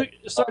But Luke,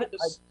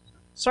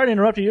 sorry to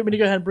interrupt you. You want me to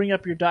go ahead and bring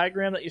up your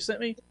diagram that you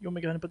sent me? You want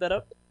me to go ahead and put that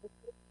up?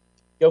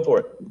 go for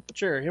it.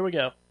 Sure. Here we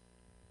go.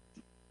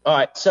 All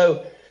right,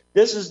 so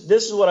this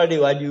is what I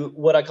do. I do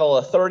what I call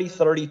a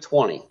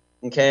 30-30-20.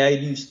 Okay, I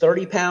use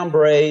 30-pound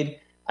braid.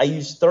 I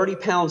use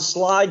 30-pound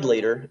slide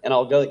leader, and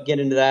I'll get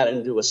into that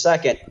in a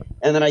second.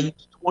 And then I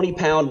use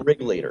 20-pound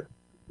rig leader.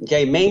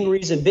 Okay, main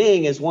reason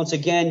being is, once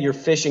again, you're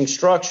fishing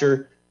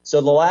structure, so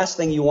the last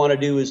thing you want to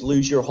do is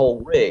lose your whole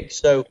rig.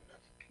 So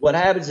what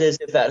happens is,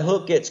 if that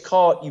hook gets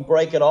caught, you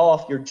break it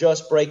off, you're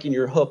just breaking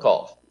your hook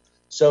off.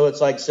 So it's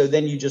like, so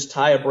then you just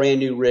tie a brand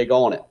new rig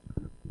on it.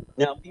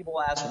 Now,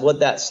 people ask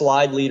what that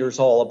slide leader is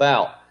all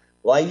about.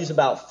 Well, I use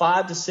about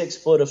 5 to 6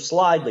 foot of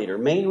slide leader.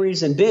 Main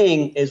reason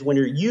being is, when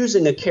you're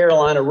using a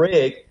Carolina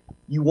rig,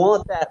 you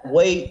want that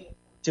weight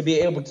to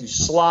be able to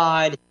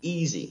slide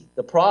easy.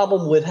 The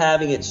problem with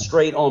having it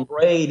straight on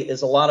braid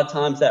is, a lot of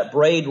times that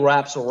braid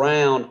wraps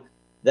around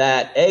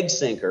that egg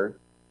sinker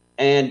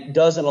and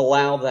doesn't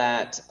allow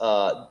that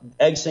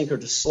egg sinker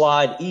to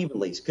slide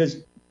evenly. Because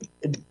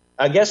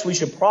I guess we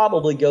should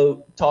probably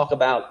go talk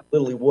about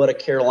literally what a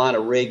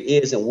Carolina rig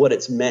is and what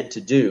it's meant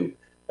to do.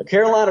 A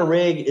Carolina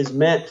rig is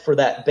meant for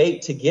that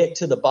bait to get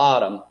to the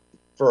bottom,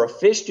 for a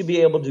fish to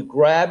be able to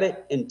grab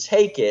it and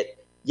take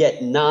it,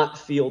 yet not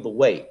feel the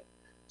weight.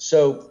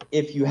 So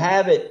if you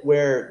have it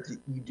where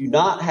you do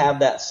not have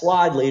that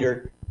slide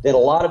leader, then a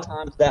lot of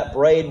times that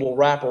braid will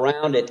wrap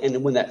around it,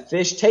 and when that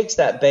fish takes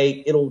that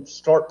bait, it'll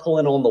start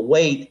pulling on the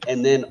weight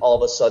and then all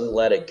of a sudden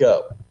let it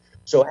go.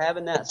 So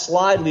having that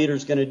slide leader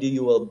is going to do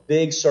you a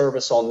big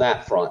service on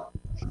that front.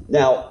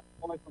 Now,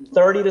 going from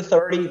 30 to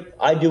 30,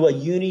 I do a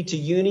uni to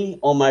uni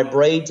on my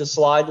braid to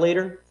slide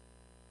leader.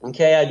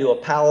 Okay, I do a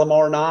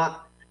Palomar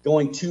knot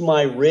going to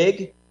my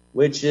rig,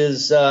 which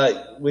is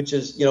a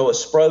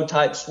Spro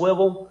type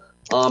swivel,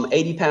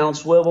 80-pound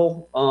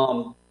swivel.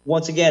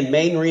 Once again,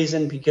 main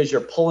reason, because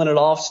you're pulling it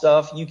off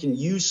stuff. You can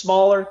use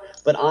smaller,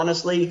 but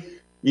honestly,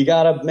 you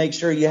got to make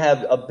sure you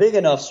have a big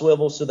enough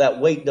swivel so that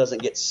weight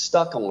doesn't get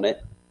stuck on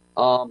it.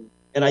 And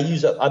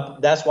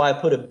that's why I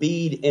put a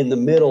bead in the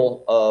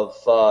middle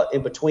of,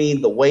 in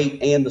between the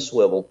weight and the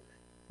swivel.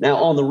 Now,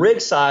 on the rig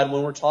side,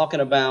 when we're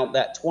talking about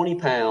that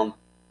 20-pound,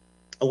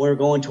 and we're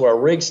going to our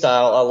rig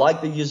style, I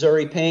like the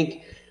Yo-Zuri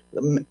pink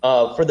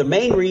for the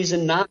main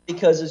reason, not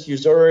because it's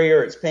Yo-Zuri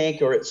or it's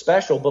pink or it's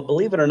special, but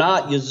believe it or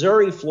not,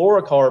 Yo-Zuri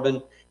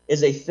fluorocarbon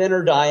is a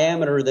thinner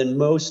diameter than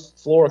most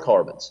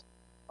fluorocarbons.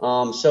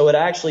 So it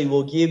actually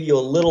will give you a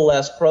little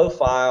less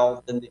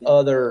profile than the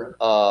other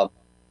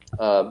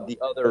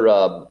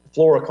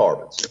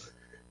fluorocarbons.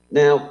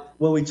 Now,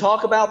 when we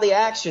talk about the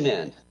action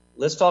end,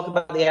 let's talk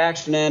about the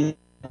action end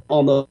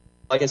on the,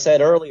 like I said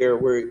earlier,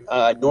 where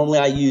normally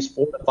I use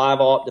 4 to 5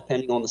 aught,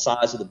 depending on the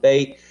size of the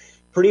bait.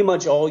 pretty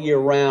much all year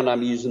round,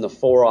 I'm using the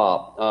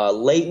 4-op.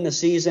 Late in the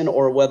season,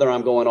 or whether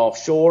I'm going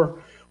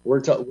offshore, we're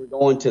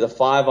going to the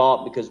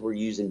 5-op because we're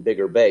using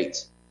bigger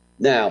baits.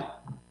 Now,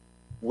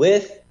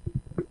 with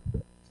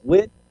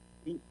the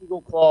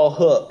Eagle Claw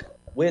hook,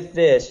 with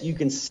this, you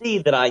can see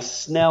that I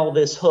snell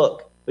this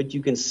hook, but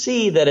you can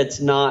see that it's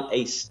not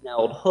a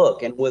snelled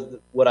hook. And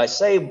what I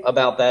say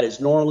about that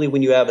is normally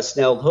when you have a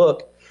snelled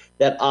hook,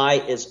 that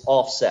eye is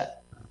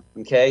offset.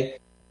 Okay?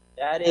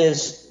 That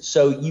is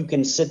so you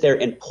can sit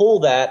there and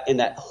pull that,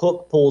 and that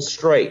hook pulls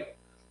straight.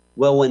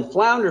 Well, when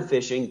flounder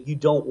fishing, you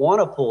don't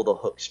want to pull the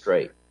hook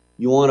straight.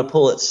 You want to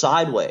pull it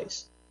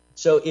sideways.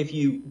 So if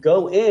you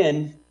go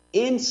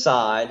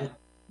inside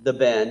the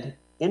bend,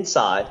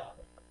 inside,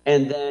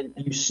 and then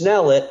you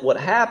snell it, what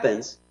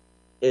happens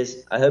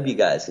is, I hope you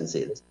guys can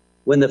see this,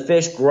 when the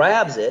fish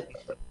grabs it,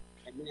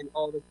 and then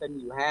all of a sudden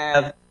you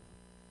have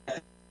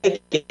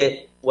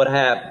it, what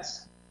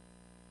happens?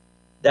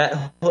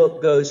 That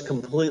hook goes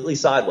completely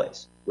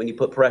sideways when you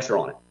put pressure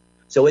on it.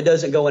 So it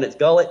doesn't go in its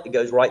gullet, it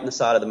goes right in the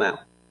side of the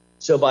mouth.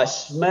 So by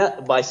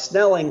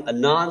snelling a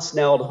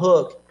non-snelled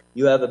hook,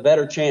 you have a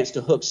better chance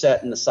to hook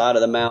set in the side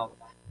of the mouth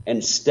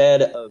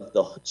instead of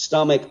the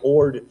stomach,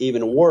 or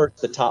even worse,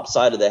 the top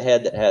side of the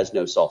head that has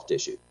no soft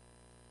tissue.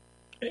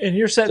 And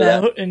you're setting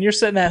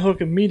that hook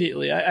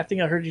immediately. I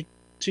think I heard you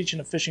teaching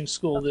a fishing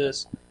school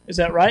this. Is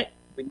that right?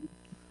 When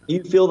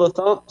you feel the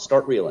thump,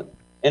 start reeling.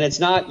 And it's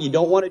not, you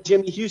don't want to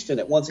Jimmy Houston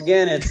it. Once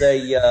again, it's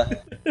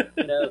a,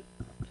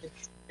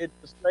 it's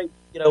a straight,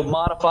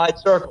 modified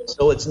circle.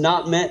 So it's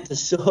not meant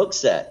to hook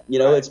set.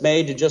 It's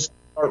made to just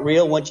start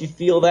reel. Once you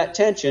feel that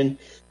tension,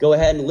 go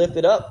ahead and lift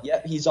it up.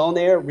 Yep, he's on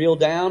there. Reel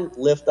down,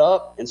 lift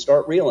up, and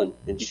start reeling.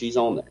 And she's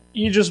on there.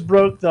 You just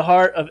broke the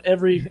heart of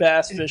every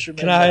bass fisherman.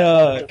 Can I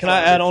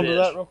add on to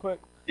that real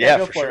quick? Yeah,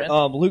 go for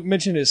sure. Luke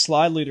mentioned his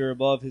slide leader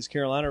above his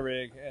Carolina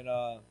rig, and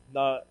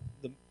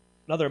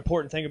another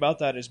important thing about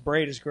that is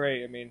braid is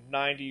great. I mean,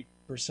 90%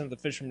 of the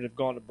fishermen have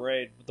gone to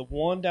braid. But the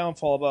one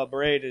downfall about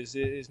braid is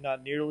it is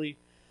not nearly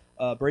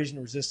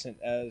abrasion resistant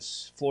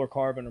as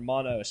fluorocarbon or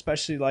mono,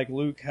 especially like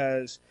Luke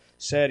has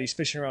said, he's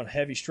fishing around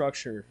heavy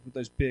structure with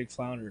those big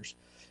flounders.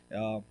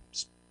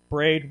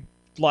 Braid,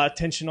 a lot of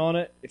tension on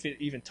it. If it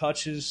even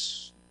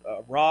touches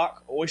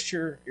rock,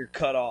 oyster, you're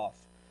cut off.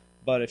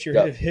 But if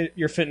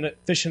you're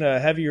fishing a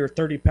heavier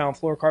 30-pound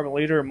fluorocarbon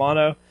leader or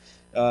mono,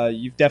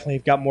 you've definitely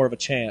got more of a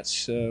chance.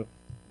 So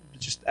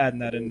just adding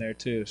that in there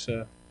too.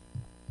 So,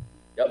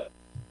 yep.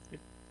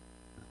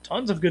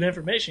 Tons of good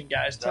information,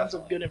 guys. Tons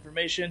of good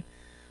information.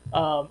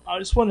 I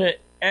just want to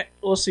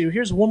let's see.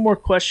 Here's one more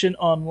question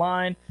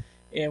online,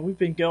 and we've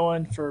been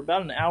going for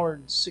about an hour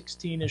and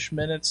 16-ish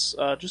minutes.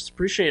 Just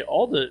appreciate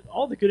all the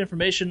good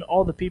information,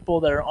 all the people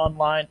that are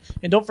online,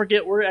 and don't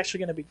forget we're actually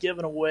going to be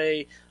giving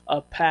away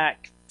a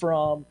pack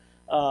from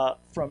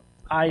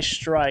Ice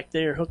Strike.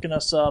 They are hooking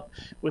us up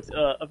with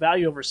a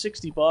value over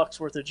 $60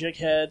 worth of jig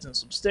heads and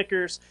some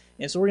stickers,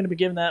 and so we're going to be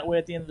giving that away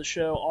at the end of the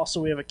show.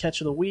 Also, we have a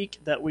catch of the week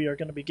that we are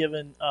going to be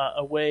giving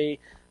away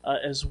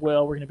as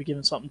well. We're going to be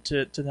giving something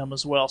to them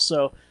as well.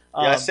 So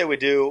I say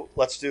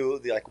let's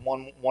do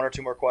one or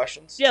two more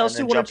questions. Yeah, let's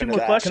do one or two more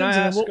questions,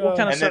 and then we'll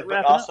kind of start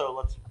wrapping up. Also,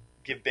 let's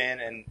give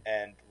Ben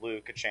and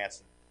Luke a chance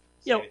to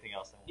say anything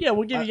else. Yeah,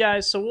 we'll give you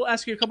guys. So we'll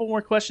ask you a couple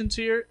more questions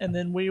here, and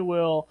then we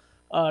will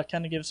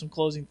kind of give some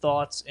closing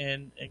thoughts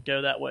and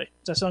go that way.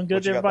 Does that sound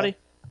good to everybody?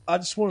 I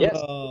just wanted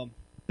to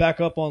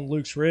back up on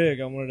Luke's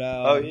rig. I wanted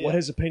to what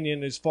his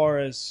opinion as far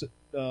as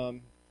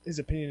his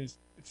opinion is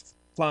if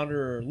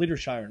flounder or leader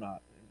shy or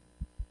not.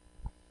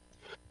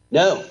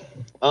 No.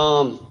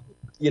 Honestly,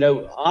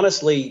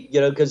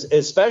 because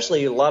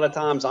especially a lot of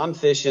times I'm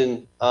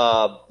fishing,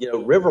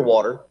 river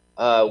water,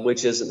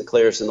 which isn't the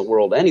clearest in the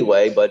world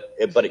anyway, but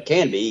it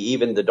can be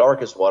even the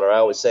darkest water. I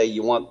always say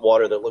you want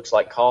water that looks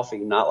like coffee,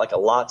 not like a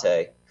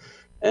latte.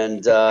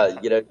 And,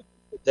 you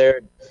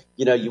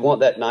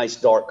want that nice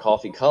dark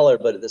coffee color,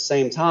 but at the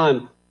same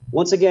time,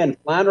 once again,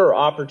 flounder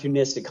are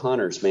opportunistic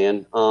hunters,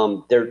 man.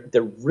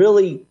 They're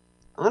really,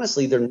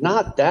 honestly, they're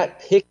not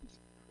that picky.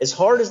 As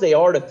hard as they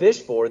are to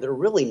fish for, they're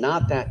really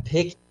not that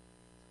picky.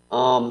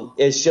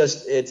 It's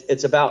just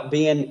it's about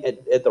being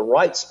at the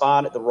right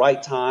spot at the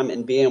right time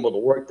and being able to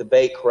work the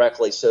bait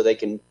correctly so they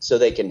can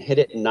hit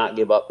it and not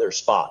give up their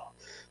spot.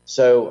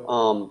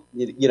 So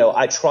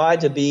I try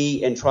to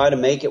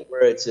make it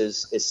where it's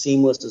as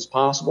seamless as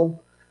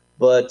possible.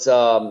 But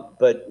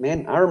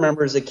man, I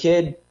remember as a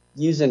kid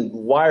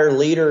using wire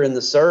leader in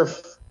the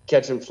surf,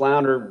 catching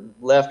flounder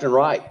left and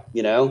right.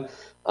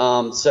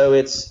 So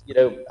it's,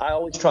 I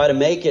always try to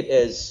make it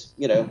as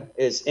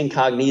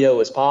incognito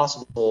as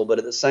possible, but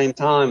at the same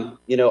time,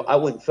 I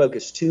wouldn't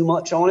focus too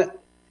much on it.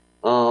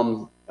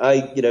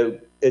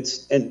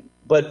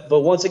 But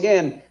once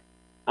again,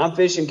 I'm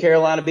fishing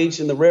Carolina Beach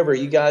in the river.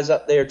 You guys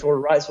up there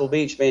toward Wrightsville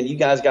Beach, man, you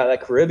guys got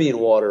that Caribbean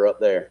water up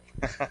there.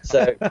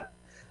 So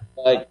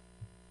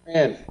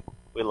man,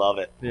 we love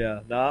it. Yeah,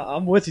 no,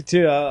 I'm with you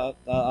too.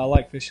 I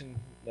like fishing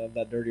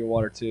that dirty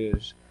water too.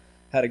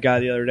 Had a guy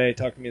the other day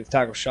talk to me at the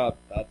tackle shop.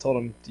 I told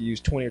him to use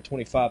 20 or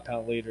 25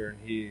 pound leader, and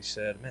he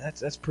said, "Man,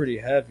 that's pretty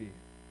heavy."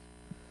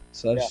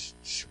 So that's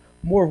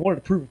more wanted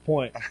to prove a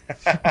point.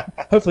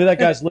 Hopefully that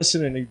guy's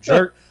listening, you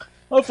jerk.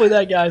 Hopefully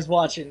that guy's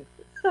watching.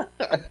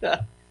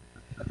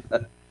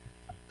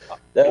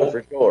 No,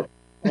 for sure.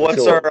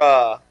 What's Sure.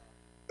 our?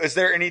 Is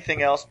there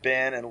anything else,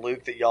 Ben and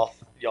Luke, that y'all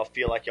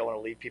feel like y'all want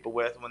to leave people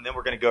with? And then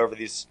we're going to go over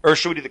these, or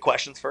should we do the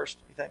questions first?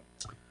 You think?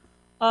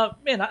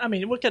 Man, I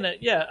mean, what kind of?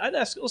 Yeah,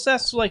 let's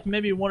ask like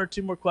maybe one or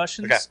two more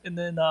questions, Okay. and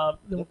then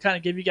we'll kind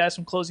of give you guys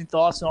some closing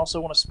thoughts, and also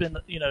want to spend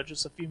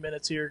just a few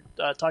minutes here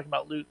talking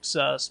about Luke's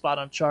spot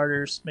on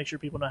charters. Make sure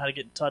people know how to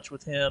get in touch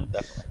with him,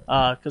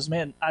 Definitely. because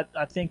man,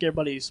 I think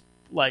everybody's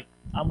like,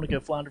 I'm gonna go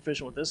flounder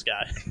fishing with this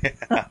guy.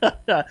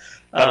 Had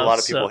a lot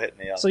of people hitting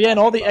me up. So yeah, and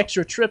all the about-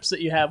 extra trips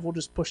that you have, we'll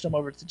just push them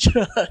over to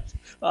Judd.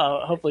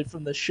 Hopefully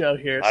from the show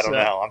here. I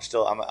don't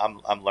So,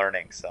 know. I'm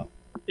learning. So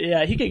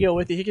Yeah, he could go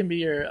with you. He can be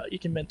you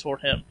can mentor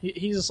him.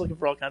 He's just looking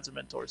for all kinds of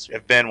mentors here.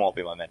 if Ben won't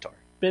be my mentor,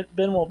 Ben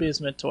won't be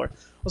his mentor.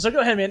 Well, so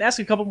go ahead, man. Ask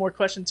a couple more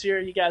questions here.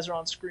 You guys are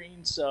on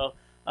screen, so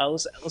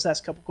let's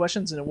ask a couple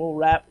questions, and then we'll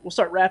wrap. We'll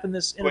start wrapping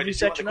this interview wait, do you want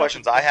section the up.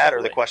 questions I had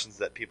or the questions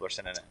that people are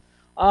sending in?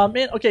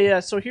 Man, okay, yeah.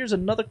 So here's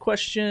another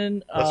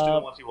question. Let's do the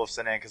ones people have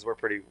sent in because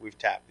we've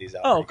tapped these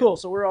out. Oh, pretty cool.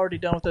 So we're already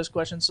done with those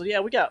questions. So yeah,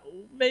 we got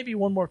maybe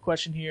one more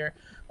question here.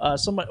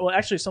 Somebody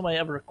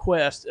have a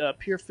request: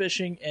 pier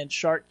fishing and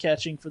shark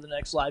catching for the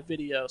next live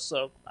video.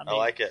 So good. I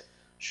like it.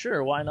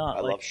 Sure, why not?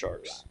 I love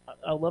sharks.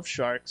 I love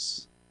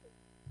sharks.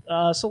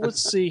 So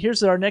let's see.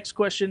 Here's our next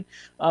question.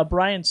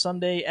 Brian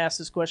Sunday asked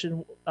this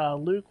question.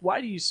 Luke,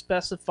 why do you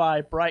specify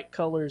bright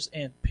colors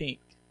and pink?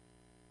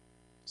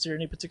 Is there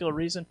any particular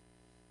reason?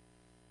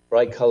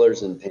 Bright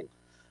colors and pink.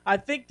 I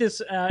think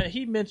this.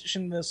 He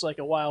mentioned this like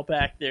a while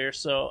back there,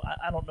 so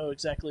I don't know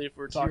exactly if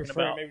we're So you're talking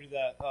referring about. maybe to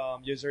that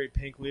Yozuri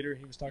pink leader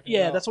he was talking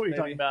about? Yeah, that's what you're maybe?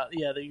 talking about.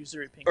 Yeah, the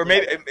user pink. Or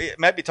maybe it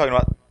might be talking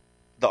about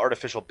the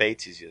artificial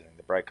baits he's using,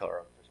 the bright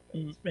color artificial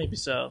baits. Maybe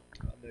so.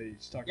 I know he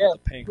was talking Yeah.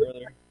 about the pink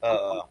earlier.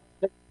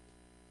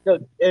 So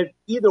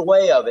either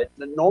way of it,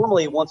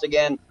 normally, once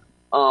again,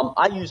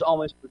 I use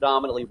almost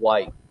predominantly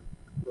white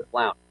for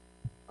flounder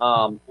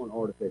on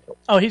artificial.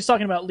 Oh, he's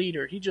talking about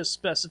leader. He just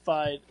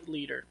specified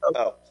leader.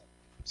 Oh,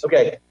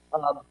 Okay.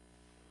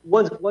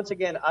 Once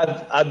again,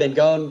 I've been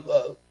going.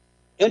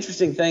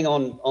 Interesting thing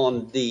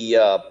on the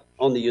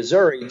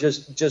Yozuri.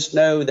 Just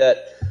know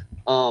that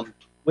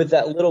with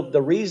that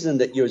the reason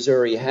that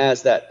Yozuri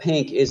has that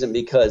pink isn't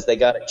because they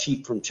got it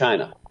cheap from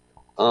China.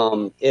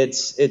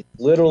 It's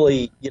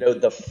literally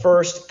the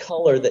first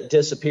color that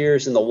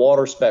disappears in the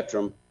water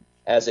spectrum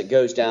as it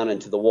goes down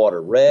into the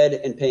water. Red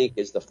and pink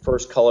is the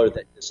first color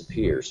that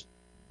disappears.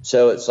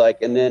 So it's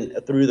like, and then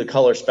through the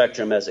color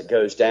spectrum as it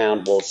goes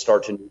down, will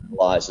start to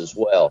neutralize as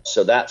well.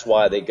 So that's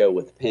why they go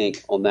with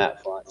pink on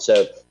that front.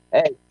 So,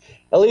 hey,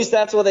 at least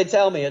that's what they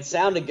tell me. It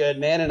sounded good,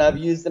 man, and I've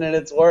used it and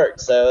it's worked.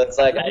 So it's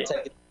like, I'll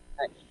take it.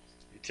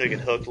 you took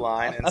it hook,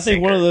 line, and I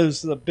think one sinker.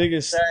 of the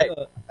biggest Right.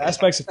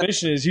 aspects of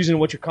fishing is using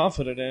what you're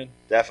confident in.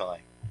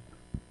 Definitely.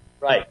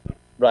 Right,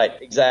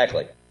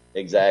 exactly.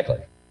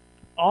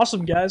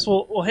 Awesome, guys.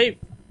 Well, hey,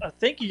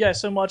 thank you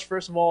guys so much,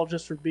 first of all,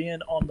 just for being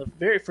on the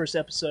very first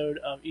episode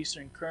of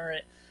Eastern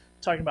Current,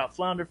 talking about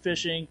flounder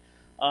fishing.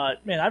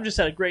 Man, I've just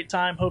had a great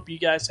time. Hope you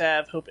guys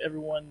have. Hope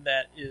everyone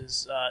that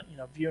is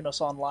viewing us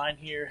online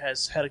here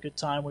has had a good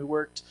time. We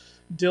worked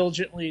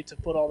diligently to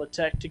put all the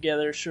tech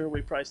together. Sure,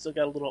 we probably still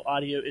got a little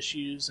audio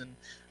issues and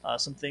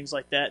some things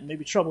like that, and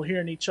maybe trouble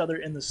hearing each other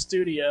in the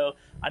studio.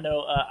 I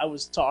know I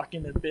was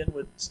talking and Ben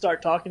would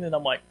start talking, and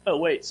I'm like, oh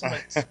wait,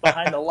 someone's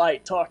behind the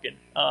light talking.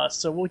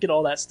 So we'll get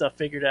all that stuff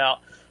figured out.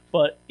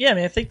 But yeah,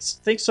 man, thanks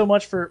so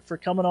much for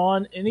coming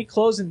on. Any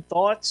closing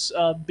thoughts,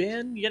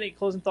 Ben? You got any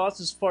closing thoughts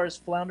as far as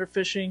flounder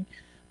fishing?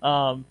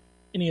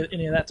 Any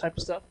of that type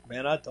of stuff?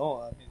 Man, I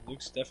don't. I mean,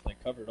 Luke's definitely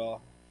covered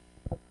all.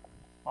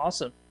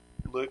 Awesome.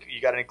 Luke,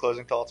 you got any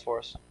closing thoughts for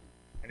us?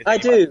 Anything I you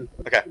do.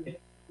 might- Okay.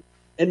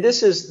 And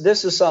this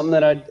is something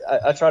that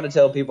I try to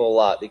tell people a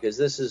lot because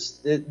this is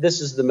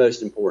the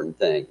most important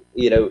thing.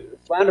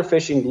 Flounder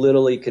fishing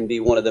literally can be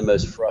one of the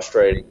most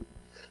frustrating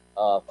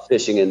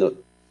fishing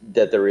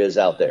that there is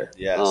out there.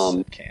 Yes,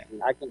 it can.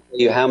 I can tell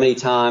you how many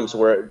times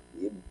where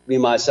me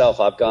myself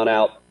I've gone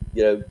out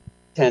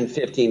 10,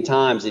 15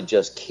 times and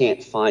just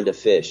can't find a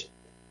fish.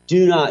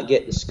 Do not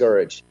get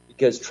discouraged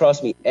because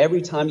trust me,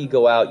 every time you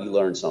go out you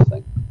learn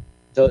something.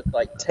 So it's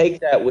like take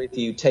that with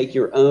you, take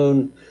your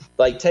own.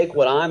 Like, take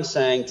what I'm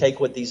saying,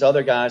 take what these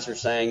other guys are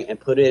saying, and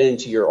put it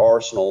into your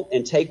arsenal,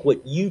 and take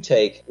what you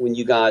take when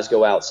you guys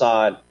go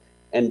outside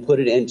and put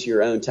it into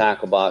your own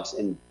tackle box,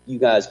 and you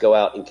guys go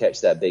out and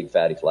catch that big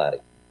fatty flatty,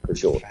 for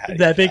sure.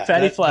 That big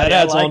fatty flat.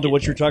 That adds I like on to it.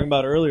 what you were talking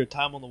about earlier.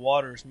 Time on the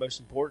water is most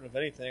important of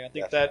anything. I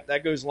think Definitely.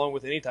 that goes along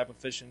with any type of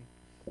fishing.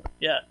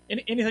 Yeah,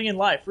 anything in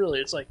life,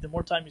 really. It's like the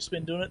more time you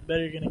spend doing it, the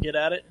better you're going to get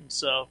at it. And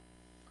so,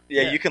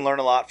 Yeah, you can learn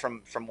a lot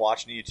from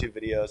watching YouTube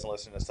videos and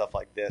listening to stuff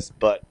like this,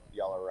 but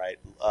y'all are right.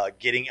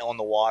 Getting on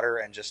the water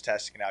and just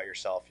testing it out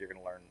yourself, you're going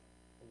to learn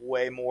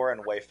way more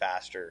and way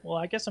faster. well,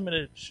 I guess I'm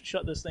going to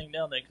shut this thing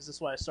down then because that's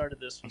why I started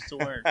this, was to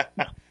learn.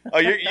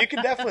 You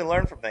can definitely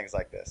learn from things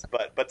like this,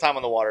 but time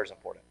on the water is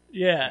important.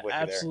 Yeah, I'm with you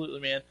there. absolutely,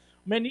 man.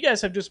 Man, you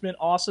guys have just been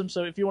awesome.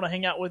 So if you want to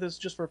hang out with us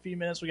just for a few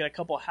minutes, we got a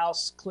couple of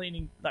house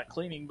cleaning, not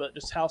cleaning, but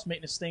just house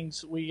maintenance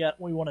things we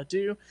want to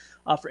do.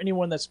 For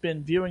anyone that's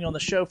been viewing on the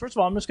show, first of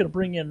all, I'm just going to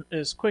bring in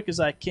as quick as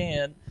I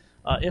can,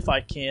 if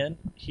I can.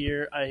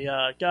 Here,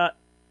 I got.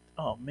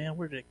 Oh man,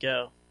 where did it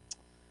go?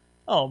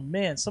 Oh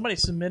man, somebody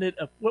submitted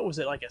what was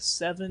it, like a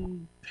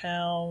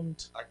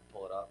 7-pound? I can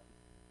pull it up.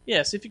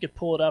 Yeah, see if you could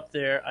pull it up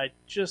there. I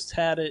just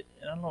had it,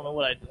 and I don't know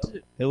what I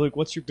did. Hey, Luke,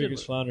 what's your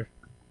biggest flounder?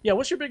 Yeah,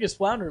 what's your biggest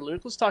flounder,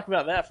 Luke? Let's talk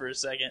about that for a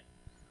second.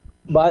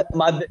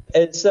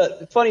 It's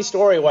a funny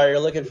story while you're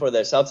looking for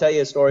this. I'll tell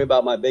you a story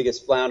about my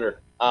biggest flounder.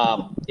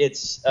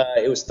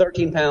 It was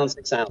 13 pounds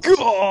 6 ounces.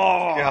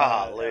 Oh,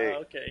 golly.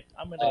 Okay,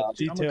 I'm gonna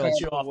cut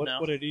you off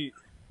now. What did it eat?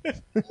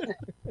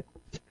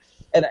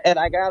 And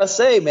I gotta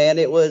say, man,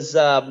 it was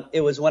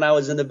when I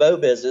was in the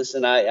boat business,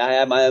 and I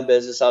had my own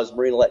business. I was a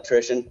marine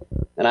electrician,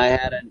 and I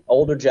had an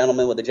older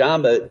gentleman with a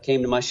john boat that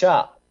came to my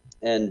shop,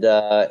 and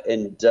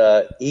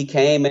he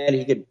came, man.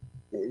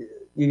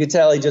 You could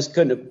tell he just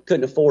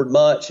couldn't afford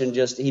much, and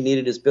just he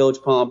needed his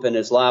bilge pump and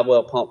his live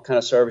well pump kind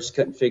of service.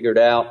 Couldn't figure it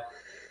out.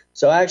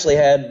 So I actually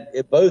had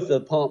both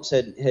the pumps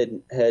had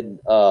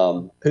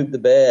pooped the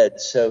bed.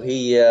 So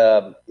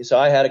so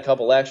I had a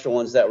couple extra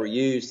ones that were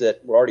used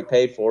that were already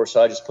paid for.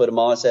 So I just put them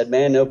on. I said,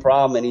 "Man, no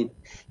problem." And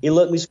he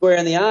looked me square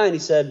in the eye and he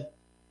said,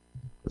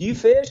 "Do you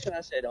fish?" And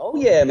I said, "Oh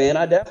yeah, man,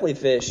 I definitely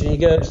fish." And he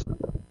goes,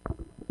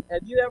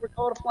 "Have you ever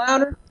caught a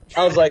flounder?"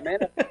 I was like, "Man,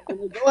 I'm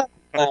gonna go after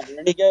a flounder."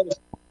 And he goes,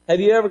 "Have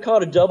you ever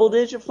caught a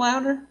double-digit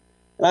flounder?"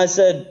 And I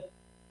said,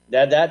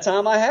 At that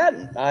time, I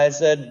hadn't. I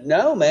said,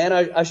 "No, man,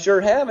 I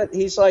sure haven't."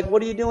 He's like,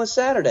 "What are you doing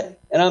Saturday?"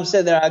 And I'm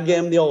sitting there. I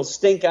give him the old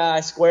stink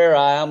eye, square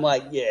eye. I'm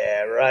like,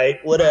 "Yeah,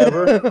 right,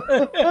 whatever."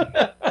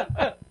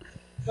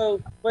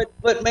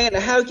 But man,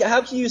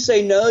 how can you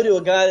say no to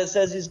a guy that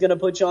says he's going to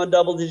put you on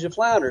double-digit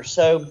flounder?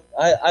 So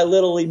I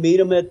literally meet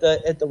him at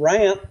the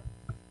ramp.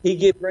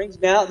 He brings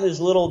me out in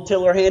his little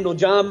tiller handle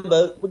john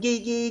boat,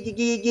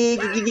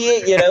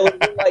 you know,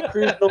 like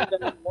cruising on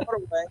the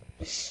waterway,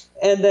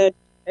 and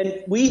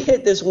we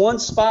hit this one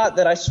spot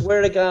that I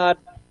swear to God,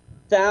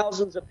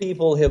 thousands of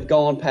people have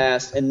gone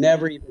past and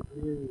never even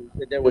knew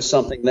that there was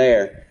something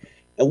there.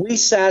 And we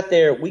sat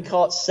there. We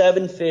caught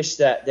 7 fish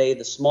that day.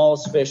 The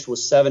smallest fish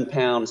was 7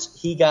 pounds.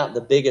 He got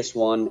the biggest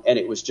one, and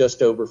it was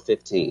just over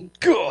 15.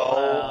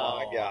 Oh,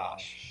 my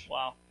gosh.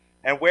 Wow.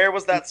 And where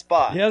was that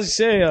spot? Yeah, I was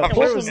going to say,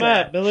 Where pull was the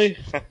map, Billy.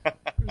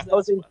 I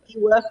was in Key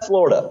West,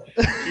 Florida.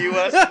 Key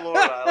West,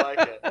 Florida. I like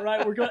it. All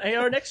right, hey,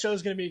 our next show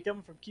is going to be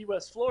coming from Key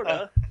West,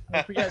 Florida. I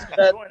hope you guys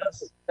can join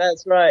us.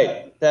 That's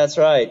right. That's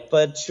right.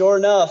 But sure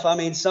enough, I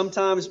mean,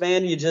 sometimes,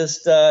 man, you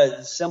just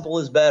simple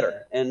is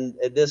better. And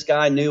this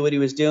guy knew what he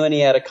was doing.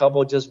 He had a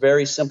couple of just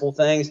very simple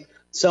things.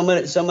 So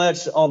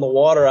much on the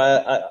water.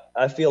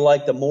 I feel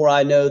like the more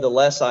I know, the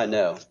less I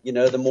know. You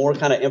know, the more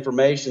kind of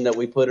information that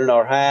we put in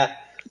our hat,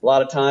 a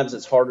lot of times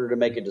it's harder to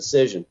make a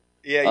decision.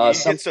 Yeah, you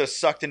get so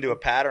sucked into a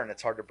pattern,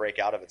 it's hard to break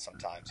out of it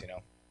sometimes, you know.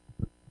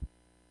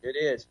 It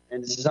is.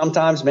 And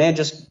sometimes, man,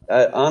 just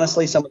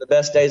honestly, some of the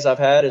best days I've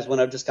had is when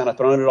I've just kind of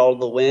thrown it all to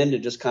the wind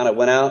and just kind of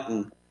went out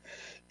and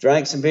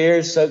drank some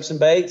beers, soaked some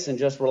baits, and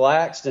just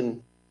relaxed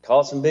and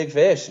caught some big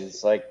fish. And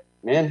it's like,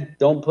 man,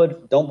 don't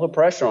put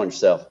pressure on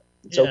yourself.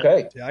 It's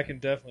okay. Yeah, I can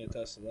definitely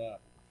attest to that.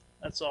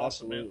 That's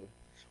awesome, man. Absolutely.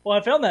 Well,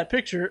 I found that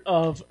picture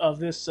of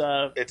this.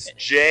 It's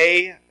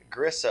Jay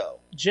Grisso.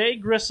 Jay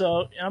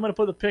Grisso. And I'm going to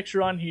put the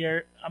picture on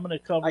here. I'm going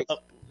to cover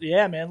up.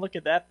 Yeah, man, look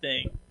at that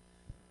thing.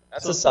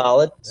 That's a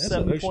solid.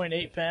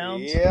 7.8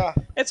 pounds. Yeah.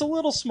 It's a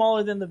little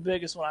smaller than the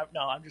biggest one.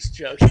 No, I'm just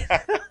joking.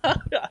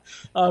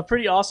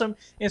 Pretty awesome.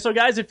 And so,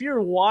 guys, if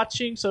you're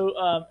watching,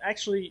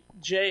 actually,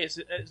 Jay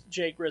is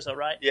Jay Grisso,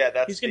 right? Yeah,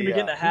 that's he's going to be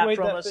getting a hat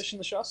from us. Fish in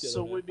the shop the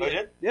So other we'd day. be. Oh,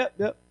 did?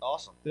 Yep.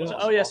 Awesome.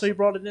 Yeah. So he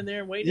brought it in there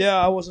and waited. Yeah,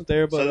 I wasn't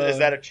there, but So is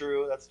that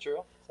true? That's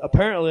true?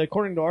 apparently,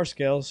 according to our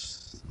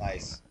scales,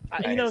 Nice.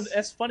 You know,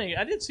 that's funny.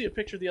 I did see a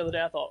picture the other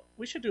day. I thought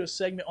we should do a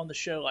segment on the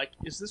show. Like,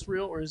 is this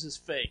real or is this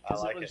fake?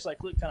 Because it was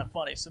looked kind of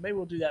funny. So maybe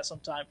we'll do that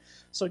sometime.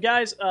 So,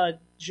 guys,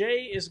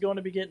 Jay is going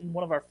to be getting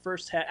one of our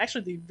first hat.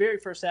 Actually, the very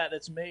first hat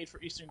that's made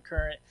for Eastern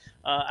Current.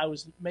 I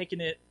was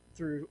making it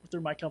through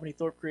my company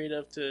Thorpe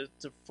Creative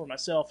for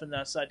myself, and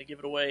then I decided to give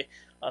it away.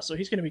 So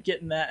he's going to be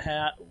getting that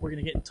hat. We're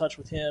going to get in touch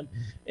with him,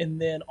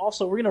 and then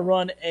also we're going to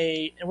run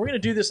and we're going to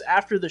do this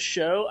after the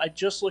show. I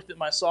just looked at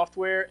my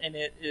software, and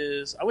it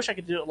is. I wish I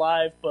could do it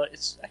live, but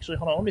it's actually.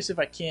 Hold on, let me see if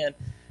I can.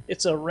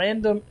 It's a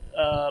random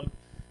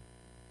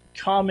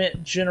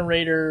comment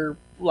generator,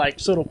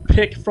 so it'll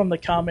pick from the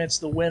comments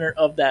the winner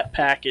of that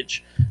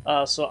package.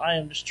 So I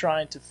am just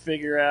trying to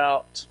figure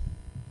out.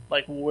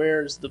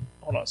 Where's the...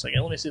 Hold on a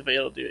second. Let me see if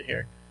it'll do it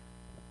here.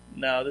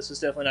 No, this is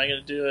definitely not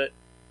going to do it.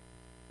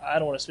 I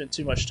don't want to spend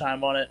too much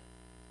time on it.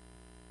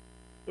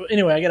 But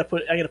anyway, I got to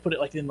put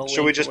it in the link.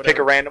 Should we just pick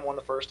a random one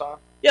the first time?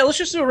 Yeah, let's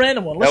just do a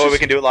random one. That way we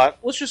can do it live?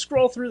 Let's just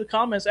scroll through the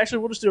comments. Actually,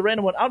 we'll just do a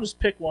random one. I'll just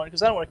pick one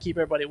because I don't want to keep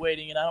everybody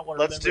waiting, and I don't want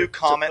to Let's do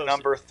comment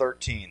number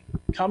 13.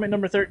 Comment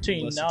number 13.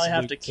 Unless now it's I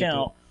have Luke to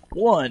count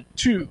 1,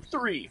 2,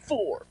 3,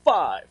 4,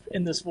 5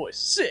 in this voice.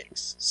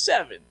 6,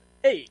 7,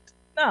 8,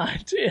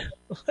 9, 10,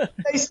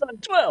 11,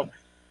 12,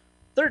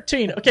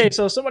 13. Okay,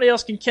 so somebody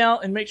else can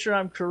count and make sure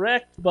I'm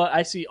correct, but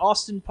I see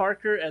Austin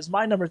Parker as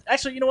my number.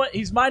 Actually, you know what?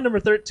 He's my number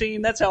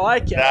 13. That's how I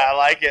count. I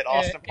like it,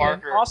 Austin And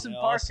Parker. Austin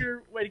Yeah,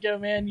 Parker, way to go,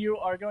 man. You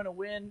are going to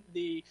win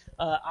the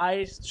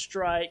Eye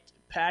Strike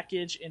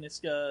package, and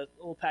it's a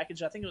little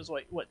package. I think it was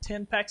like,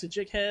 10 packs of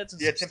jig heads?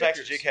 And Yeah, some 10 packs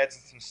of stickers. jig heads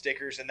and some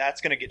stickers, and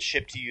that's going to get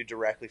shipped to you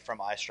directly from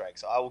iStrike.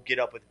 So I will get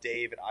up with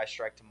Dave at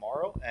iStrike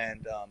tomorrow,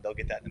 and they'll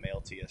get that in the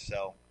mail to you.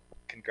 So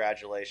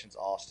congratulations,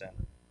 Austin.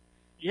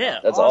 Yeah,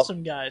 That's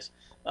awesome, guys.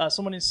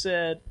 Someone has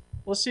said,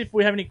 let's see if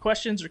we have any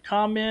questions or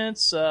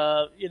comments.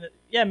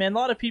 Yeah, man, a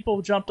lot of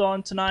people jumped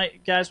on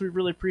tonight. Guys, we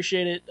really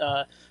appreciate it.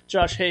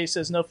 Josh Hayes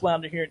says, no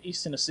flounder here in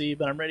East Tennessee,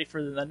 but I'm ready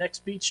for the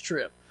next beach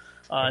trip.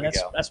 And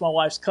that's my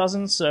wife's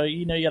cousin, so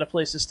you got a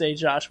place to stay,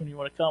 Josh, when you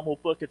want to come. We'll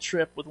book a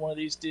trip with one of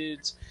these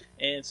dudes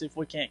and see if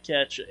we can't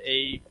catch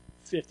a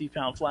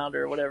 50-pound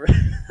flounder or whatever.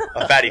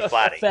 A fatty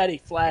flatty.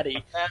 Fatty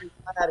flatty.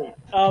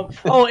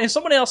 And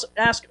someone else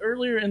asked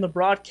earlier in the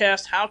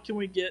broadcast, how can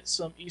we get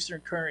some Eastern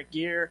Current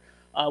gear?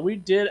 We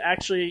did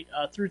actually,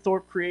 through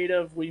Thorpe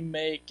Creative, we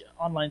make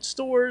online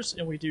stores,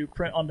 and we do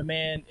print on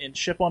demand and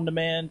ship on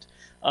demand.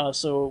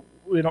 So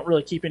we don't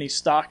really keep any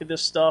stock of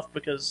this stuff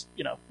because,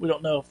 we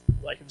don't know if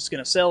it's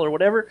going to sell or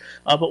whatever.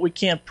 But we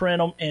can print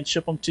them and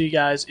ship them to you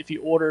guys if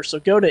you order.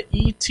 So go to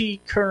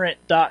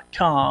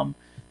etcurrent.com.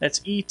 That's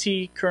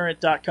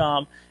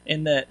etcurrent.com,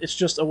 and that it's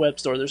just a web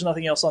store. There's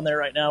nothing else on there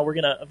right now. We're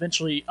going to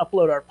eventually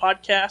upload our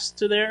podcast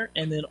to there,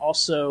 and then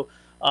also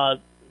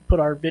put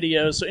our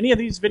videos. So any of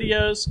these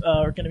videos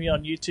are going to be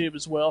on YouTube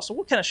as well. So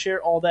we'll kind of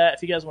share all that.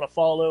 If you guys want to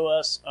follow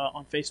us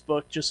on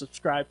Facebook, just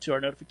subscribe to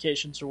our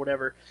notifications or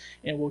whatever,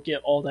 and we'll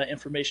get all that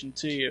information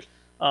to you.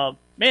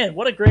 Man,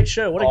 what a great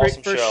show. What a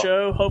Awesome great first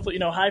show. Hopefully,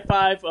 high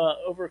five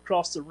over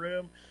across the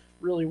room.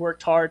 Really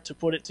worked hard to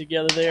put it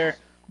together there.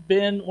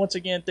 Ben, once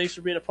again, thanks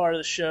for being a part of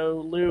the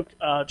show. Luke,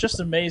 just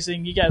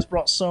amazing. You guys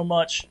brought so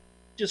much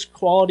just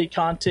quality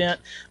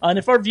content. And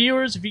if our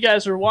viewers, if you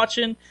guys are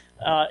watching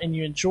and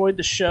you enjoyed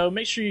the show,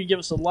 make sure you give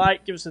us a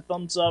like, give us a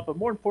thumbs up, but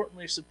more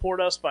importantly, support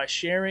us by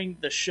sharing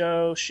the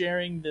show,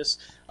 sharing this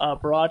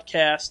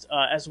broadcast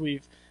as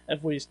we've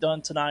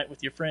done tonight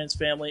with your friends,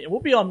 family. And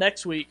we'll be on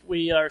next week.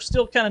 We are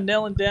still kind of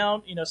nailing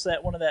down, it's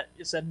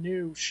that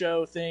new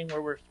show thing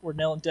where we're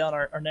nailing down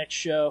our next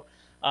show.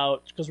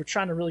 Because we're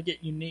trying to really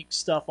get unique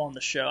stuff on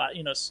the show,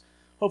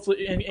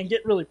 hopefully, and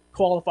get really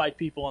qualified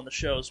people on the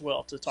show as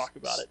well to talk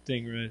about it.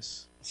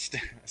 Stingrays.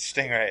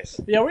 Stingrays.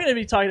 Yeah, we're going to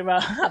be talking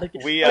about how to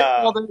get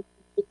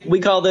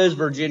We call those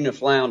Virginia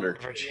flounder.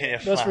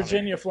 those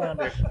Virginia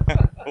flounder.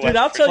 Dude,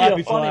 I'll tell you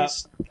a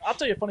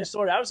funny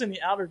story. I was in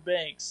the Outer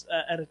Banks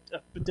at a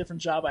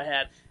different job I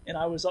had, and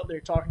I was up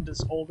there talking to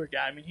this older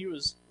guy. I mean, he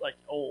was like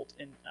old,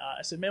 and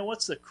I said, "Man,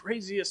 what's the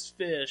craziest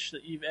fish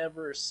that you've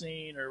ever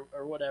seen, or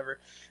whatever?"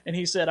 And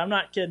he said, "I'm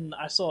not kidding.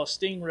 I saw a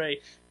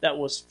stingray that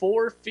was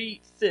 4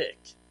 feet thick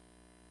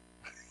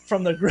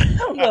from the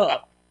ground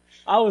up."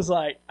 I was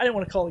like, I didn't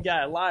want to call the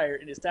guy a liar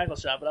in his tackle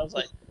shop, but I was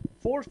like,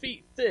 4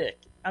 feet thick.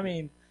 I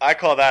mean, I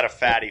call that a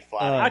fatty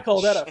flatty. I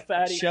call that a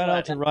fatty. Shout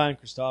out to flatty. Ryan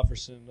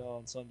Christopherson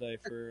on Sunday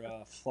for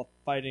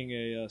fighting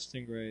a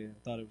stingray. I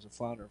thought it was a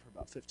flounder for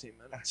about 15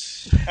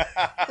 minutes.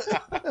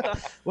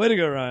 Way to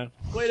go, Ryan.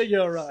 Way to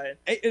go, Ryan.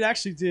 It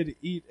actually did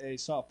eat a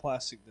soft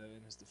plastic, though,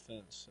 in his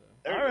defense. So.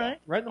 There All you go. right,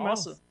 Right in the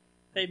awesome. mouth.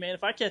 Hey, man,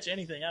 if I catch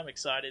anything, I'm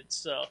excited.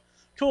 So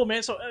cool,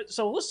 man. So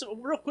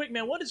listen, real quick,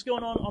 man. What is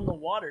going on the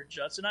water,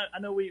 Judson? I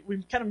know we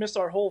kind of missed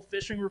our whole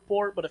fishing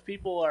report, but if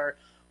people are,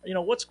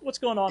 what's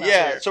going on out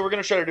there? So we're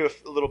going to try to do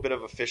a little bit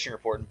of a fishing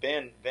report, and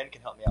Ben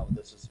can help me out with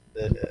this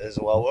as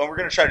well. And we're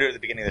going to try to do it at the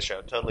beginning of the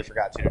show. Totally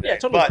forgot to today. Yeah,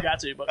 totally forgot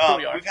to, but here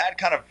we are. We've had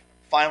kind of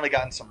finally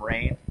gotten some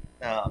rain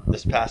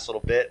this past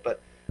little bit, but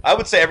I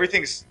would say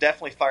everything's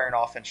definitely firing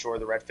off inshore.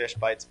 The redfish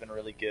bite's been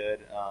really good,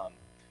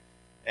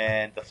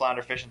 and the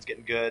flounder fishing's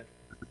getting good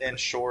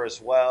inshore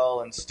as well,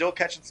 and still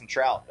catching some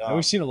trout. And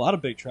we've seen a lot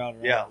of big trout.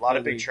 Around. Yeah, a lot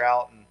of big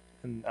trout,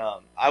 And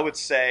I would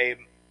say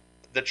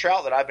the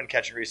trout that I've been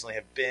catching recently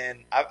have been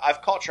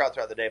I've caught trout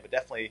throughout the day, but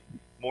definitely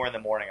more in the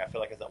morning. I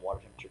feel like as that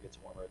water temperature gets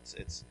warmer,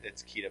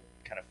 it's key to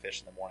kind of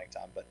fish in the morning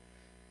time.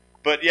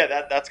 But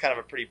yeah, that's kind of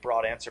a pretty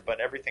broad answer. But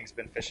everything's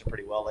been fishing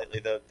pretty well lately.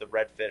 The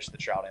redfish, the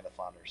trout, and the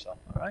flounder. So All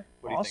right,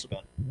 what do you awesome.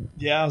 think, Ben?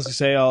 Yeah, I was gonna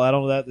say I'll add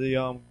on to that.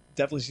 The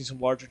definitely see some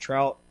larger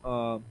trout.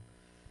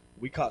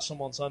 We caught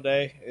some on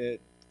Sunday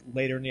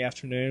later in the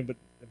afternoon, but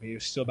I mean it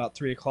was still about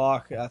 3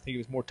 o'clock. I think it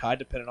was more tide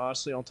dependent,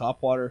 honestly, on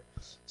topwater.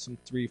 Some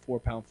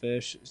 3-4 pound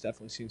fish. It's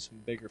definitely seen some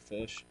bigger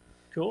fish.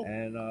 Cool.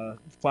 And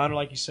flounder,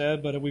 like you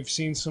said, but we've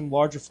seen some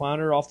larger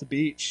flounder off the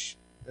beach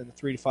in the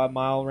 3 to 5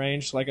 mile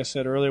range. Like I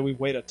said earlier, we've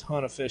weighed a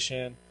ton of fish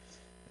in.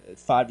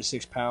 5 to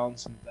 6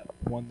 pounds, and that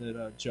one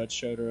that Judge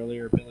showed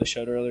earlier, Billy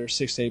showed earlier,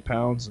 6 to 8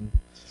 pounds,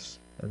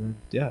 and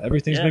yeah,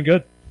 everything's been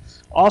good.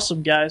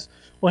 Awesome, guys.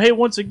 Well, hey,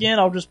 once again,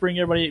 I'll just bring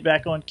everybody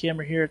back on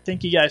camera here.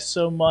 Thank you guys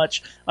so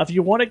much. If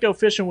you want to go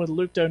fishing with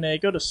Luke Donay,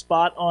 go to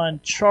Spot on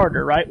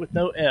Charter, right, with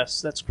no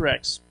S. That's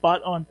correct.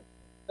 Spot on.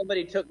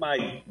 Somebody took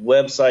my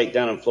website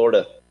down in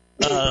Florida.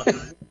 All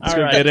Let's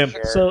go right. get him.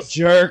 So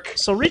Jerk.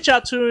 So reach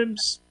out to him.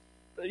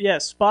 Yeah,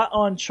 Spot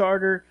On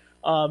Charter.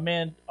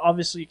 Man,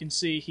 obviously you can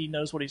see he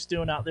knows what he's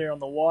doing out there on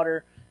the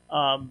water.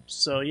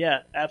 So yeah,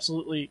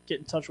 absolutely get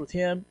in touch with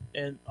him.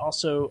 And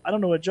also, I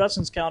don't know what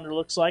Justin's calendar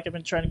looks like. I've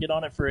been trying to get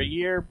on it for a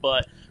year,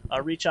 but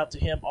reach out to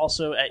him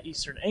also at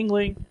Eastern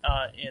Angling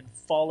and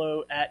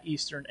follow at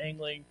Eastern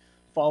Angling.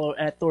 Follow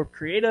at Thorpe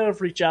Creative.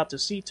 Reach out to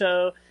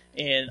Cito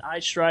and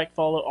iStrike.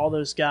 Follow all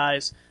those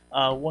guys.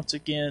 Once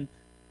again,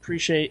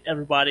 appreciate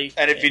everybody.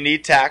 And if you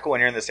need tackle and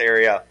you're in this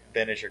area,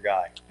 Ben is your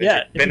guy.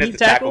 Yeah, if you need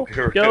tackle,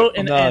 guru. go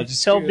and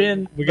just tell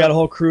Ben. We got a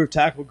whole crew of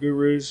tackle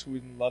gurus.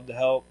 We'd love to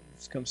help.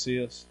 Just come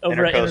see us.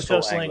 Over at Intercoastal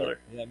Intercoastal Angler. Angler.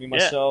 Yeah, me,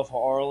 myself,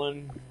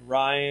 Arlen,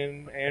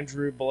 Ryan,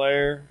 Andrew,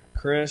 Blair,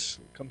 Chris.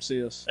 Come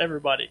see us.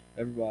 Everybody,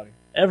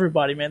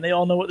 man. They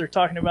all know what they're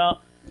talking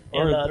about.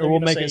 Or, And, or they're we'll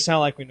gonna make say, it sound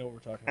like we know what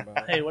we're talking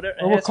about. Hey, whatever.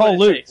 Or we'll that's call what it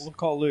Luke. takes. We'll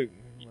call Luke.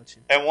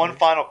 And one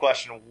final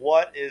question.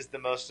 What is the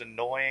most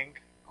annoying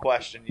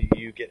question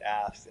you get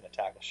asked in a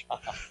tackle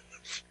shop?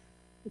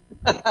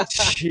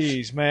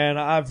 Jeez, man,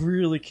 I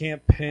really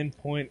can't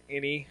pinpoint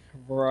any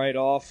right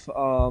off.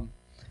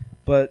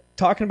 But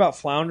talking about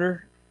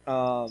flounder,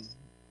 we're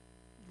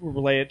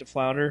related to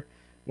flounder.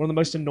 One of the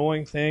most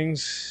annoying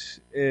things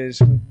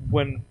is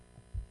when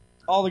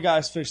all the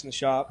guys fish in the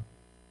shop,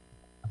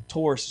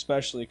 tourists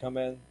especially, come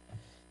in.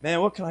 Man,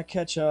 what can I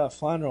catch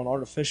flounder on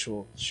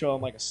artificial? Show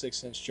them like a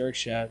 6-inch jerk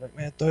shad. Like,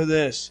 man, throw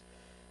this.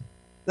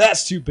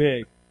 That's too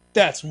big.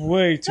 That's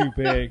way too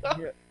big.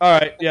 All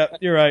right, yeah,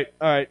 you're right.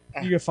 All right,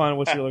 you can find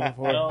what you're looking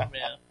for. Oh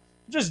man,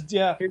 Just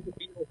yeah,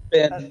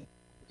 Ben.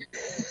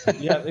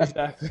 yeah,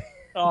 exactly.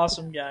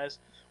 awesome guys.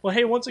 Well,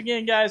 hey, once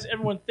again, guys,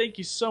 everyone, thank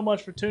you so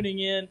much for tuning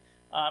in.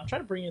 I'm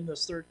trying to bring in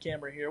this third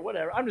camera here.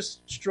 Whatever. I'm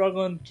just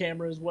struggling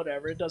cameras.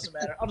 Whatever. It doesn't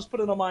matter. I'll just put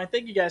it on mine.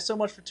 Thank you guys so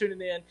much for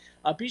tuning in.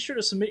 Be sure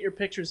to submit your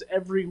pictures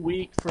every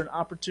week for an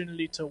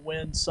opportunity to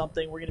win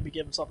something. We're going to be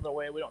giving something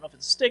away. We don't know if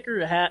it's a sticker,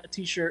 a hat, a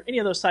T-shirt, any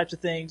of those types of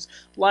things.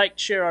 Like,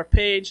 share our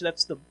page.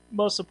 That's the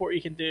most support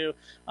you can do.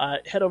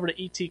 Head over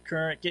to ET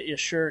Current. Get you a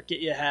shirt. Get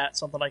you a hat.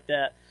 Something like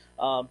that.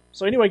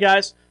 So anyway,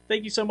 guys,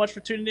 thank you so much for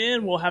tuning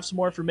in. We'll have some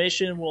more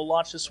information we'll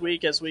launch this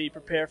week as we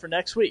prepare for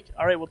next week.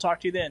 All right, we'll talk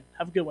to you then.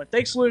 Have a good one.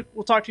 Thanks, Luke.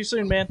 We'll talk to you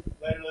soon, man.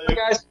 Later, Luke.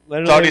 Guys.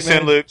 Later, Talk to you Luke, man.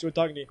 soon, Luke. Enjoy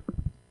talking to you.